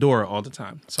to wear the fedora all the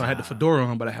time. So I had the fedora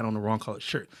on, but I had on the wrong colored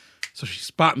shirt. So she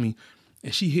spot me,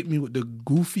 and she hit me with the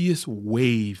goofiest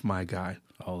wave, my guy.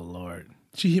 Oh, Lord.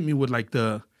 She hit me with like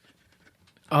the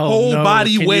whole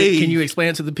body wave. Can you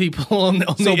explain to the people on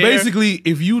the So basically,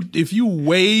 if you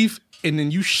wave and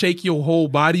then you shake your whole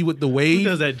body with the wave. Who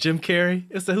does that? Jim Carrey?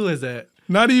 Who is that?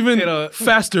 Not even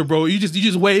faster, bro. You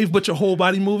just wave, but your whole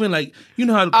body moving. Like, you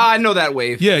know how... I know that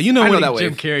wave. Yeah, you know I know when that wave.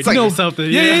 Jim Carrey did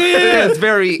something. Yeah, it's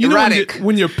very erratic.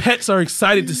 When your pets are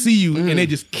excited to see you and they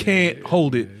just can't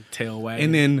hold it. Tail wagging.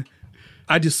 And then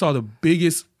I just saw the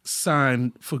biggest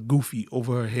sign for Goofy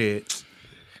over her head.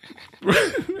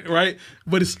 Right?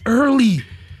 But it's early.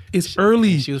 It's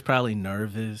early. She was probably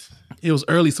nervous. It was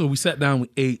early, so we sat down, we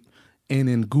ate, and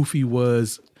then Goofy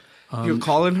was... You're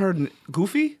calling her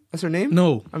Goofy? That's her name?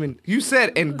 No. I mean, you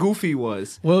said and Goofy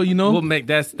was. Well, we'll make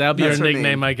that'll be her nickname,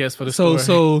 name. I guess, for the story.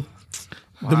 So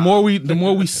wow. the more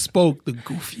we spoke, the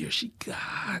goofier she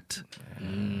got.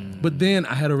 But then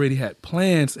I had already had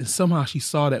plans, and somehow she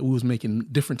saw that we was making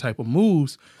different type of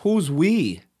moves. Who's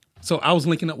we? So I was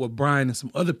linking up with Brian and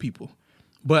some other people.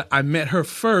 But I met her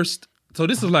first. So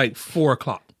this is like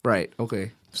 4:00. Right,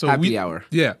 okay. So happy hour.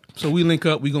 Yeah. So we link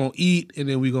up, we gonna eat, and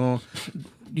then we gonna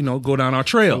go down our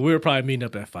trail. So we were probably meeting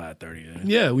up at 5:30 then.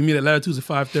 Yeah, we meet at Latitudes at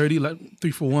 5:30, like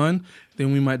 3 for 1.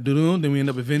 Then we might do them. Then we end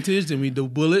up at Vintage. Then we do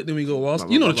Bullet. Then we go Wall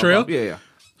Street. You know the trail. Yeah.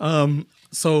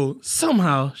 So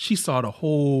somehow she saw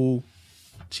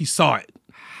she saw it.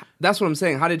 That's what I'm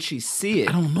saying. How did she see it?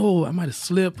 I don't know. I might have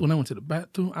slipped when I went to the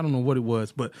bathroom. I don't know what it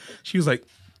was, but she was like,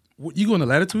 "You going to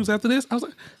Latitudes after this?" I was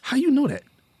like, "How you know that?"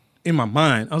 In my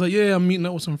mind, I was like, "Yeah, I'm meeting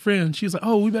up with some friends." She was like,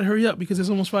 "Oh, we better hurry up because it's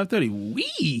almost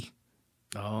 5:30."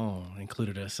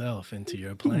 Included herself into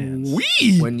your plans.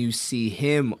 When you see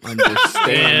him,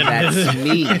 understand that's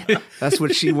me. That's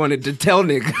what she wanted to tell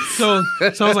niggas. So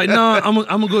I was like, no, I'm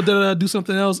gonna go do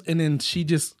something else, and then she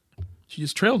just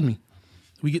trailed me.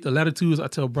 We get to Latitudes. I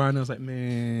tell Brian, I was like,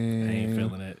 man, I ain't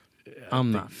feeling it.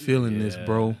 I'm not feeling this,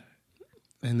 bro.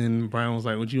 And then Brian was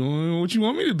like, what you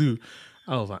want me to do?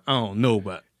 I was like, I don't know,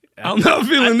 but I'm not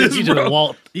feeling this,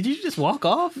 bro. Did you just walk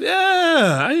off?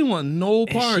 Yeah, I didn't want no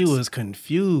parts. And she was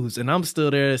confused, and I'm still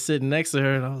there sitting next to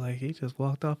her, and I was like, he just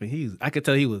walked off, and I could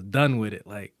tell he was done with it.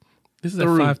 Like, this is at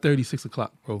 5:30, 6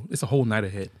 o'clock, bro. It's a whole night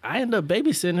ahead. I ended up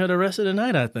babysitting her the rest of the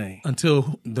night, I think.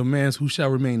 Until the man who shall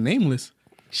remain nameless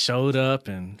showed up,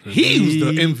 and he was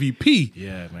the MVP.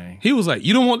 Yeah, man. He was like,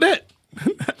 you don't want that?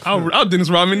 I'll Dennis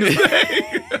Rodman this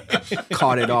thing.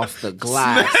 Caught it off the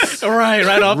glass.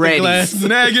 right off the glass.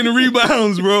 Snagging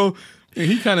rebounds, bro. And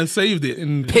he kind of saved it.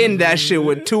 And pinned that shit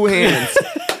with 2 hands.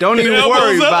 Don't even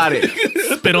worry about it.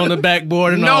 Spit on the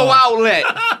backboard and no outlet.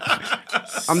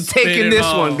 I'm taking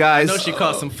this one, guys. I know she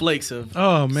caught some flakes of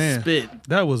spit.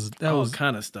 That was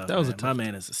kind of stuff. That was my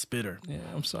man is a spitter. Yeah,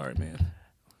 I'm sorry, man.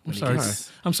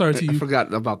 I'm sorry to you. I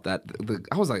forgot about that.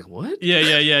 I was like, what?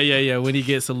 Yeah. When he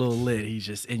gets a little lit, he's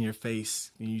just in your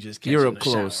face, and you just catch You're him up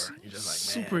close. Shower. You're just like,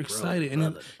 super excited, and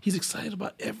then he's excited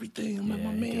about everything. I'm like,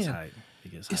 my man, he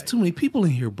gets it's hyped. too many people in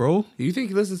here, bro. Do you think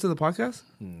he listens to the podcast?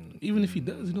 Even if he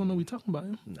does, he don't know we talking about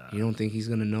him. Nah. You don't think he's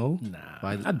gonna know? Nah.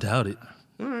 I doubt it.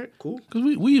 All right, cool.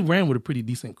 Because we ran with a pretty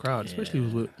decent crowd, especially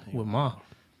with Ma.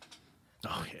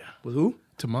 Oh yeah. With who?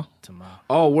 Tama.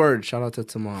 Oh, word. Shout out to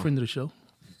Tama. Friend of the show.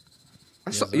 I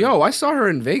saw her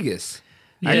in Vegas.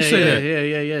 Yeah. She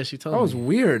told me. That was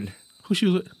weird. Who she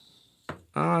was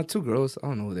with? 2 girls. I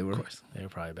don't know who they were. Of course. They were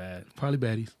probably bad. Probably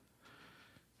baddies.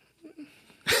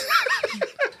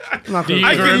 I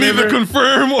can neither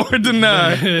confirm or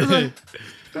deny.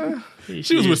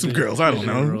 She was with some girls. I don't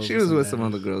know. She was with some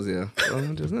other girls, yeah. So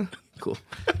just, cool.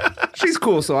 She's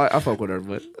cool, so I fuck with her,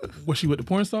 but... Was she with the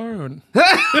porn star? Or?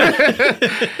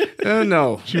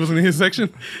 No. She wasn't in his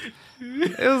section?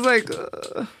 It was like...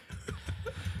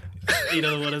 You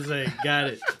don't want to say. Got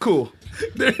it. Cool.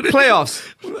 Playoffs.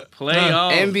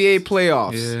 NBA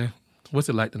playoffs. Yeah. What's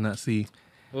it like to not see?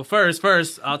 Well,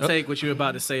 first, I'll take what you were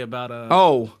about to say about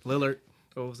Lillard.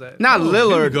 What was that? Not here we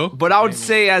Lillard, go. but I would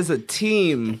say as a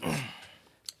team,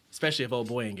 Especially if old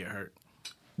boy ain't get hurt.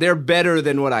 they're better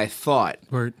than what I thought.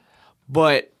 Word.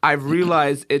 But I've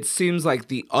realized it seems like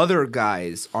the other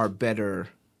guys are better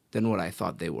than what I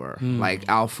thought they were. Like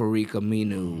Al-Farouq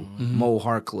Aminu, Mo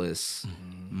Harkless,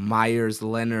 Myers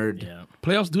Leonard, Yeah.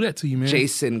 Playoffs do that to you, man.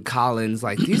 Jason Collins.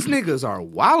 Like, these niggas are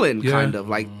wildin', Yeah. kind of.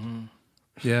 Like,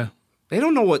 Yeah. they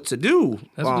don't know what to do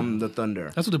That's the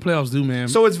Thunder. That's what the playoffs do, man.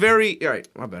 So it's very... All right,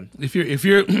 my bad. if you're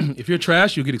if you're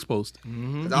trash, you'll get exposed.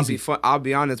 I'll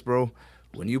be honest, bro.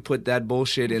 When you put that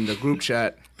bullshit in the group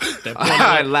chat, That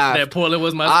I laughed. That Portland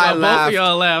was my I spot. Both laughed of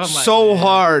y'all laugh. I'm like, so man,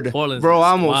 hard, Portland's bro. a I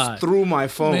almost squad. threw my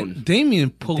phone. Man, Damian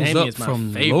pulls Damian's up my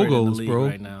from favorite in the logos, league bro.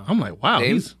 right now. I'm like, wow.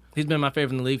 Dame? He's been my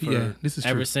favorite in the league for Yeah, this is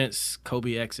ever true. since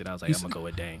Kobe exit. I was like, I'm gonna go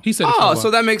with Dame. He said it for a Oh, while.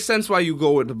 so that makes sense why you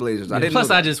go with the Blazers. I didn't Plus,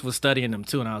 know I that. just was studying them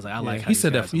too, and I was like, I like. How he these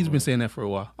said that. guys He's been move. saying that for a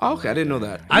while. Oh, okay, I didn't know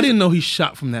that. I didn't know he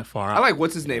shot from that far out. I like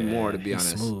what's his name more, to be He's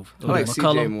honest. smooth. I like CJ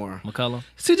McCollum. more. McCollum.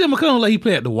 CJ McCollum like he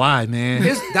play at the Y, man.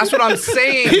 That's what I'm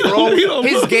saying, bro. he don't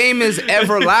His know. game is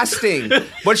everlasting,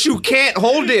 but you can't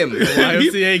hold him.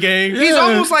 YMCA game. He's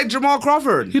almost like Jamal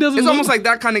Crawford. He doesn't It's look- almost like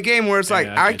that kind of game where it's like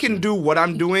I I get can you. do what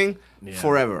I'm doing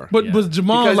forever. But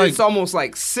Jamal because like it's almost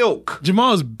like silk.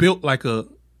 Jamal is built like a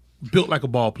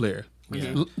ball player.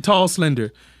 Tall,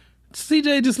 slender.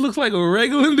 CJ just looks like a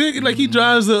regular nigga. Like he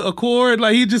drives a Accord.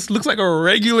 Like he just looks like a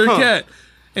regular cat.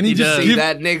 And he, He just does. See give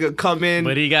that nigga come in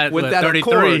But he got, with what, that 33?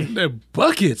 Accord. their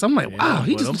buckets. I'm like, wow,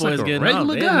 he Well, just them looks like boys a getting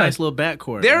regular up. They a guy. nice little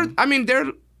backcourt. They're, man. I mean, they're.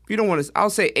 You don't want to. I'll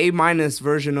say A-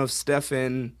 version of Steph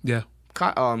and Yeah,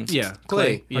 Yeah,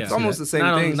 Clay. Yeah, It's almost the same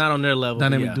not thing. Not on their level.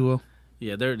 dynamic yeah. duo.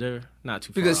 Yeah, they're not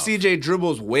too far Because off. CJ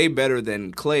dribbles way better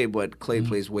than Clay, but Clay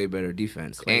plays way better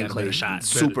defense. And got a Clay better shot.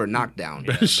 super knockdown.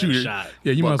 better Shooter. shot.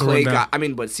 Yeah, you might But as well Clay run down. got. I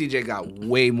mean, but CJ got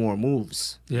way more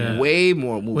moves. Yeah. Way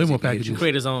more moves. Way more he can hit packages. you.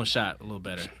 Create his own shot a little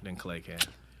better than Clay can.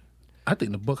 I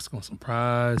think the Bucks gonna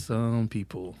surprise some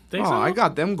people. Think Oh, so? I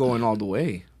got them going all the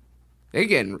way. They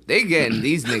getting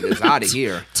these niggas out of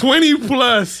here 20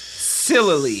 plus.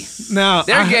 sillily. Now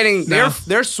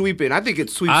They're sweeping. I think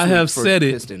it's sweep. I have for said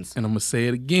it, Pistons. and I'm gonna say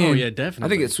it again. Oh yeah, definitely. I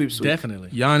think it's sweep. Definitely.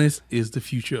 Giannis is the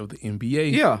future of the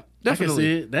NBA. Yeah, I can definitely.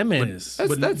 see it. That man is.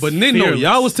 That's But Nino, fearless.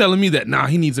 y'all was telling me that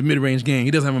he needs a mid-range game.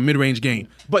 He doesn't have a mid-range game.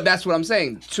 But that's what I'm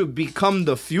saying. To become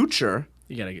the future,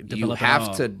 You gotta you develop it have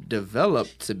all. to develop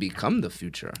to become the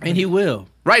future. and he will.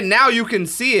 Right now, you can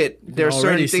see it. There's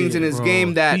already certain see things it, in his bro.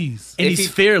 game that He's- And if he's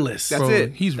he- fearless. That's Bro,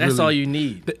 it. He's That's really, all you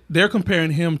need. They're comparing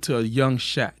him to a young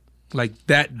Shaq, like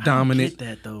that dominant. get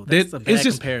that, though. That's a bad it's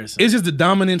just, comparison. It's just the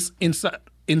dominance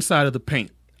inside of the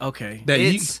paint Okay. that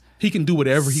It's he can do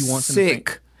whatever he wants in the paint.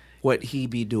 sick what he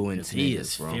be doing to He niggas,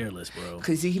 is bro. fearless, bro.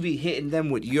 Because he be hitting them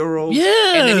with Euros.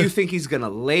 Yeah. And then you think he's going to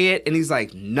lay it, and he's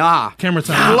like, nah. Camera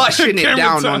time. Flushing it Camera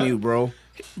down time. on you, bro.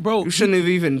 Bro, You shouldn't have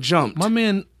even jumped my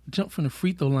man jumped from the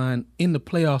free throw line in the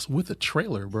playoffs with a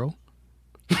trailer, bro.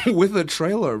 with a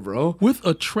trailer, bro. With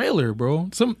a trailer, bro.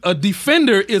 A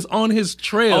defender is on his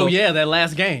trail. Oh yeah, that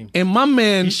last game. And my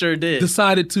man He sure did.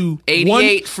 decided to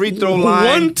 88 free throw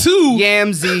line. 1-2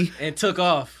 Yamsy. And took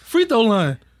off free throw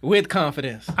line. with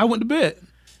confidence. I went to bed.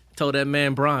 Told that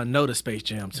man Bron no to Space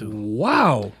Jam too.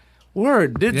 Wow.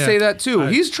 Word. Did Yeah. say that, too.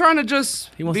 He's trying to just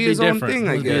He wants be to be his different. own thing, he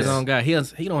I wants to be his guess. own guy. He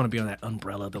don't want to be on that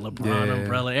umbrella, the LeBron Yeah.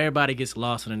 umbrella. Everybody gets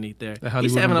lost underneath there. The He's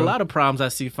Hollywood having a umbrella. lot of problems. I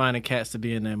see finding cats to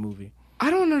be in that movie. I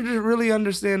don't really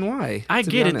understand why. I to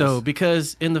be get it honest. though,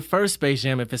 because in the first Space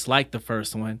Jam, if it's like the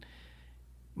first one,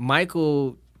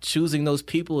 Michael choosing those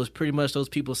people is pretty much those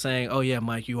people saying, "Oh yeah,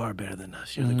 Mike, you are better than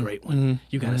us. You're the great one.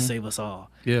 You got to save us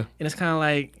all." Yeah. And it's kind of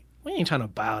like we ain't trying to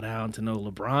bow down to no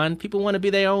LeBron. People want to be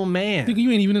their own man. Nigga,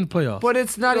 you ain't even in the playoffs. But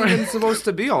it's not even supposed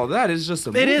to be all that. It's just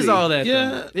a movie. It is all that. Yeah.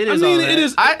 though. It I is mean, all that. it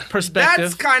is- perspective.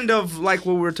 That's kind of like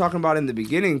what we were talking about in the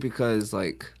beginning because,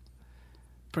 like,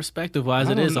 Perspective wise,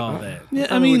 it I is don't all know. that.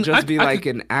 yeah, it would just be I like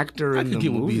could, an actor I in could the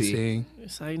get what B's movie. saying.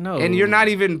 It's like no, And you're not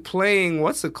even playing,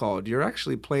 what's it called? You're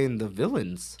actually playing the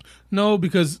villains. No,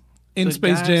 because in the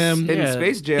Space guys- Jam. In Yeah.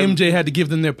 Space Jam, MJ had to give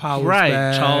them their powers Right,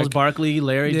 back. Charles Barkley,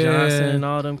 Larry Yeah. Johnson, and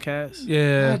all them cats.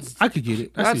 Yeah, That's- I could get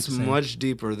it. I see that's what you're saying. much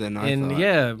deeper than I And thought.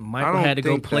 yeah, I Michael don't had to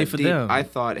go think play that for deep. them. I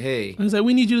thought, hey, He's like,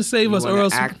 we need you to save you us, or want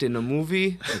else. to act in a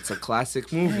movie? It's a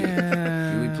classic movie.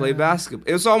 We play basketball.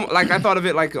 It was all like I thought of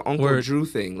it like an Uncle Word. Drew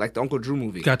thing, like the Uncle Drew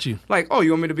movie. Got you. Like, oh,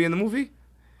 you want me to be in the movie?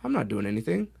 I'm not doing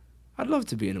anything. I'd love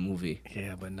to be in a movie.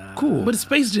 Yeah, but nah. Cool. But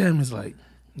Space Jam is like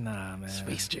Nah, man.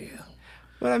 Space Jam.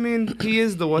 But I mean, he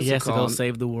is the what's He it has to go called?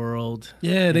 save the world.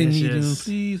 Yeah, they It's need him. just-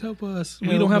 Please help us.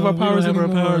 We don't have our powers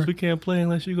anymore. We can't play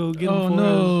unless you go get them Oh for us.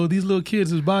 no, these little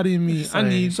kids is bodying me. I like-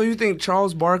 need. So you think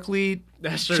Charles Barkley,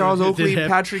 That's true. Charles It Oakley, did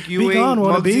happen. Patrick Be Ewing, gone,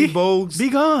 wannabe. Muggsy Bogues, Be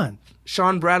gone.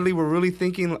 Sean Bradley were really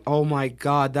thinking, oh my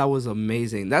God, that was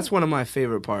amazing. That's one of my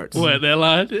favorite parts. What, that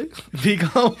line? Be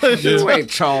gone. You ain't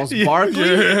Charles Barkley.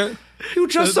 Yeah. You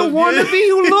just a wannabe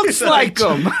who looks like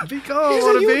him. Be gone, He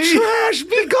said, you wannabe. trash,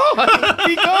 be gone.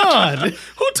 Be gone.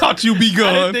 Who taught you be I didn't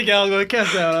gone? think I was going to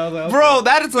catch that. I was like, Bro,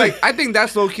 that is like, I think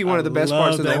that's low-key one of the best love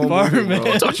parts of the that whole part, movie, man.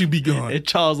 bro. Who taught you be gone? And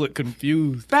Charles looked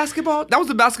confused. Basketball, that was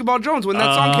the Basketball Jones when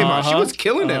that song came out. She was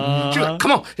killing him. She was like,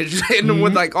 come on. And just hitting him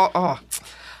with like, oh.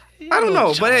 I don't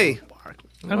know, but hey,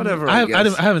 whatever, I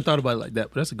guess. I haven't thought about it like that,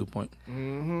 but that's a good point.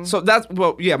 So that's,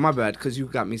 well, yeah, my bad, because you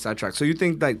got me sidetracked. So you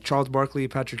think like Charles Barkley,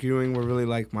 Patrick Ewing were really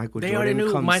like Michael They Jordan, already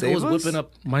knew come Michael save was us? whipping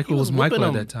up. Michael he was whipping Michael at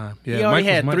them. that time. He Yeah, already Mike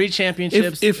was had Mike. 3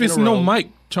 championships. If in it's a no row. Mike,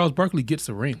 Charles Barkley gets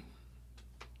the ring.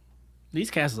 These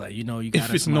cats are like, you got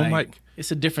If it's no Mike.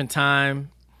 It's a different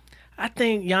time. I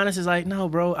think Giannis is like, no,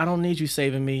 bro, I don't need you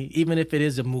saving me, even if it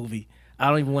is a movie. I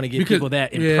don't even want to give Because- people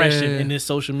that impression yeah. in this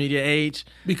social media age.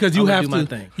 Because I'm you gonna have do my to,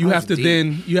 thing. you have to deep.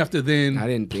 then, you have to then I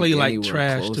didn't think play like anywhere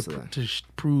trash close to, to that.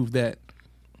 prove that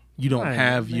you don't Right.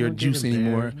 have They your don't get juice it there.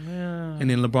 anymore. Yeah. And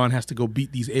then LeBron has to go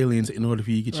beat these aliens in order for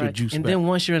you to get your Right. juice And back. then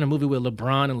once you're in a movie with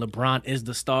LeBron and LeBron is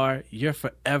the star, you're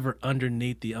forever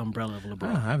underneath the umbrella of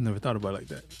LeBron. Ah, I've never thought about it like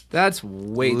that. That's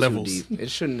way Levels. too deep.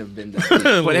 It shouldn't have been that deep.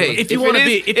 But hey, If you want to it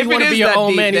be, is- if you want it to be is your that own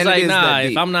deep, man, he's then it like, is that nah. If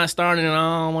deep. I'm not starting,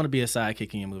 I don't want to be a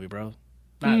sidekick in your movie, bro.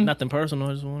 Nothing personal.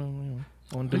 I just want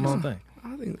to do my own thing.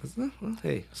 I think that's, well,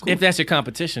 hey, it's If that's your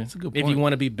competition, a good if you point.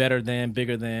 want to be better than,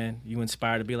 bigger than, you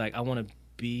inspire to be like, I want to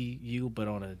be you, but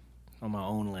on my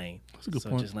own lane. That's a good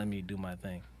so point. just let me do my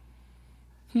thing.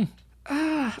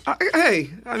 hey,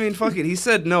 I mean, fuck it. He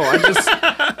said no.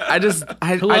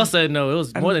 I Who else said no? It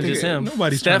was more than think just it- him.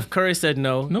 nobody's Steph trying- Curry said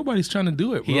no. Nobody's trying to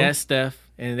do it, bro. He asked Steph,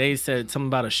 and they said something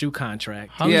about a shoe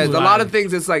contract. Yeah, there's a Hollywood. lot of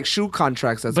things. It's like shoe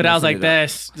contracts. That's But I was messing like, it up.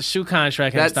 that's the shoe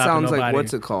contract. ain't That stopping sounds nobody. like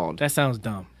what's it called? That sounds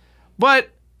dumb. But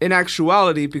in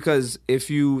actuality, because if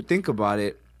you think about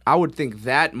it, I would think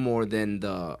that more than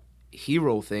the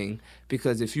hero thing.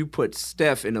 Because if you put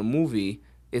Steph in a movie,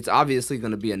 it's obviously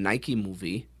going to be a Nike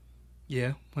movie.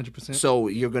 Yeah, 100%. So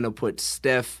you're going to put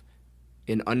Steph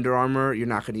in Under Armour. You're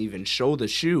not going to even show the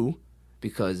shoe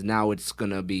because now it's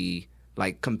going to be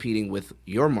like competing with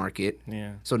your market.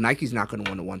 Yeah. So Nike's not going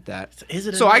to want that. Is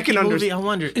it a So I Nike can movie? understand. I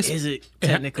wonder, is it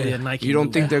technically a Nike You don't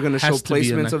movie? think they're going to show Has to be a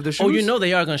placements Nike. of the shoes? Oh, you know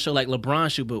they are going to show like LeBron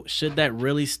shoe, but should that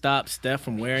really stop Steph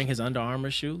from wearing his Under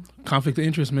Armour shoe? Conflict of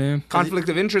interest, man. Conflict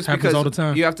of interest happens because all the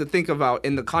time. you have to think about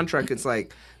in the contract. It's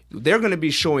like they're going to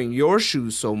be showing your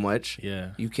shoes so much.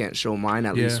 Yeah. You can't show mine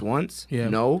at Yeah. least once. Yeah.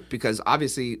 No, because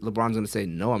obviously LeBron's going to say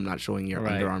no. I'm not showing your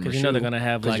Right. Under Armour Because shoe. you know they're going to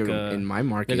have 'cause like you're a in my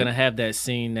market. They're going to have that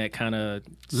scene that kind of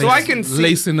So I can see.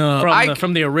 Lacing up.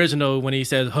 from the original when he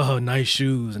says, "Oh, nice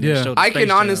shoes," and they Yeah. show the I Space can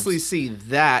Jams. honestly see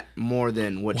that more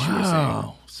than what you were saying.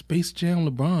 Wow. Space Jam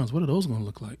LeBrons. What are those going to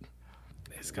look like?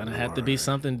 It's gonna have to be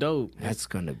something dope. That's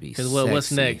gonna be. Because what's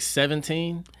sexy. next?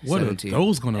 17. What 17. are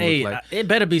those going to Hey, look like? it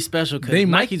better be special because They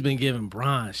might- Nike's been giving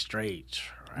Bron straight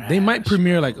trash. They might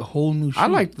premiere like a whole new shoe. I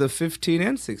liked the 15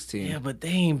 and 16. Yeah, but they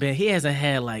ain't been. He hasn't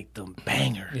had like them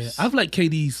bangers. Yeah, I've liked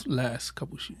KD's last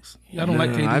couple shoes. I don't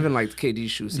like No, KD. I haven't liked KD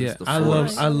shoes since yeah, the I fours. love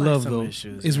like some of those. his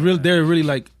shoes, It's yeah. real. They're really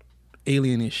like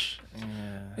alienish,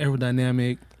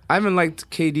 aerodynamic. I haven't liked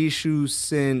KD shoes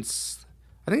since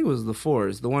I think it was the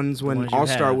fours, the ones when ones you All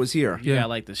Star have. was here. You Yeah. got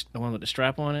like the one with the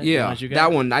strap on it. The Yeah, ones you got?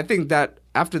 that one. I think that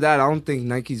after that, I don't think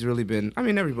Nike's really been. I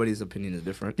mean, everybody's opinion is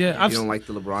different. Yeah, if I've you don't s- like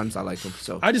the LeBrons, I like them.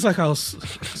 So I just like how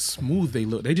smooth they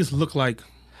look. They just look like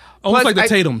almost Plus, like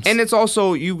the Tatums. And it's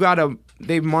also you gotta.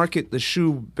 They market the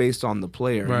shoe based on the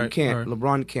player. You Right, can't. right.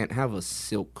 LeBron can't have a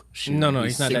silk shoe. No,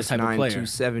 he's not that type of 6'9", player.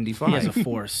 275. He has a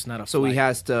force, not a. So he flight.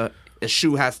 has to. A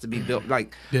shoe has to be built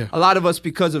like Yeah. a lot of us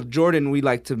because of Jordan. We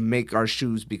like to make our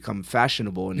shoes become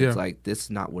fashionable, and Yeah. it's like this is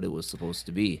not what it was supposed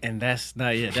to be. And that's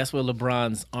not it. That's what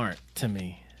LeBrons aren't to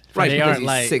me. Right, They because aren't he's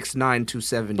like 6'9",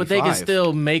 275. But they can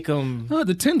still make them.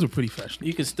 the 10s were pretty fashionable.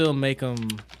 You can still make them.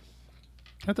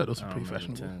 I thought those were I pretty don't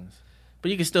remember the fashionable. 10s. But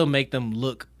you can still make them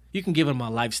look You can give him a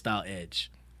lifestyle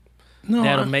edge. No,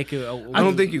 That'll make it. I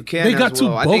don't think you can. They got as too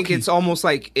well. I think bulky. it's almost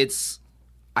like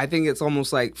I think it's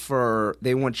almost like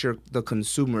they want the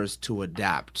consumers to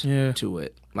adapt to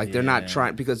it. Like they're not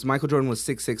trying, because Michael Jordan was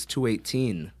 6'6",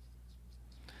 218.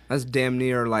 That's damn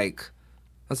near like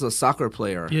that's a soccer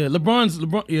player. Yeah,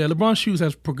 LeBron's shoes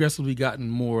has progressively gotten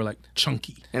more like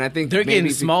chunky. And I think they're maybe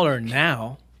getting smaller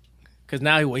now, because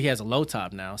now he has a low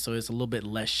top now, so it's a little bit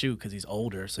less shoe because he's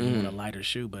older, so you want a lighter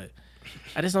shoe. But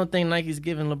I just don't think Nike's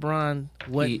giving LeBron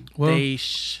what he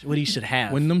should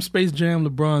have. When them Space Jam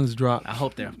LeBrons drop, I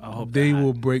hope they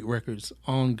will break records.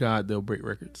 On God, they'll break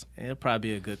records. It'll probably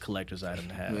be a good collector's item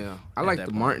to have. Yeah, I like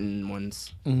the Martin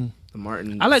ones. Mm-hmm. The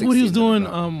Martin. I like what he was 16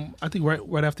 doing. I think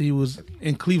right after he was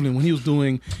in Cleveland, when he was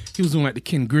doing like the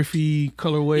Ken Griffey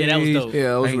colorway. Yeah, that was dope. Yeah,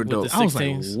 those Like, were with dope. the I was like,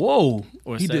 16s. whoa.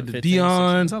 Or He did the 15s,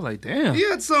 Dion's. I was like, damn. He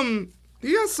had some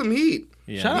heat.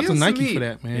 Yeah. Shout out He to had some Nike heat. for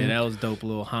that, man. Yeah, that was dope. A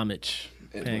little homage.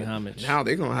 Paying homage. Now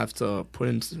they're gonna have to put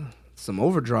in some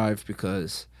overdrive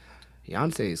because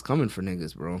Beyonce is coming for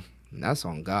niggas, bro. And that's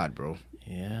on God, bro.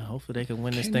 Yeah, hopefully they can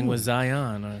win this thing with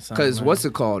Zion or something. Because what's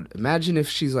it called? Imagine if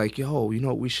she's like, yo, you know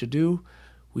what we should do?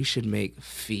 We should make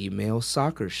female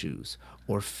soccer shoes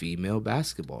or female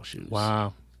basketball shoes.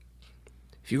 Wow.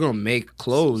 If you're gonna make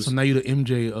clothes, So now you're the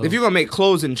MJ of. if you're gonna make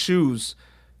clothes and shoes,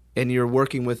 and you're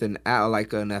working with an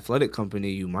athletic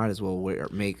company, you might as well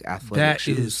make athletic That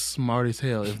shoes. is smart as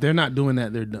hell. If they're not doing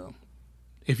that, they're dumb.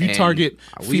 If you And target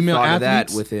we female thought of that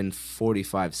athletes, within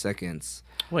 45 seconds.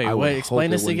 Wait, I would wait, hope explain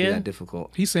it this wouldn't be again? that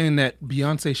difficult. he's saying that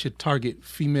Beyonce should target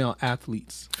female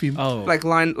athletes. Oh, Like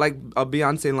a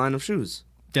Beyonce line of shoes.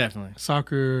 definitely.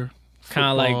 Soccer, Kind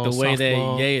of like the football, way that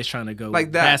softball. Ye is trying to go. Like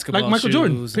with that. Basketball like Michael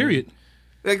Jordan, shoes period.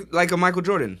 Like a Michael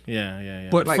Jordan. Yeah.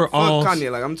 But Like for fuck all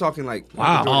Kanye. Like I'm talking like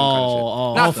Wow. Michael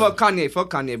Jordan kind of shit. Not fuck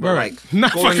Kanye, but Right. like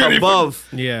Not going fuck Kanye, above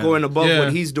Yeah. going above Yeah.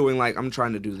 what he's doing, like I'm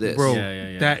trying to do this. bro,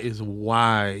 Yeah. that is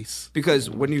wise. Because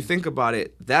when you think about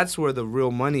it, that's where the real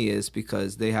money is,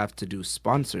 because they have to do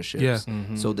sponsorships.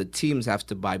 Yeah. So the teams have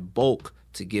to buy bulk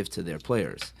to give to their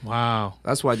players. Wow.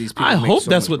 That's why these people I make hope so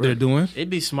that's much what they're bread. doing, It'd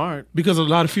be smart. because a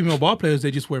lot of female ball players,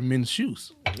 they just wear men's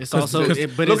shoes. It's also, but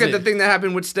Look is at the it- thing that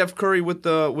happened with Steph Curry with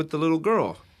the little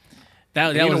girl.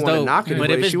 That you was don't wanna dope. knock it, But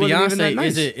but if it's she wasn't even that Beyonce,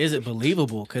 nice. is it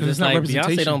believable? Because It's it's not like Beyonce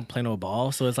representation. don't play no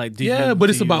ball, so it's like But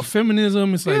it's about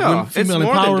feminism. It's like Yeah, it's female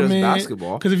more than just empowerment.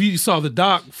 basketball. Because if you saw the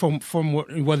doc from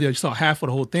whether you saw half of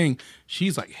the whole thing,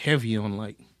 she's like heavy on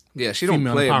like Yeah, she don't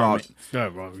female play about.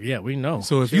 empowerment. Yeah, we know.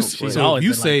 So if She you don't play. She's always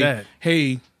been like say, that.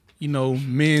 hey,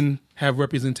 men have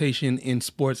representation in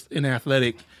sports, in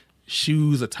athletic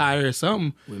shoes, attire, or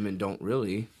something. Women don't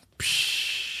really.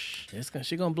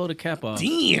 She gonna blow the cap off.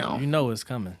 Damn. You know it's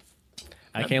coming.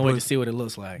 I can't wait to see what it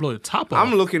looks like. Blow the top off.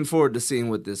 I'm looking forward to seeing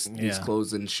what these Yeah.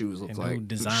 clothes and shoes look And like. who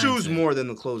designs Shoes it. more than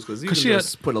the clothes, because you can she had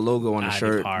just put a logo on the Ivy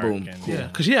shirt. Park Boom. and- Yeah,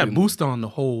 because she had Boost on the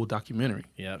whole documentary.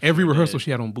 Yeah, Every she rehearsal did.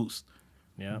 she had on Boost.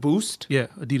 Yeah. Boost. Yeah,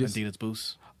 Adidas. Adidas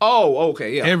Boost. Oh,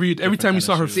 okay, yeah. Every time you kind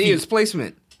saw of her shoes. See, feet. it's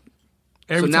placement.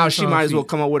 Every So time now I she saw her might as well feet.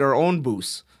 come up with her own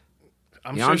boost.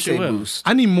 I'm sure she Beyonce will. boost.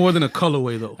 I need more than a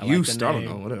colorway though. I like Used, the I don't name.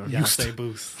 know, whatever. Beyonce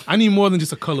Boost. I need more than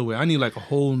just a colorway. I need like a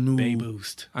whole new. Bay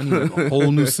Boost. I need like a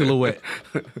whole new silhouette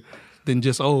than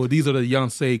just these are the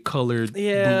Beyonce colored boots.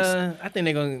 Yeah, I think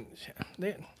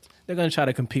they're gonna try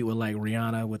to compete with like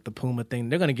Rihanna with the Puma thing.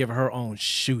 They're gonna give her her own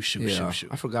shoe. Yeah,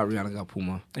 I forgot Rihanna got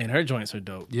Puma. And her joints are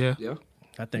dope. Yeah, Yeah.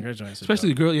 I think her joints are especially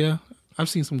the dope. girl. Yeah, I've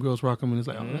seen some girls rock them and it's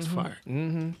like, oh, that's fire.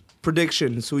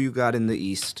 Predictions: who you got in the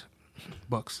East?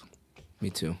 Bucks. Me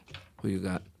too. Who you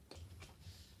got?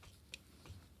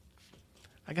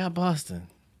 I got Boston.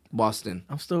 Boston.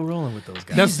 I'm still rolling with those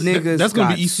guys. That's These niggas that's gonna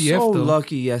got be ECF so though.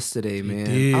 lucky yesterday, man.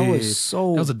 I did. was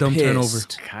so That was a dumb pissed. turnover.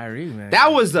 Kyrie, man.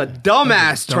 That was a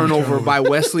dumbass dumb turnover turnover. by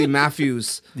Wesley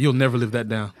Matthews. You'll never live that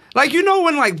down. Like, you know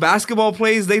when like basketball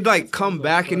plays, they like come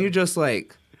back and you're just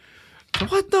like,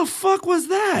 what the fuck was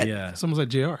that? yeah. It's almost like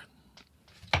JR.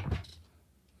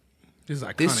 This is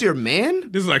iconic. This your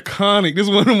man? This is iconic. This is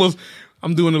one of the most.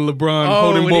 I'm doing the LeBron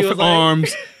holding when he both was like-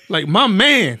 arms, like my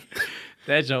man.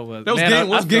 That joke was. That was man, game-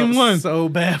 what's I game felt one? So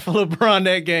bad for LeBron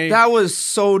that game. That was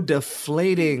so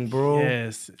deflating, bro.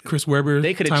 yes. Chris Webber.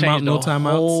 They could have timeout, changed no the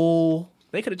timeouts. whole.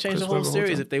 They could have changed Chris the whole Webber whole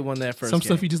series time. if they won that first Some game.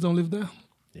 stuff you just don't live down.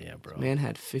 Yeah, bro. Man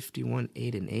had 51,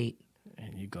 8, and 8.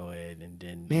 And you go ahead and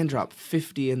then. Man dropped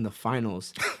 50 in the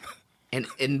finals. and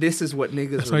this is what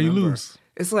niggas That's how you remember. lose.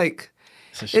 It's like,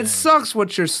 It's a shame. it sucks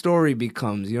what your story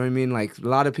becomes. You know what I mean? Like, a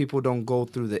lot of people don't go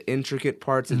through the intricate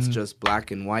parts. It's just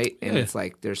black and white. And Yeah. it's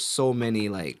like, there's so many,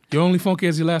 like, Your only funky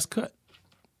is your last cut.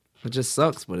 it just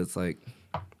sucks. But it's like,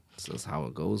 it's just how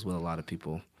it goes with a lot of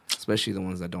people, especially the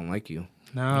ones that don't like you.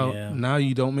 Now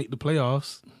you don't make the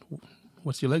playoffs.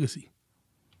 What's your legacy?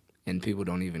 And people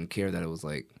don't even care that it was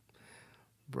like,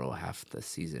 bro, half the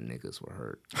season niggas were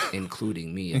hurt,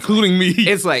 including me. Including me.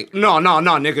 It's like, no,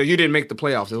 nigga, you didn't make the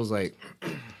playoffs. It was like,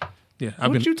 Yeah,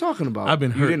 what you talking about? I've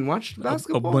been hurt. You didn't watch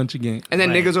basketball? A bunch of games. And then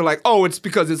niggas are like, oh, it's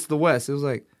because it's the West. It was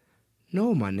like,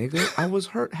 no, my nigga, I was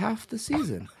hurt half the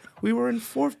season. We were in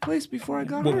 4th place before I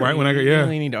got hurt. Right when I got, You don't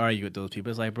need to argue with those people.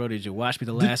 It's like, bro, did you watch me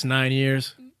the last 9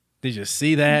 years? Did you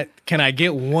see that? Can I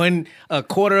get a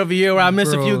quarter of a year where I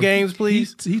miss a few games,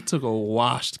 please? He took a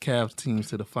washed Cavs team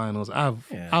to the finals.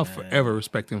 I'll forever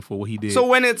respect him for what he did. So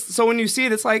when you see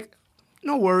it, it's like,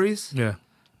 no worries. Yeah.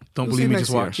 Don't We'll believe see me, next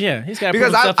just watch. Yeah, he's got to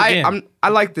Because prove himself again. I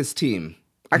like this team.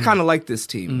 I kind of like this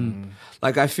team.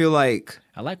 Like, I feel like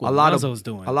I like what a lot Lonzo's of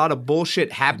doing. a lot of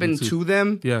bullshit happened to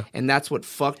them. Yeah. And that's what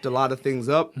fucked a lot of things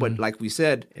up. But like we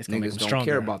said, It's gonna make niggas them don't stronger.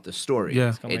 care about the story. Yeah.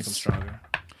 It's going to make him stronger.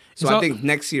 So It's I all- think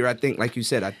next year, like you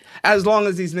said, as long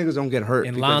as these niggas don't get hurt,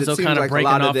 And because Lonzo it seems kind of like a breaking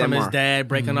lot of off from them his are. dad,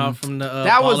 breaking off from the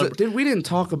That was baller. we didn't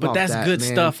talk about But that's that, good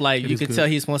man. stuff. Like, you is can good. tell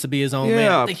he wants to be his own man.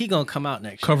 Yeah. I think he going to come out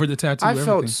next year. Covered the tattoo. I everything.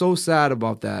 felt so sad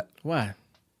about that. Why?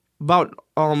 About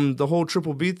the whole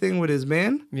Triple B thing with his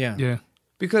man, Yeah. Yeah.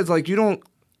 because like you don't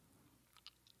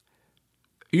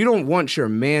want your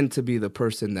man to be the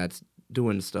person that's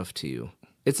doing stuff to you.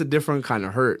 It's a different kind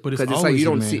of hurt. But it's because like always you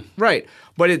your don't man. see right.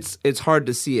 But it's hard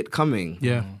to see it coming.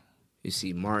 Yeah. You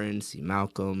see Martin, see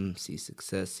Malcolm, see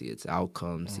success, see its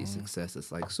outcome, see success.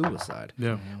 It's like suicide.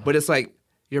 Yeah. But it's like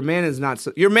your man is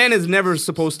never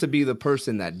supposed to be the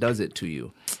person that does it to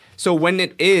you. So when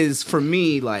it is, for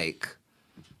me, like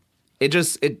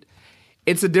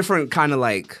it's a different kind of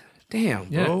like, damn,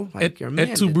 Yeah. bro. Like your man.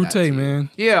 Et tu did brute, that to you. man.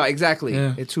 Yeah, exactly.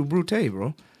 Yeah. Et tu brute,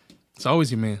 bro. It's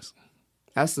always your man's.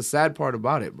 That's the sad part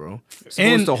about it, bro. It's supposed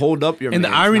And- to hold up your And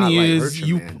mans, the irony not, like, is hurt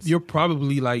your mans. you're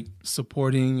probably like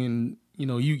supporting and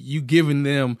you giving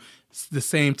them the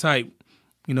same type.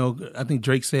 I think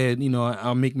Drake said,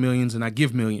 I'll make millions and I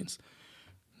give millions.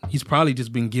 He's probably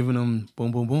just been giving them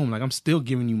boom, boom, boom. Like, I'm still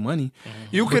giving you money.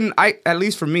 You can, at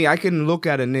least for me, I can look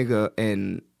at a nigga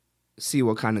and see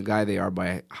what kind of guy they are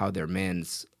by how their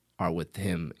mans are with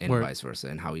him and Word. vice versa,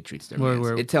 and how he treats their Word, mans.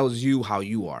 word. It tells you how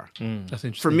you are. That's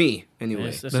interesting. For me, anyway.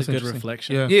 That's a That's good interesting.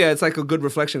 reflection. Yeah. Yeah, it's like a good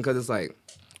reflection because it's like,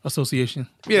 Association.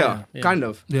 yeah, Yeah. kind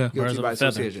of. Yeah. Guilty Birds of by a feather.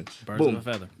 association. Birds Boom. of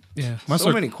a feather. Yeah.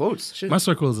 So many quotes. Shit. My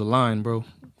circle is a line, bro.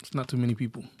 It's not too many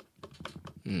people.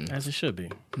 As it should be.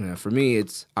 Yeah, for me,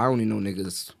 I only know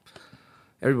niggas.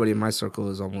 Everybody in my circle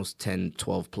is almost 10,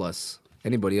 12 plus.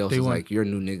 Anybody else Day is one. like, you're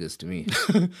new niggas to me.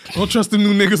 Don't trust them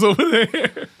new niggas over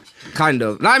there. Kind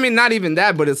of. No, I mean, not even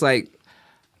that, but it's like,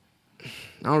 I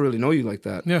don't really know you like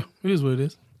that. Yeah, it is what it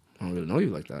is. I don't really know you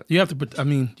like that. You have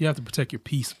to protect your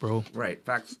peace, bro. Right.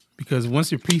 Facts. Because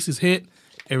once your peace is hit,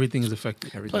 everything is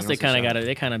affected. Everything Plus, else they is kind of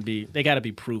shot. got to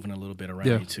be proven a little bit around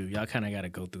Yeah. you too. Y'all kind of got to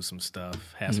go through some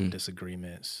stuff, have some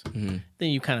disagreements. Then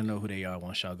you kind of know who they are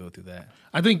once y'all go through that.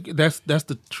 I think that's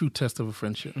the true test of a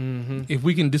friendship. If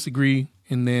we can disagree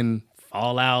and then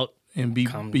Fall out, and be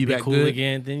be back cool good,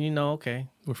 again. Then okay,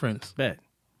 we're friends. bet.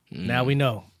 Now we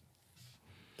know.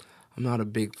 I'm not a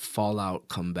big fallout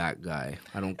comeback guy.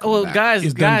 I don't come Well, back. guys,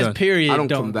 It's done. I period don't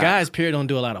come back. guys period don't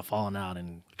do a lot of falling out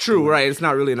and. True, right. It's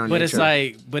not really in our But nature. it's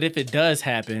like, but if it does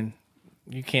happen,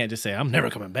 you can't just say I'm never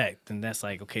coming back. Then that's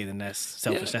like, okay, then that's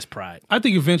selfish. Yeah. That's pride. I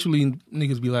think eventually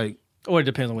niggas be like, Or it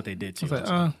depends on what they did to it's you.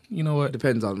 like, you know what?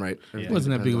 Depends on, right. Yeah. Everything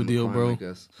Wasn't that big of a depends on the deal, crime, bro.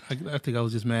 I guess. I think I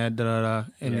was just mad, and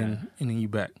Yeah. then you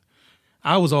back.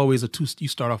 I was always you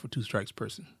start off with 2 strikes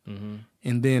person,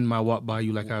 and then I walk by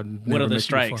you like I never What are the met you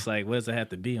strikes? before. Like, what does it have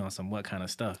to be on some what kind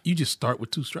of stuff? You just start with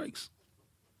 2 strikes.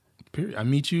 Period. I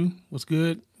meet you. What's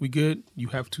good? We good. You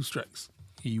have 2 strikes.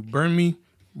 You burn me.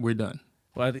 We're done.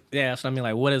 Well, yeah, that's what I mean.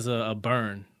 Like, what is a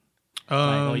burn?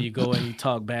 Like, you go and you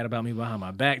talk bad about me behind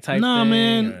my back type Nah, thing?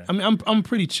 man. or- I mean, I'm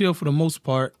pretty chill for the most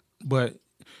part, but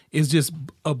it's just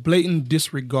a blatant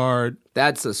disregard.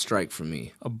 That's a strike for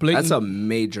me. A blatant. That's a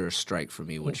major strike for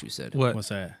me, what you said. What? What's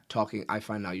that? I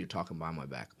find out you're talking behind my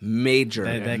back. Major,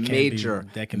 That can major, be,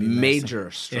 that can be major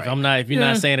messy. strike. If you're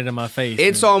not saying it in my face,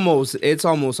 It's then-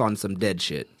 almost on some dead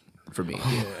shit for me.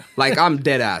 Like, I'm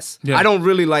dead ass. Yeah. I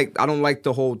don't like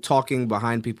the whole talking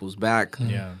behind people's back.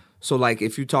 yeah. So like,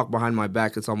 if you talk behind my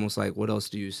back, it's almost like, what else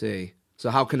do you say?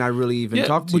 So how can I really even Yeah,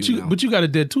 talk to but you now? But you got a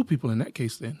dead 2 people in that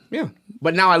case then. Yeah.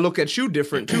 But now I look at you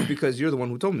different too because you're the one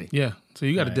who told me. Yeah. So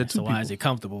you got a dead 2 So people. why is he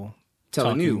comfortable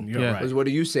Telling talking? you. You're Yeah. right. Because what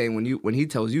are you saying when he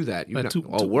tells you that? You're Like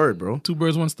not, word, bro. 2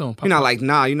 birds, 1 stone. You're not like,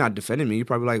 nah, you're not defending me. You're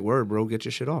probably like, word, bro, get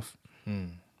your shit off.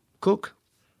 Cook.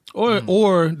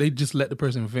 Or they just let the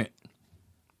person vent.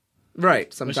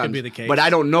 Right. Sometimes. be the case. But I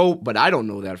don't know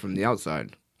that from the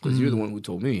outside. because you're the one who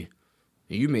told me.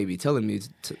 And you may be telling me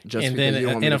just And because then you don't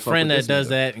want me and to a fuck friend with that this does nigga.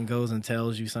 that and goes and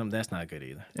tells you something, that's not good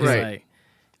either. It's Right. like,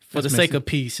 for That's the sake messy. of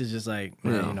peace, it's just like,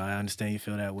 Yeah. you know, I understand you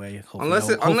feel that way. Hopefully Unless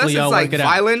hopefully it's y'all like work it out.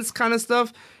 violence kind of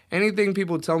stuff, anything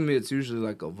people tell me, it's usually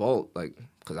like a vault. Like,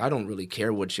 because I don't really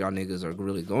care what y'all niggas are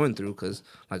really going through. Because,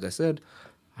 like I said,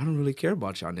 I don't really care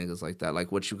about y'all niggas like that. Like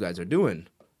what you guys are doing.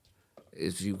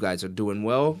 If you guys are doing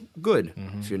well, good.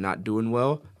 If you're not doing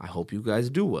well, I hope you guys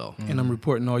do well. And I'm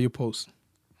reporting all your posts.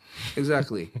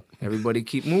 Exactly. Everybody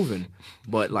keep moving.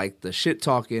 But like the shit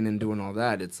talking and doing all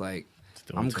that, it's like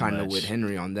doing I'm too kind of much. with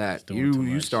Henry on that. doing too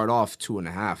You much. start off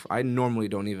 2.5. I normally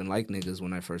don't even like niggas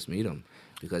when I first meet them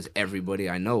because everybody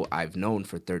I know I've known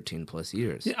for 13 plus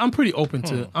years. Yeah, I'm pretty open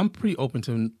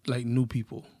to like new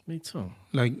people. Me too.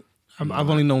 Like I've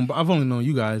only known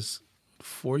you guys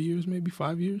 4 years, maybe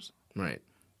 5 years. Right.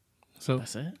 So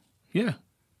That's it. yeah,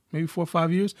 maybe 4 or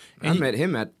 5 years. And I met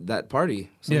him at that party,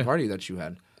 some Yeah. party that you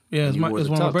had. Yeah, it's You one wore of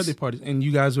the my tux. birthday parties, and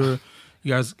you guys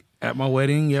at my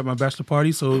wedding, you at my bachelor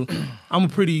party. So I'm a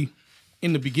pretty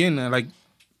in the beginning, like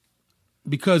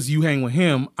because you hang with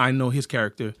him, I know his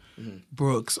character,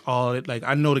 Brooks, all it. Like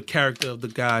I know the character of the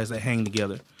guys that hang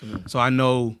together. So I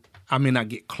know I may not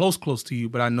get close to you,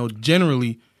 but I know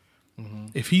generally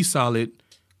if he's solid,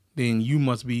 then you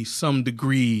must be some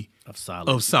degree Of solid.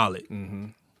 of solid.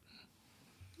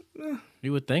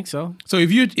 You would think so. So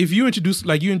if you introduce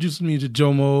me to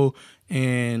Jomo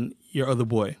and your other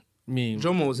boy. I mean,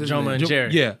 Jomo was his Jomo name. and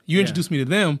Jerry. Yeah, you introduced me to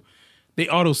them. They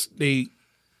auto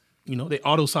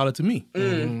solid to me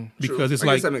because it's I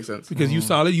like guess that makes sense. because you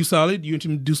solid. You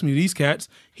introduced me to these cats.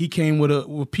 He came with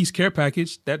a peace care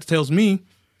package that tells me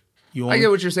you. I get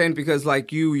what you're saying because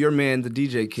like your man, the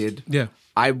DJ kid. Yeah,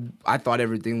 I thought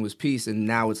everything was peace, and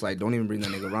now it's like, don't even bring that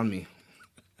nigga around me.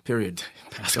 Period.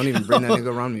 Don't even bring that nigga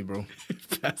around me, bro.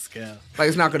 Pascal. Like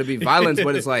it's not gonna be violence,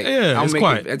 but it's like Yeah, it's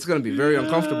quiet. it's gonna be very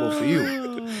uncomfortable for you.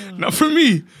 not for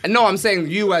me. And no, I'm saying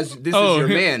you as this Oh, is your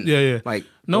him. man. Yeah, yeah. Like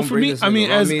No, don't for bring me, this I nigga mean,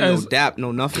 around as- me, as- no dap,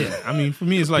 no nothing. I mean, for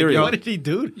me, it's like Period. y'all, What did he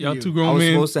do to y'all you? two I grown was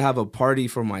men. supposed to have a party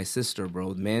for my sister,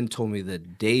 bro. The man told me the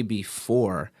day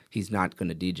before he's not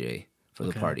gonna DJ for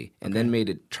the party, and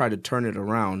then try to turn it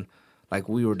around, like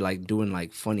we were like doing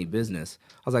like funny business.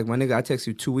 I was like, my nigga, I texted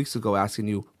you 2 weeks ago asking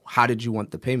you how did you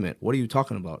want the payment? What are you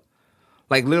talking about?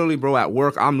 Like literally, bro, at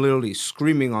work, I'm literally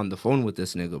screaming on the phone with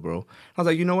this nigga, bro. I was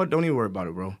like, you know what? Don't even worry about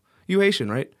it, bro. You Haitian,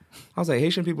 right? I was like,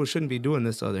 Haitian people shouldn't be doing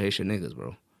this to other Haitian niggas,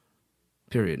 bro.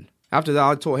 Period. After that,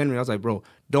 I told Henry, I was like, bro,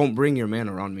 don't bring your man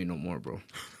around me no more, bro.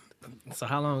 So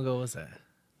how long ago was that?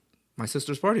 My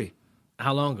sister's party.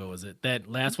 How long ago was it? That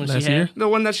last one Last she had? year? The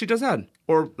one that she just had.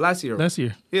 Or last year. Last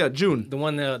year. Yeah, June. The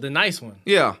one, the nice one.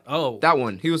 Yeah. Oh. That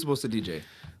one. He was supposed to DJ.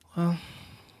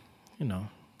 You know.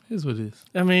 Here's what it is.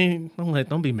 I mean,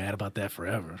 don't be mad about that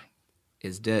forever.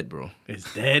 It's dead, bro.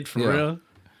 It's dead for Yeah. real.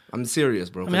 I'm serious,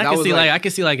 bro. I mean, I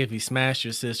can see like if you smashed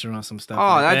your sister on some stuff. Oh,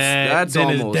 like that's then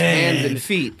it's almost dead. hands and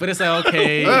feet. But it's like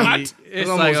okay, It's it's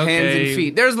almost like hands okay. and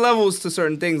feet. There's levels to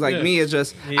certain things. Like Yeah. me, it's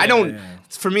just Yeah.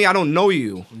 For me, I don't know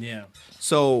you. Yeah.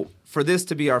 So for this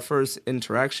to be our first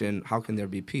interaction, how can there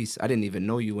be peace? I didn't even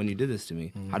know you when you did this to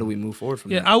me. How do we move forward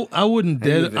from Yeah, there? I wouldn't I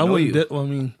didn't dead. even I know wouldn't. you. Dead, well, I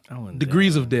mean, I wouldn't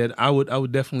degrees dead. of dead. I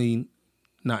would definitely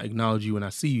not acknowledge you when I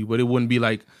see you, but it wouldn't be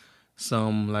like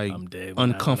some like I'm dead when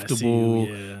I see uncomfortable.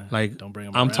 you, yeah. Like Don't bring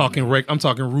 'em I'm around talking me. I'm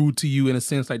talking rude to you in a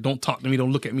sense. Like don't talk to me,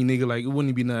 don't look at me, nigga. Like it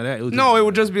wouldn't be none of that. It would No, it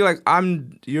would just be like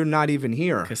you're not even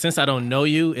here. Because since I don't know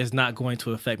you, it's not going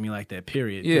to affect me like that.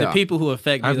 Period. Yeah. The people who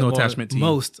affect I me have the no more- attachment to you.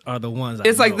 most are the ones.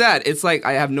 It's I like know. that. It's like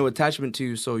I have no attachment to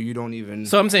you, so you don't even.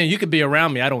 So I'm saying you could be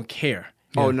around me. I don't care.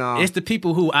 Oh no. It's the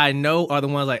people who I know are the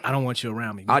ones like I don't want you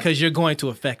around me because you're going to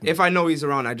affect me. If I know he's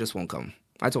around, I just won't come.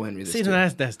 I told Henry this. See, too.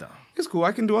 that's dumb. It's cool.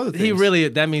 I can do other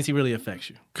things. That means he really affects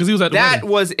you. because he was at the That wedding.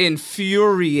 was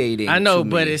infuriating. I know, to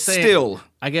but me. it's saying, still.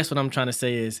 I guess what I'm trying to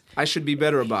say is I should be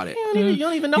better about it. you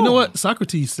don't even know. You know him. what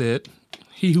Socrates said?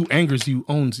 He who angers you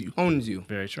owns you. Owns you.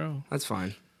 Very true. That's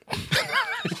fine.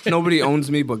 Nobody owns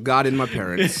me but God and my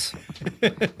parents.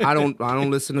 I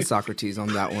don't listen to Socrates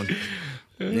on that one.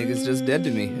 Nigga's just dead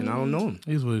to me, and I don't know him.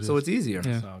 Here's what it is. So it's easier.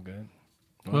 Yeah. It's all good.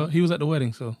 Well, he was at the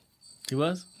wedding, so He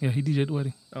was. yeah, he DJ'd the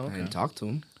wedding. Oh, I okay. didn't talk to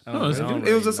him. No, it's-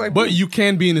 It was just like, But you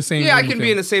can be in the same. yeah, I room can with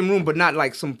be in him. the same room, but not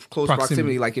like some close Proximity.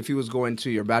 proximity. Like if he was going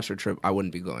to your bachelor trip, I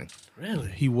wouldn't be going. Really?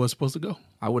 He was supposed to go.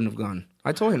 I wouldn't have gone.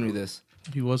 I told Henry this.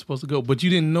 He was supposed to go, but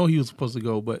you didn't know he was supposed to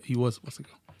go. But he was supposed to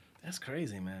go. That's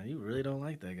crazy, man. You really don't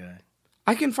like that guy.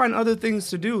 I can find other things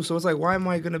to do, so it's like, why am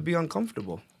I going to be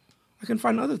uncomfortable? I can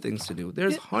find other things to do.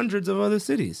 There's hundreds of other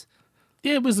cities.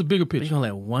 Yeah, but it's a bigger But you picture. gonna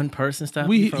let one person stop you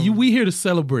We from? we here to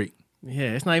celebrate.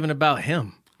 Yeah, it's not even about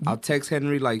him. I'll text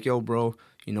Henry like, yo, bro,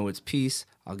 You know it's peace.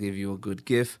 I'll give you a good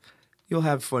gift. You'll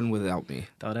have fun without me.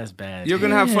 Oh, that's bad. You're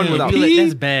going to have fun without You me.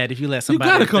 that's bad if you let You somebody.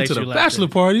 gotta come flex to the you like bachelor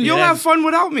that. party. You'll have fun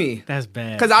without me. That's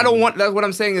bad. Because I don't want, that's what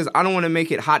I'm saying is I don't want to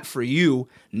make it hot for you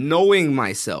knowing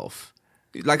myself.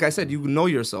 Like I said, you know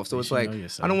yourself. So it's should like, know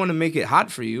yourself. I don't want to make it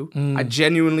hot for you. I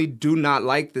genuinely do not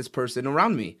like this person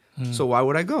around me. So why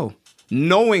would I go?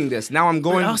 Knowing this. Now I'm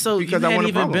going But also, because you I want hadn't a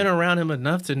even problem. been around him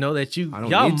enough to know that I don't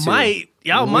y'all need to. might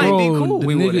be Bro, cool. The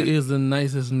We nigga wouldn't. is the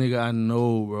nicest nigga I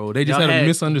know, bro. They just Y'all had a One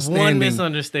misunderstanding.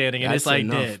 misunderstanding, and That's it's like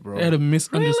enough, that. bro. They had a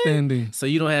misunderstanding. So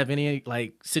you don't have any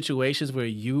like situations where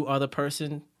you are the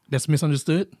person. That's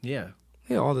misunderstood. Yeah.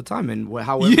 Yeah, all the time. And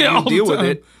however Yeah, all you deal the with time.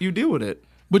 it, you deal with it.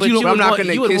 But you don't. I'm would not want- going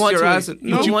to you would kiss want your to- ass. you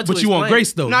No, would want to but you want explain.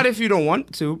 grace though. not if you don't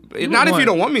want to. would Not if want- you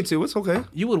don't want me to. It's okay.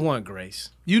 You would want grace.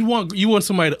 you want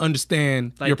somebody to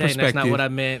understand Like, your dang, perspective. that's not what I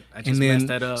meant. I just and then messed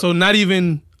that up. so not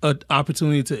even an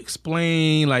opportunity to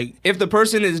explain. Like If the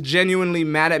person is genuinely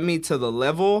mad at me to the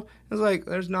level, it's like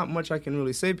there's not much I can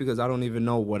really say because I don't even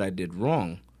know what I did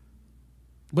wrong.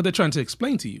 but they're trying to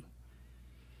explain to you.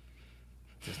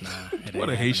 Just, nah, it ain't What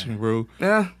a happening. Haitian, bro.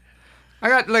 Yeah. I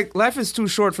got like life is too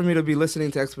short for me to be listening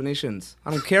to explanations.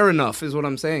 I don't care enough is what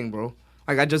I'm saying, bro.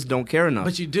 Like I just don't care enough.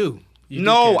 But you do. You do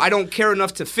no, care. I don't care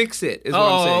enough to fix it. Is what Oh,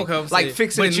 I'm saying. okay. I'm like saying.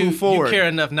 fix it But and you, move forward. You care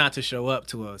enough not to show up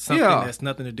to something Yeah. that's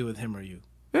nothing to do with him or you.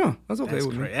 Yeah, that's okay That's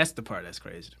with me. crazy. That's the part that's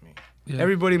crazy to me. Yeah.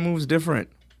 Everybody moves different.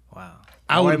 Wow.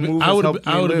 I How would I have been, move I has would helped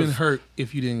me have been live. hurt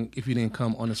if you didn't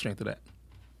come on the strength of that.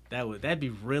 That'd be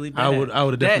really bad. I would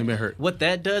have definitely been hurt. What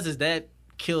that does is that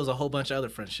kills a whole bunch of other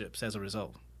friendships as a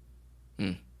result.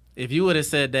 Mm. If you would have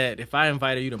said that, if I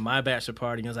invited you to my bachelor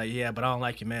party and you was like, yeah, but I don't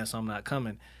like you, man, so I'm not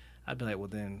coming, I'd be like, well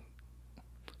then,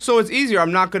 So it's easier.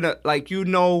 I'm not gonna like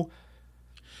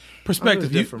Perspective.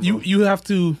 It's different, You bro. you have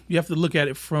to look at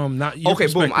it from not your Okay,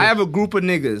 boom. perspective. I have a group of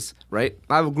niggas, right?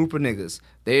 I have a group of niggas.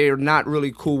 They're not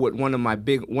really cool with one of my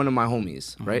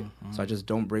homies, right? So I just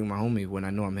don't bring my homie when I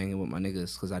know I'm hanging with my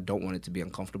niggas because I don't want it to be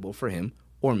uncomfortable for him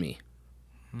or me.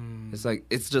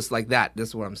 It's just like that.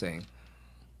 That's what I'm saying.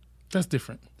 That's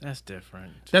different. that's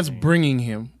different. That's bringing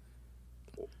him.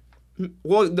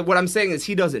 Well, what I'm saying is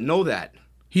he doesn't know that.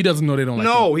 He doesn't know they don't like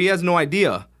him. No, he has no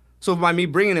idea. So by me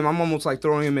bringing him, I'm almost like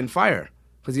throwing him in fire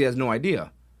because he has no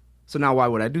idea. So now why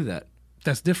would I do that?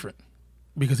 That's different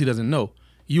because he doesn't know.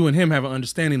 You and him have an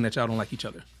understanding that y'all don't like each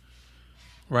other,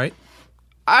 right?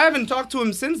 I haven't talked to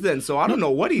him since then, so I don't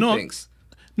know what he thinks.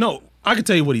 No, I can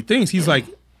tell you what he thinks. He's like,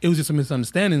 it was just a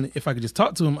misunderstanding. If I could just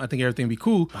talk to him, I think everything would be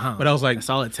cool. But I was like, That's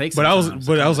all it takes But I was sometimes,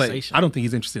 like, conversation. I don't think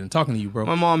he's interested in talking to you, bro.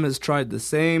 My mom has tried the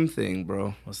same thing,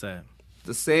 bro. What's that?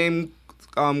 The same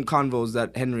convos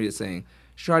that Henry is saying.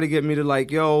 She tried to get me to like,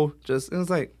 yo, just, it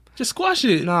was like, Just squash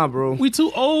it. nah, bro. We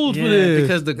too old for Yeah, this.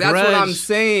 because the That's grudge. what I'm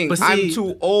saying. But I'm see,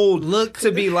 too old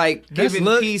to be like giving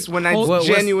look- peace when what- I'm what's-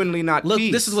 genuinely not Look,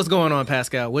 peace. this is what's going on,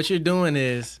 Pascal. What you're doing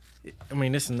is, I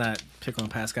mean, this is not pick on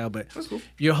Pascal, but cool.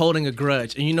 you're holding a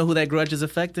grudge, and you know who that grudge is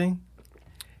affecting?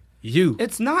 You.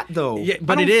 It's not though. Yeah, I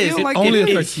but don't it is. feel It like only it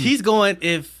is. affects you. He's going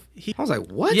if he. I was like,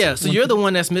 what? Yeah, so you're the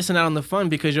one that's missing out on the fun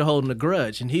because you're holding a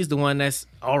grudge, and he's the one that's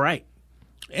all right.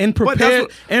 and But prepared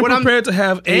that's what I'm- prepared to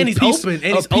have a And he's peace, open,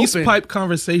 and he's a peace open. pipe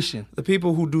conversation. The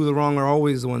people who do the wrong are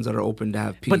always the ones that are open to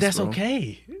have peace. But that's bro.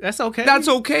 okay. That's okay. That's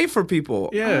okay for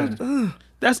people. Yeah.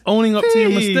 That's owning up to your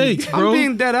Hey, mistakes, bro. I'm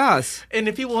being dead ass. And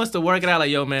if he wants to work it out,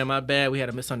 like, yo, man, my bad, we had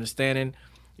a misunderstanding.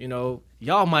 You know,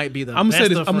 y'all might be the I'm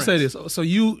best gonna of say friends. this. So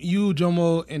you,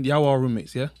 Jomo, and y'all are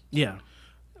roommates, yeah? Yeah.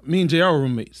 Me and JR were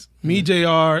roommates. Me,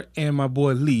 JR, and my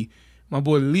boy Lee. My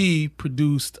boy Lee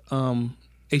produced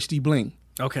HD Bling.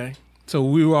 Okay. So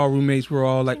we were all roommates. We were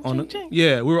all like on the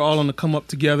we were all on the come up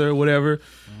together, whatever.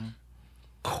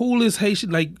 Coolest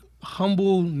Haitian, like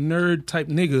humble nerd type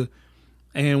nigga.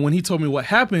 And when he told me what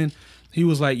happened, he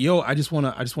was like, "Yo, I just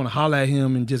wanna holler at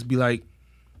him and just be like,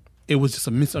 it was just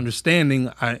a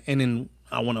misunderstanding. And then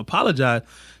I want to apologize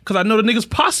because I know the nigga's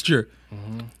posture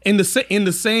in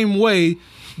the same way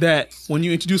that when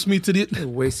you introduced me to the." You're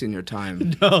wasting your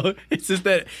time. No, it's just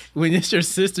that when it's your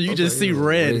sister, you just see You're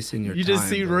red. wasting your You just time,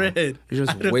 see bro. red. You're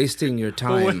just wasting your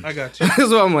time. I got you.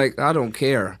 So I'm like, I don't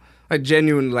care. I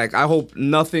genuinely, like, I hope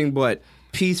nothing but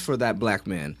peace for that black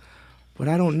man. But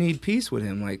I don't need peace with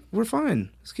him. Like, we're fine.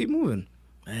 Let's keep moving.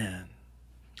 Man.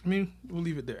 I mean, we'll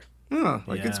leave it there. Yeah,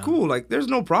 like, it's Yeah. cool. Like, there's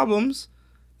no problems.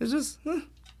 It's just,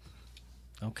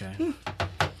 Okay.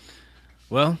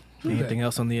 Well, anything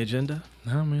else on the agenda?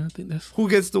 Nah, man, I think that's. who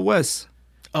gets the West?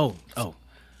 Oh.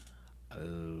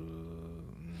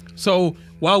 So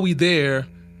while we there,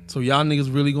 so y'all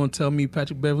niggas really gonna tell me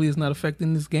Patrick Beverly is not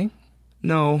affecting this game?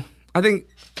 No. I think,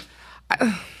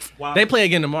 They play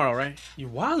again tomorrow, right? You're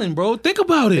wilding, bro. Think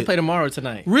about They it. play tomorrow or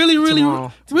tonight. Really,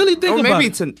 Tomorrow. really think Or about maybe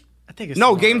it. I think it's no,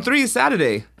 tomorrow. game 3 is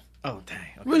Saturday. Oh, dang.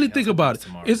 Okay, Really yeah, think so about it.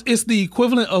 tomorrow. It's the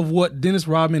equivalent of what Dennis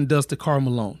Rodman does to Karl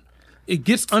Malone. It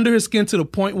gets under his skin to the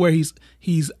point where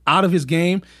he's out of his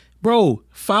game. Bro,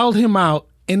 fouled him out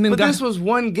and then But got this was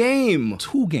one game.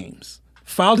 2 games.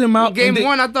 Fouled him out. Game and then,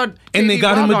 1, I thought. and they KD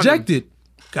got him fouled on ejected.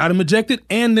 Got him ejected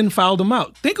and then fouled him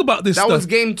out. Think about this That stuff. was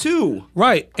game 2.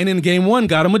 Right. And in game 1,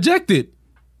 got him ejected.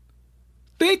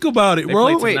 Think about it, They bro.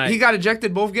 played Wait, Tonight. he got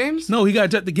ejected both games? No, he got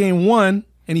ejected game 1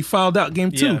 and he fouled out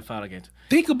game 2. Yeah, foul again.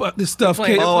 Think about this stuff,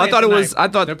 Playing- kid. they're Oh, I playing thought it was- tonight. I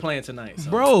thought- they're playing tonight. So.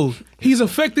 Bro, he's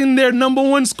affecting their number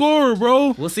 1 scorer,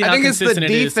 bro. We'll see I how think it's the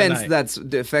consistent it is defense tonight. that's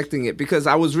affecting it because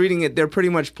I was reading it. They're pretty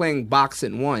much playing box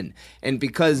and one, and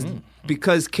because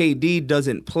KD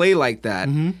doesn't play like that,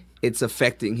 it's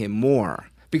affecting him more.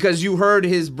 Because you heard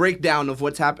his breakdown of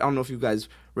what's happened. I don't know if you guys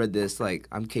read this. Like,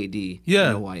 I'm KD. Yeah.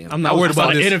 You know who I am. I'm not That was worried about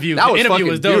fucking- this. interview. That The was interview fucking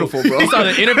was dope. beautiful, bro. You saw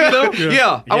the interview though?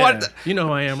 Yeah. I want. You know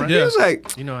who I am, right? He was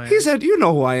like, You know I am. he said, "You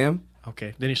know who I am."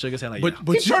 Okay. Then he shook his head like, But yeah. He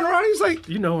but turned around. He was like,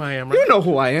 You know who I am, right? "You know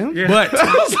who I am." Yeah. but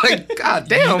I was like, "God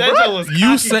damn, bro."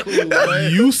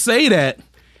 you say that,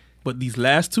 but these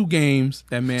last 2 games,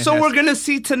 that man. So has, we're gonna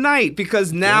see tonight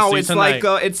because now see it's tonight.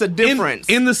 like it's a difference.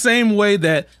 in the same way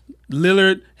that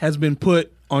Lillard has been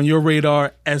put on your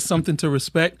radar as something to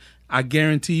respect. I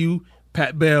guarantee you,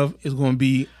 Pat Bev is going to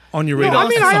be on your No, radar. I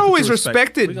mean, as I something to always respect.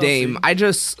 respected We gonna Dame. see. I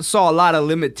just saw a lot of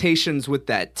limitations with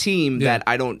that team Yeah. that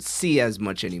I don't see as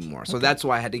much anymore. So that's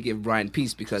why I had to give Brian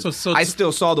peace because So- I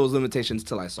still saw those limitations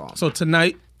till I saw him. So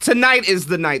tonight, Tonight is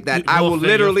the night that I will You'll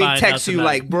literally find text out you tonight.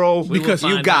 like, bro, We will because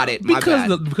you find got out. it. My because bad.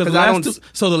 the I last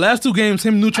don't. the last 2 games,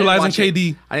 him neutralizing watch it.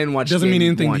 KD, I didn't watch. doesn't game mean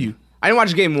anything one. to you. I didn't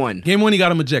watch game 1. Game 1, he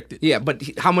got him ejected. Yeah, but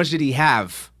how much did he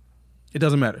have? It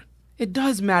doesn't matter. It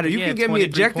does matter. You He can had get me 23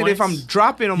 ejected if I'm points.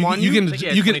 dropping them on you. You think he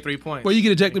had get 23 points. Well, you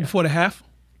get ejected before the half.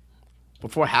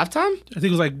 before halftime. I think it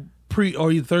was like pre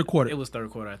or either third quarter. It was third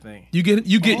quarter, I think. You get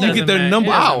Doesn't their matter. number.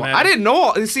 Yeah. Wow, matter. I didn't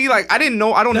know. See, like I didn't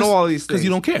know. I don't know all these things because you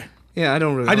don't care. Yeah, I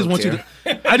don't really. I just want you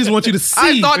to see.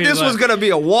 I thought this Look. was gonna be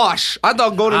a wash. I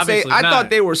thought Golden State. Obviously I not. thought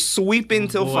they were sweeping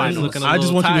till Boys finals. looking a I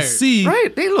just little want you to tired. see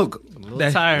Right? They look.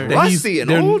 that, tired. that he's- Rusty and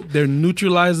they're, old. they're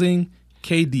neutralizing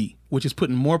KD, which is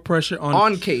putting more pressure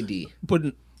On KD.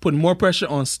 putting more pressure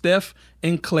on Steph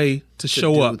and Clay to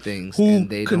show do up. things, who and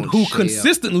they don't who show up.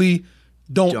 consistently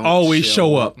don't always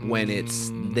show up. when it's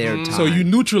their time. So you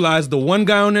neutralize the one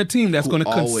guy on their team that's going to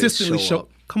always consistently show show. up.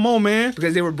 Come on, man.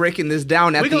 because they were breaking this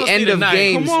down at We the gonna see end of tonight.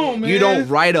 games. Come on, You man. don't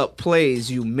write up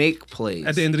plays, you make plays.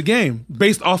 At the end of the game,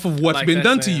 based off of what's Like been that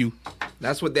done to saying. you.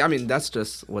 That's what they. I mean, that's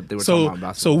just what they were talking So about.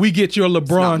 Basketball. so we get your It's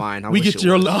not LeBron. mine. I We wish get it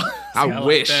your was. Le- I like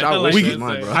wish. that. I I wish like it was that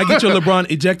mine, saying. bro. I get your LeBron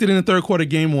ejected in the third quarter,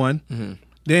 game 1. Mm-hmm.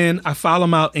 Then I foul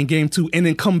him out in game 2, and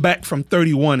then come back from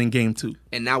 31 in game 2.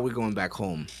 And now we're going back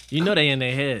home. You know they in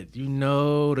their head. You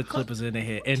know the Clippers in their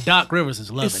head. And Doc Rivers is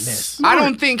loving this. I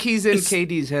don't think he's in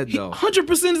KD's head though. 100%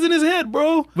 is in his head,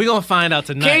 bro. We're going to find out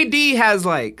tonight. KD has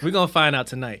like. We're going to find out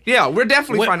tonight. Yeah, we're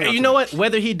definitely finding out. You know what?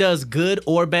 Whether he does good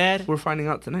or bad, We're finding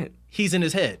out tonight. he's in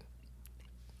his head.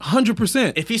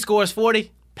 100%. If he scores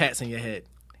 40, Pat's in your head.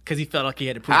 Because he felt like he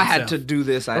had to prove I himself. had to do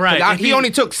this. Right. If He he-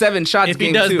 only took 7 shots. If he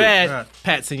game does 2. bad, Right.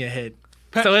 Pat's in your head.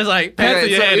 So it's like, Pat's Okay, in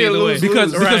your so head he'll either way. lose.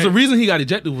 because Right. the reason he got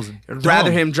ejected was Rather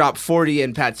dumb. him drop 40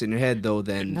 and Pat's in your head though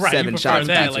than Right, 7 you prefer shots.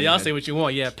 that. Pat's Like, in y'all your say head. what you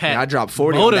want. Yeah, Pat. Yeah, I dropped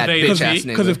 40 on that motivated bitch me. ass nigga.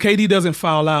 Because if KD doesn't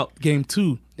foul out game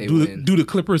 2, They do win. the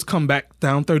Clippers come back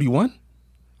down 31?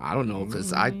 I don't know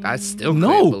because I still No.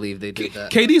 can't believe they did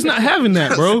that. KD's not having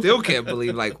that, bro. Still can't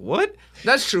believe like what?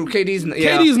 That's true. KD's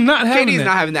KD's not having KD's that.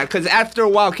 not having that because after a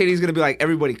while KD's gonna be like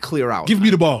everybody clear out. Give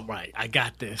me the ball. Right, I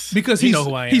got this. Because you know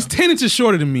who I am. he's 10 inches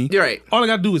shorter than me. You're right. All I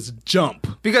got to do is jump.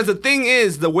 Because the thing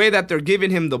is, the way that they're giving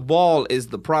him the ball is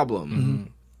the problem.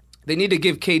 They need to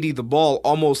give KD the ball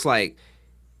almost like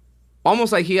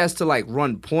he has to like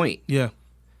run point, Yeah.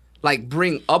 like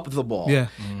bring up the ball. Yeah.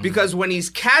 Because when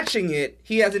he's catching it,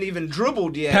 he hasn't even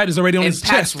dribbled yet. Pat is already on and his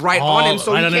Pat's chest. right on him,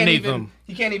 so right he can't underneath even him.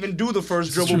 he can't even do the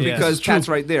first dribble true. because It's true. Pat's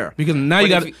right there. Because now But you if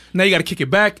got to kick it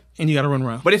back and you got to run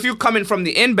around. But if you're coming from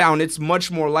the inbound, it's much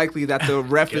more likely that the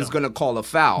ref is going to call a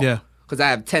foul. Yeah. Because I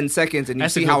have 10 seconds and you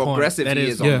That's a see good how point. aggressive That he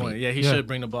is is a on good Yeah. me. point. Yeah, he Yeah. should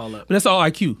bring the ball up. But that's all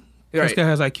IQ. Right. This guy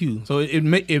has IQ. So it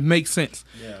makes sense.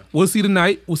 Yeah. We'll see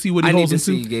tonight. We'll see what he I need holds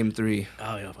to into. see game 3.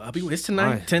 Oh, yeah. It's tonight,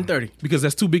 Alright. 10:30. Because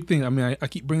that's two big things. I mean, I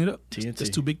keep bringing it up. TNT. That's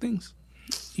two big things.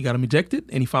 He got him ejected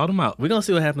and he fouled him out. We're going to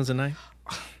see what happens tonight.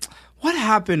 What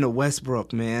happened to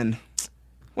Westbrook, man?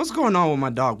 What's going on with my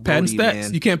dog Padding Bodie, stats.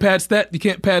 man? You can't pad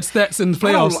stats in the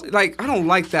playoffs. I don't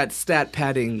like that stat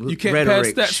padding You can't pad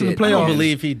rhetoric stats shit. in the I don't playoffs.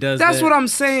 believe he does That's that. what I'm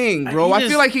saying, bro. He I just-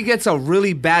 feel like he gets a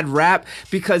really bad rap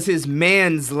because his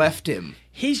man's left him.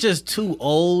 He's just too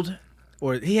old,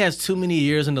 or he has too many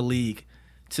years in the league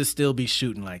to still be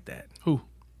shooting like that. Who?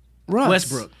 Russ.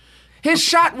 Westbrook. His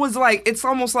shot was like, it's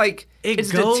almost like it's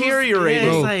deteriorating. yeah,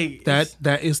 Bro, it's like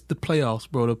that is the playoffs,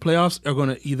 bro. The playoffs are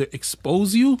gonna either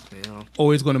expose you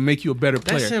or it's gonna make you a better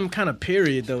player. that's him kind of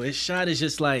period though. His shot is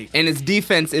just like And his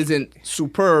defense isn't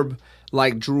superb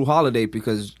like Drew Holiday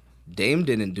because Dame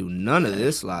didn't do none of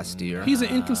this last year. He's an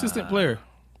inconsistent player.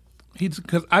 He's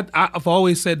because I've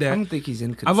always said that. I don't think he's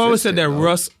inconsistent. I've always said that though.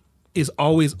 Russ is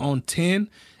always on 10,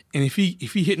 and if he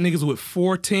hit niggas with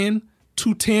 4-10,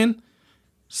 2-10,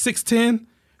 6-10,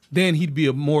 then he'd be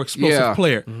a more explosive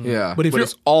player. Yeah, But if you're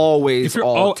it's always if you're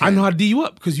all I 10. know how to D you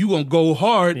up because you gonna go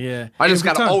hard. yeah. I just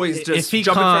every gotta time. always just If he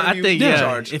jump in calm, front of I you, think yeah.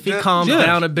 charge. If he calms Yeah.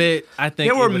 down a bit, I think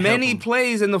There were it would help many him.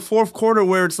 plays in the fourth quarter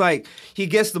where it's like he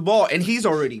gets the ball and he's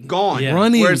already gone. Yeah.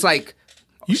 Running. Where it's like,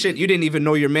 shit, you didn't even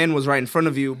know your man was right in front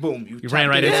of you. Boom, you ran tapped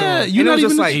right it into in. him. Yeah, And you're it not was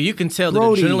just even. like, You can tell that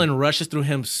Brody, adrenaline rushes through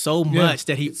him so much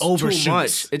that he it's overshoots. too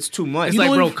much. It's too much. It's You like,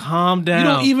 don't bro, even- calm down.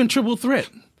 You don't even triple threat.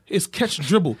 It's catch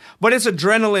dribble. But it's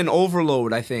adrenaline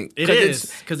overload, I think. It 'Cause is,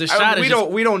 it's- 'cause the shot is we just-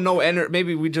 don't know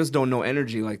maybe we just don't know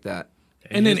energy like that.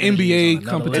 And then his energy NBA is on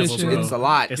another competition. level, bro. It's a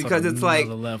lot It's on because it's like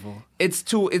another level.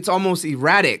 it's almost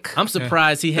erratic. I'm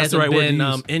surprised he That's the hasn't right word to been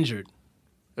use. injured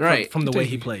right. from the way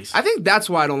he plays. I think that's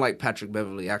why I don't like Patrick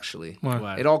Beverly, actually.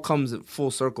 Why? It all comes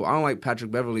full circle. I don't like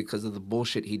Patrick Beverly because of the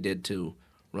bullshit he did to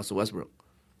Russell Westbrook.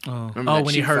 Remember Oh, that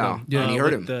when he cheap hurt foul? him. Yeah, when he hurt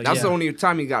with him. the- That's yeah. the only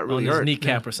time he got on really his hurt.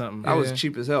 kneecap or something. That was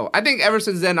cheap as hell. I think ever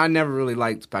since then, I never really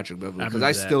liked Patrick Beverly because remember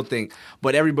I that. still think,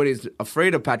 but everybody's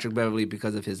afraid of Patrick Beverly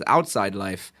because of his outside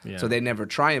life, Yeah. so they never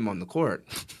try him on the court.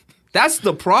 That's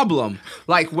the problem.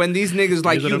 Like when these niggas,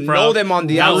 like Is it you a know problem? them on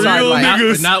the Not outside, real like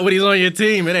niggas. Not when he's on your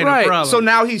team. It ain't a right. problem. So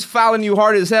now he's fouling you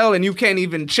hard as hell, and you can't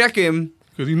even check him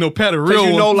Because you know Pat a because real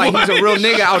you know one. like he's a real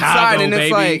nigga outside, Chicago, and it's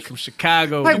baby, like, from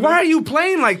Chicago. why are you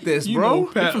playing like this, You bro? know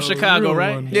Pat from a Chicago, real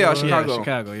right? one. Yeah, Chicago.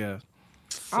 Chicago, yeah.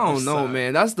 I don't know,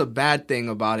 man. That's the bad thing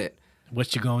about it.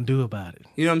 What you gonna do about it?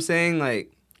 You know what I'm saying?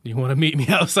 Like, You want to meet me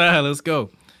outside? Let's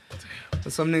go.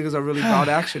 some niggas are really about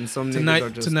action. Some Tonight- niggas are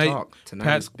just tonight, talk. Tonight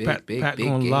Pat- is big, Pat- big, Pat big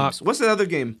gonna games. lock. What's the other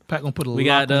game? Pat gonna put a We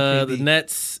lock got on the KD.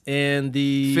 Nets and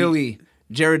the Philly.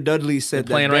 Jared Dudley said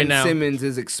that playing Ben right now. Simmons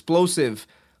is explosive.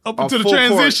 Up off until the full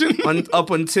court, transition. up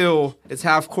until it's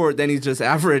half court, then he's just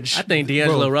average. I think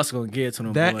D'Angelo Bro, Russell gonna get it to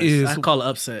them that boys. is- I call it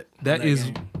upset. That in is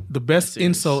game. the best series.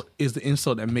 insult. Is the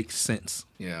insult that makes sense.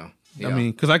 yeah. I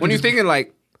mean, 'cause I can when you're just- thinking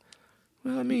like,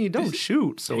 well, I mean, you don't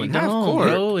shoot, so He in half don't, court,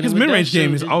 bro, and His with that mid-range game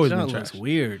shoot, has his always been shot looks trash.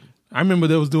 weird. I remember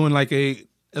there was doing like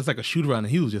it's like a shoot around,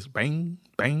 and he was just bang,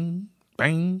 bang,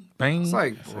 bang, bang. it's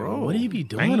like, bro, What do you be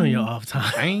doing on your off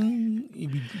time? bang. He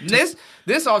be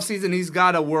this offseason he's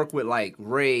got to work with like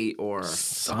Ray or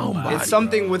Somebody. it's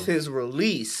something with his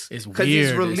release. It's because his weird.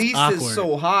 It's release is awkward.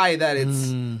 so high that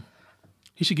it's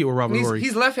He should get with Robert Horry.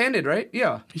 he's left-handed, right?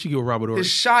 Yeah, He should get with Robert Horry. his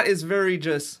shot is very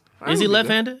just. I Is he don't know.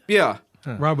 left-handed? Yeah,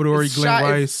 Robert Horry, His Glenn shot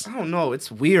is- Rice. I don't know.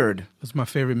 It's weird. That's my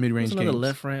favorite mid-range What's game.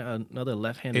 another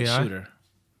left-handed AI? shooter.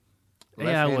 AI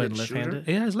Left-handed wasn't shooter? left-handed.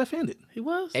 AI is left-handed. He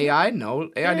was. AI, no,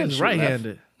 AI Yeah, didn't he's shoot right-handed.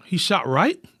 left. He shot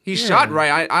right. He shot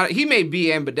right. He may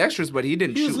be ambidextrous, but he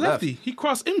didn't He shoot was left. lefty. He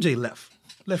crossed MJ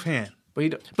left hand. But he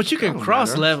don't- But you that can don't cross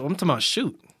matter. left. I'm talking about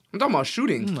shoot. I'm talking about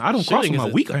shooting. I don't cross Shooting with my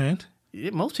is a- weak hand. Yeah,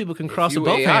 most people can cross You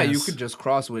with both AI, hands. you could just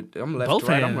cross with I'm left Both to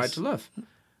right, I'm hands. right to left.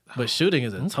 But shooting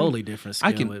is a totally different skill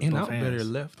I can with in both out hands. better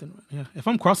left and right. Yeah. If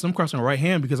I'm crossing right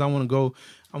hand because I want to go.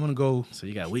 I want to go So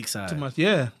you got weak side. to my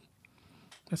yeah.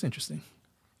 That's interesting.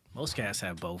 Most cats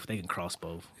have both. They can cross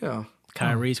both. Yeah.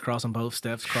 Kyrie's crossing both.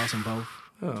 Steph's crossing both.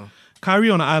 Oh. Kyrie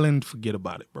on the island, forget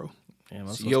about it, bro. Yeah,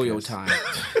 most It's of those yo-yo cats- time.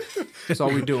 That's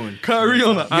all we doing. Kyrie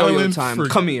on the Yo-yo island, time.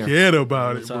 Come here. forget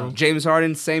about it, bro. James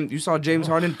Harden, same. You saw James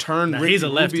Harden turn Nah, Ricky he's a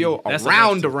lefty. Rubio That's a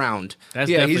around. That's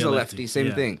Yeah, definitely he's a a lefty. lefty. Same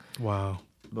Yeah. thing. Wow.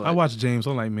 I watched James.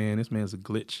 I'm like, man, this man's a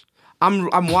glitch.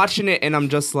 I'm watching it and I'm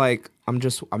just like I'm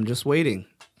just waiting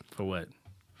For what?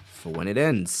 for when it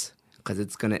ends because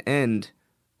it's gonna end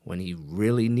when he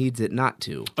really needs it not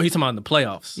to. Oh, he's talking about in the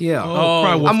playoffs. Yeah. Oh,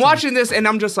 probably I'm Wolf watching this and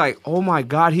I'm just like, oh my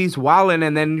God, he's wilding,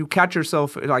 and then you catch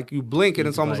yourself like you blink and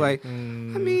it's almost like, I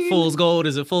mean, Fool's gold.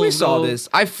 Is it fool's we saw gold? this.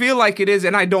 I feel like it is,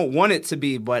 and I don't want it to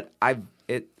be, but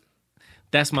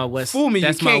That's my West. Fool me, you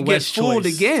That's my can't get West fooled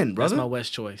choice. again, That's brother. my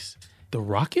West choice. The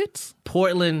Rockets?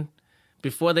 Portland,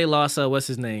 before they lost, what's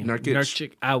his name?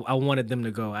 Nurkic. I wanted them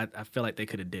to go. I feel like they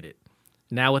could have did it.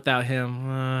 Now without him,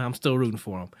 I'm still rooting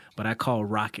for him. But I call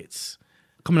Rockets.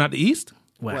 Coming out the East?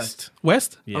 West.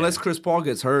 West? Yeah. Unless Chris Paul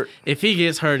gets hurt. If he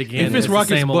gets hurt again, If it's the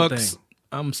Rockets same old Bucks, thing.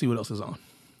 I'm gonna see what else is on.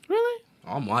 Really?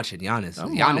 I'm watching Giannis.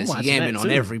 I'm Giannis watching yamming that on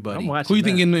too. everybody. I'm watching Who you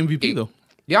think that. in the MVP though?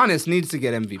 Giannis needs to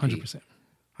get MVP. 100%.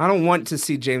 I don't want to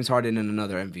see James Harden in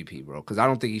another MVP, bro, because I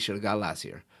don't think he should have got last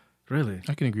year. Really?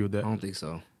 I can agree with I that. don't think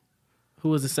so. Who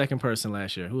was the second person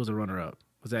last year? Who was the runner-up?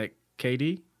 Was that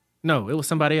KD? No, it was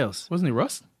somebody else. Wasn't he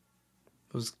Russ?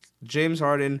 It was James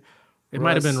Harden. It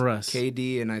might have been Russ.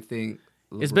 KD, and I think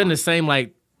It's LeBron. been the same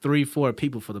like 3-4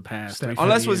 people for the past. Steph. 3-4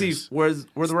 Unless was he years. were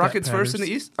the Rockets first in the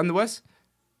patterns. East on the West?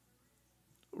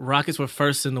 Rockets were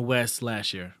first in the West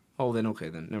last year Oh, then okay,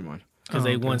 then never mind. because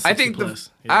they okay. won 60 I think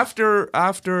plus.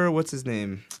 after what's his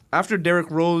name? After Derrick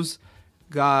Rose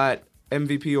got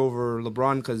MVP over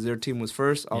LeBron because their team was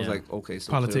first, I was Yeah. like, okay,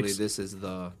 so Politics. clearly this is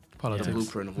the Politics.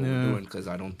 blueprint of what Yeah. we're doing because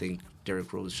I don't think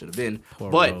Derrick Rose should have been. Poor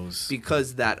but Rose.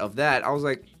 because of that, I was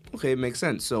like, okay, it makes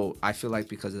sense. So I feel like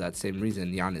because of that same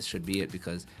reason, Giannis should be it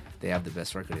because they have the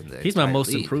best record in the He's my entire most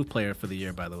league. improved player for the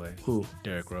year, by the way. Who?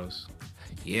 Derrick Rose.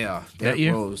 Yeah, That Derrick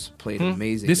year? Rose played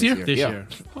amazing This year? This Yeah. year.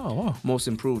 Oh wow. Most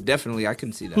improved, definitely. I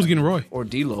can see that. Who's getting Roy? Or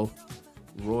D'Lo,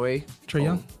 Roy, Trae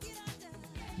Young?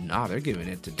 Nah, they're giving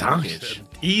it to Doncic.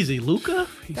 Easy, Luca.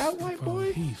 That white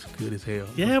boy? He's good as hell.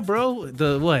 Yeah, bro.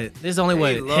 The what? There's only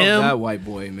They what? love Him, that white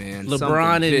boy, man. LeBron,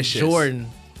 Something and vicious. Jordan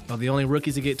are the only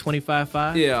rookies to get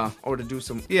 25-5. Yeah, or to do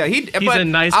some. Yeah, he's a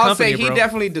nice I'll company, say he bro.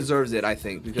 definitely deserves it. I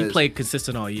think because He played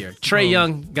consistent all year. Trey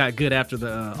Young got good after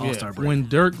the All-Star break. When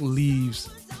Dirk leaves,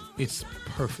 it's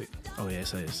perfect. Oh yeah,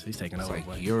 it is. He's taking it's over. like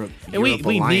boy. Europe. And we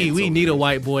need a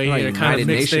white boy Like here to kind of United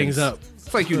mix Nations. things up.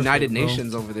 It's like United bro.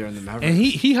 Nations over there in the Mavericks. And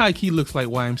he high key looks like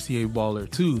YMCA baller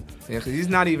too. yeah, because he's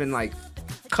not even like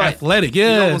cut. Athletic, He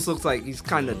yeah. almost looks like he's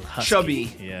kind of Husky.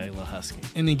 chubby. Yeah, a little husky.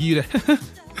 And then give you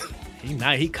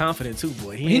that. He confident too,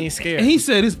 boy. He ain't scared. And he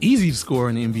said it's easy to score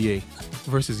in the NBA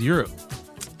versus Europe.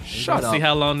 Shut up. See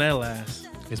how long that lasts.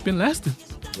 It's been lasting.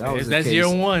 That was the That's case. year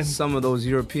one. Some of those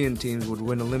European teams would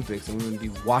win Olympics, and we would be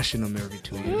washing them every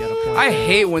 2 years. You got a point. I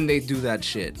hate when they do that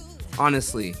shit.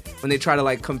 Honestly, when they try to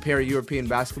like compare European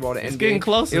basketball to NBA, getting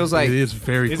closer. It was like it is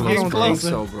very it's close. I don't getting think closer.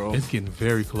 so, bro. It's getting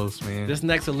very close, man. This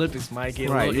next Olympics might get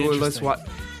a Right, little let's interesting. watch.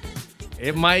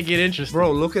 It might get interesting.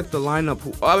 Bro, look at the lineup.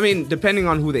 I mean, depending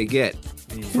on who they get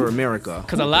for America,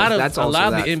 Because a lot of That's the also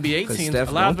that. NBA 'Cause teams, Steph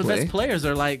a lot of don't the best play. players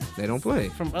are like They don't play.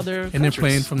 from other and they're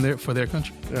countries. playing for their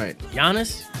country. Right.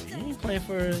 Giannis, he ain't playing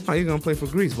for. Oh, you're gonna play for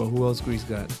Greece, but who else Greece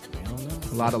got? I don't know.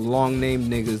 A lot of long named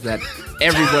niggas that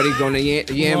everybody gonna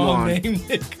yam Long on. name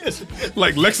niggas.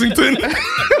 Like Lexington.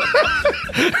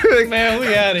 Man,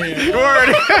 we out of here. Word.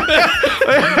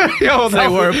 Yo, Say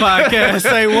word podcast.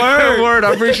 Say word. Word.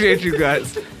 I appreciate you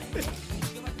guys.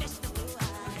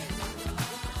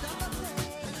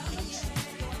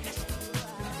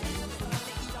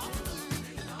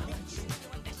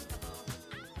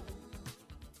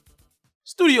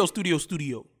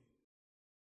 Studio.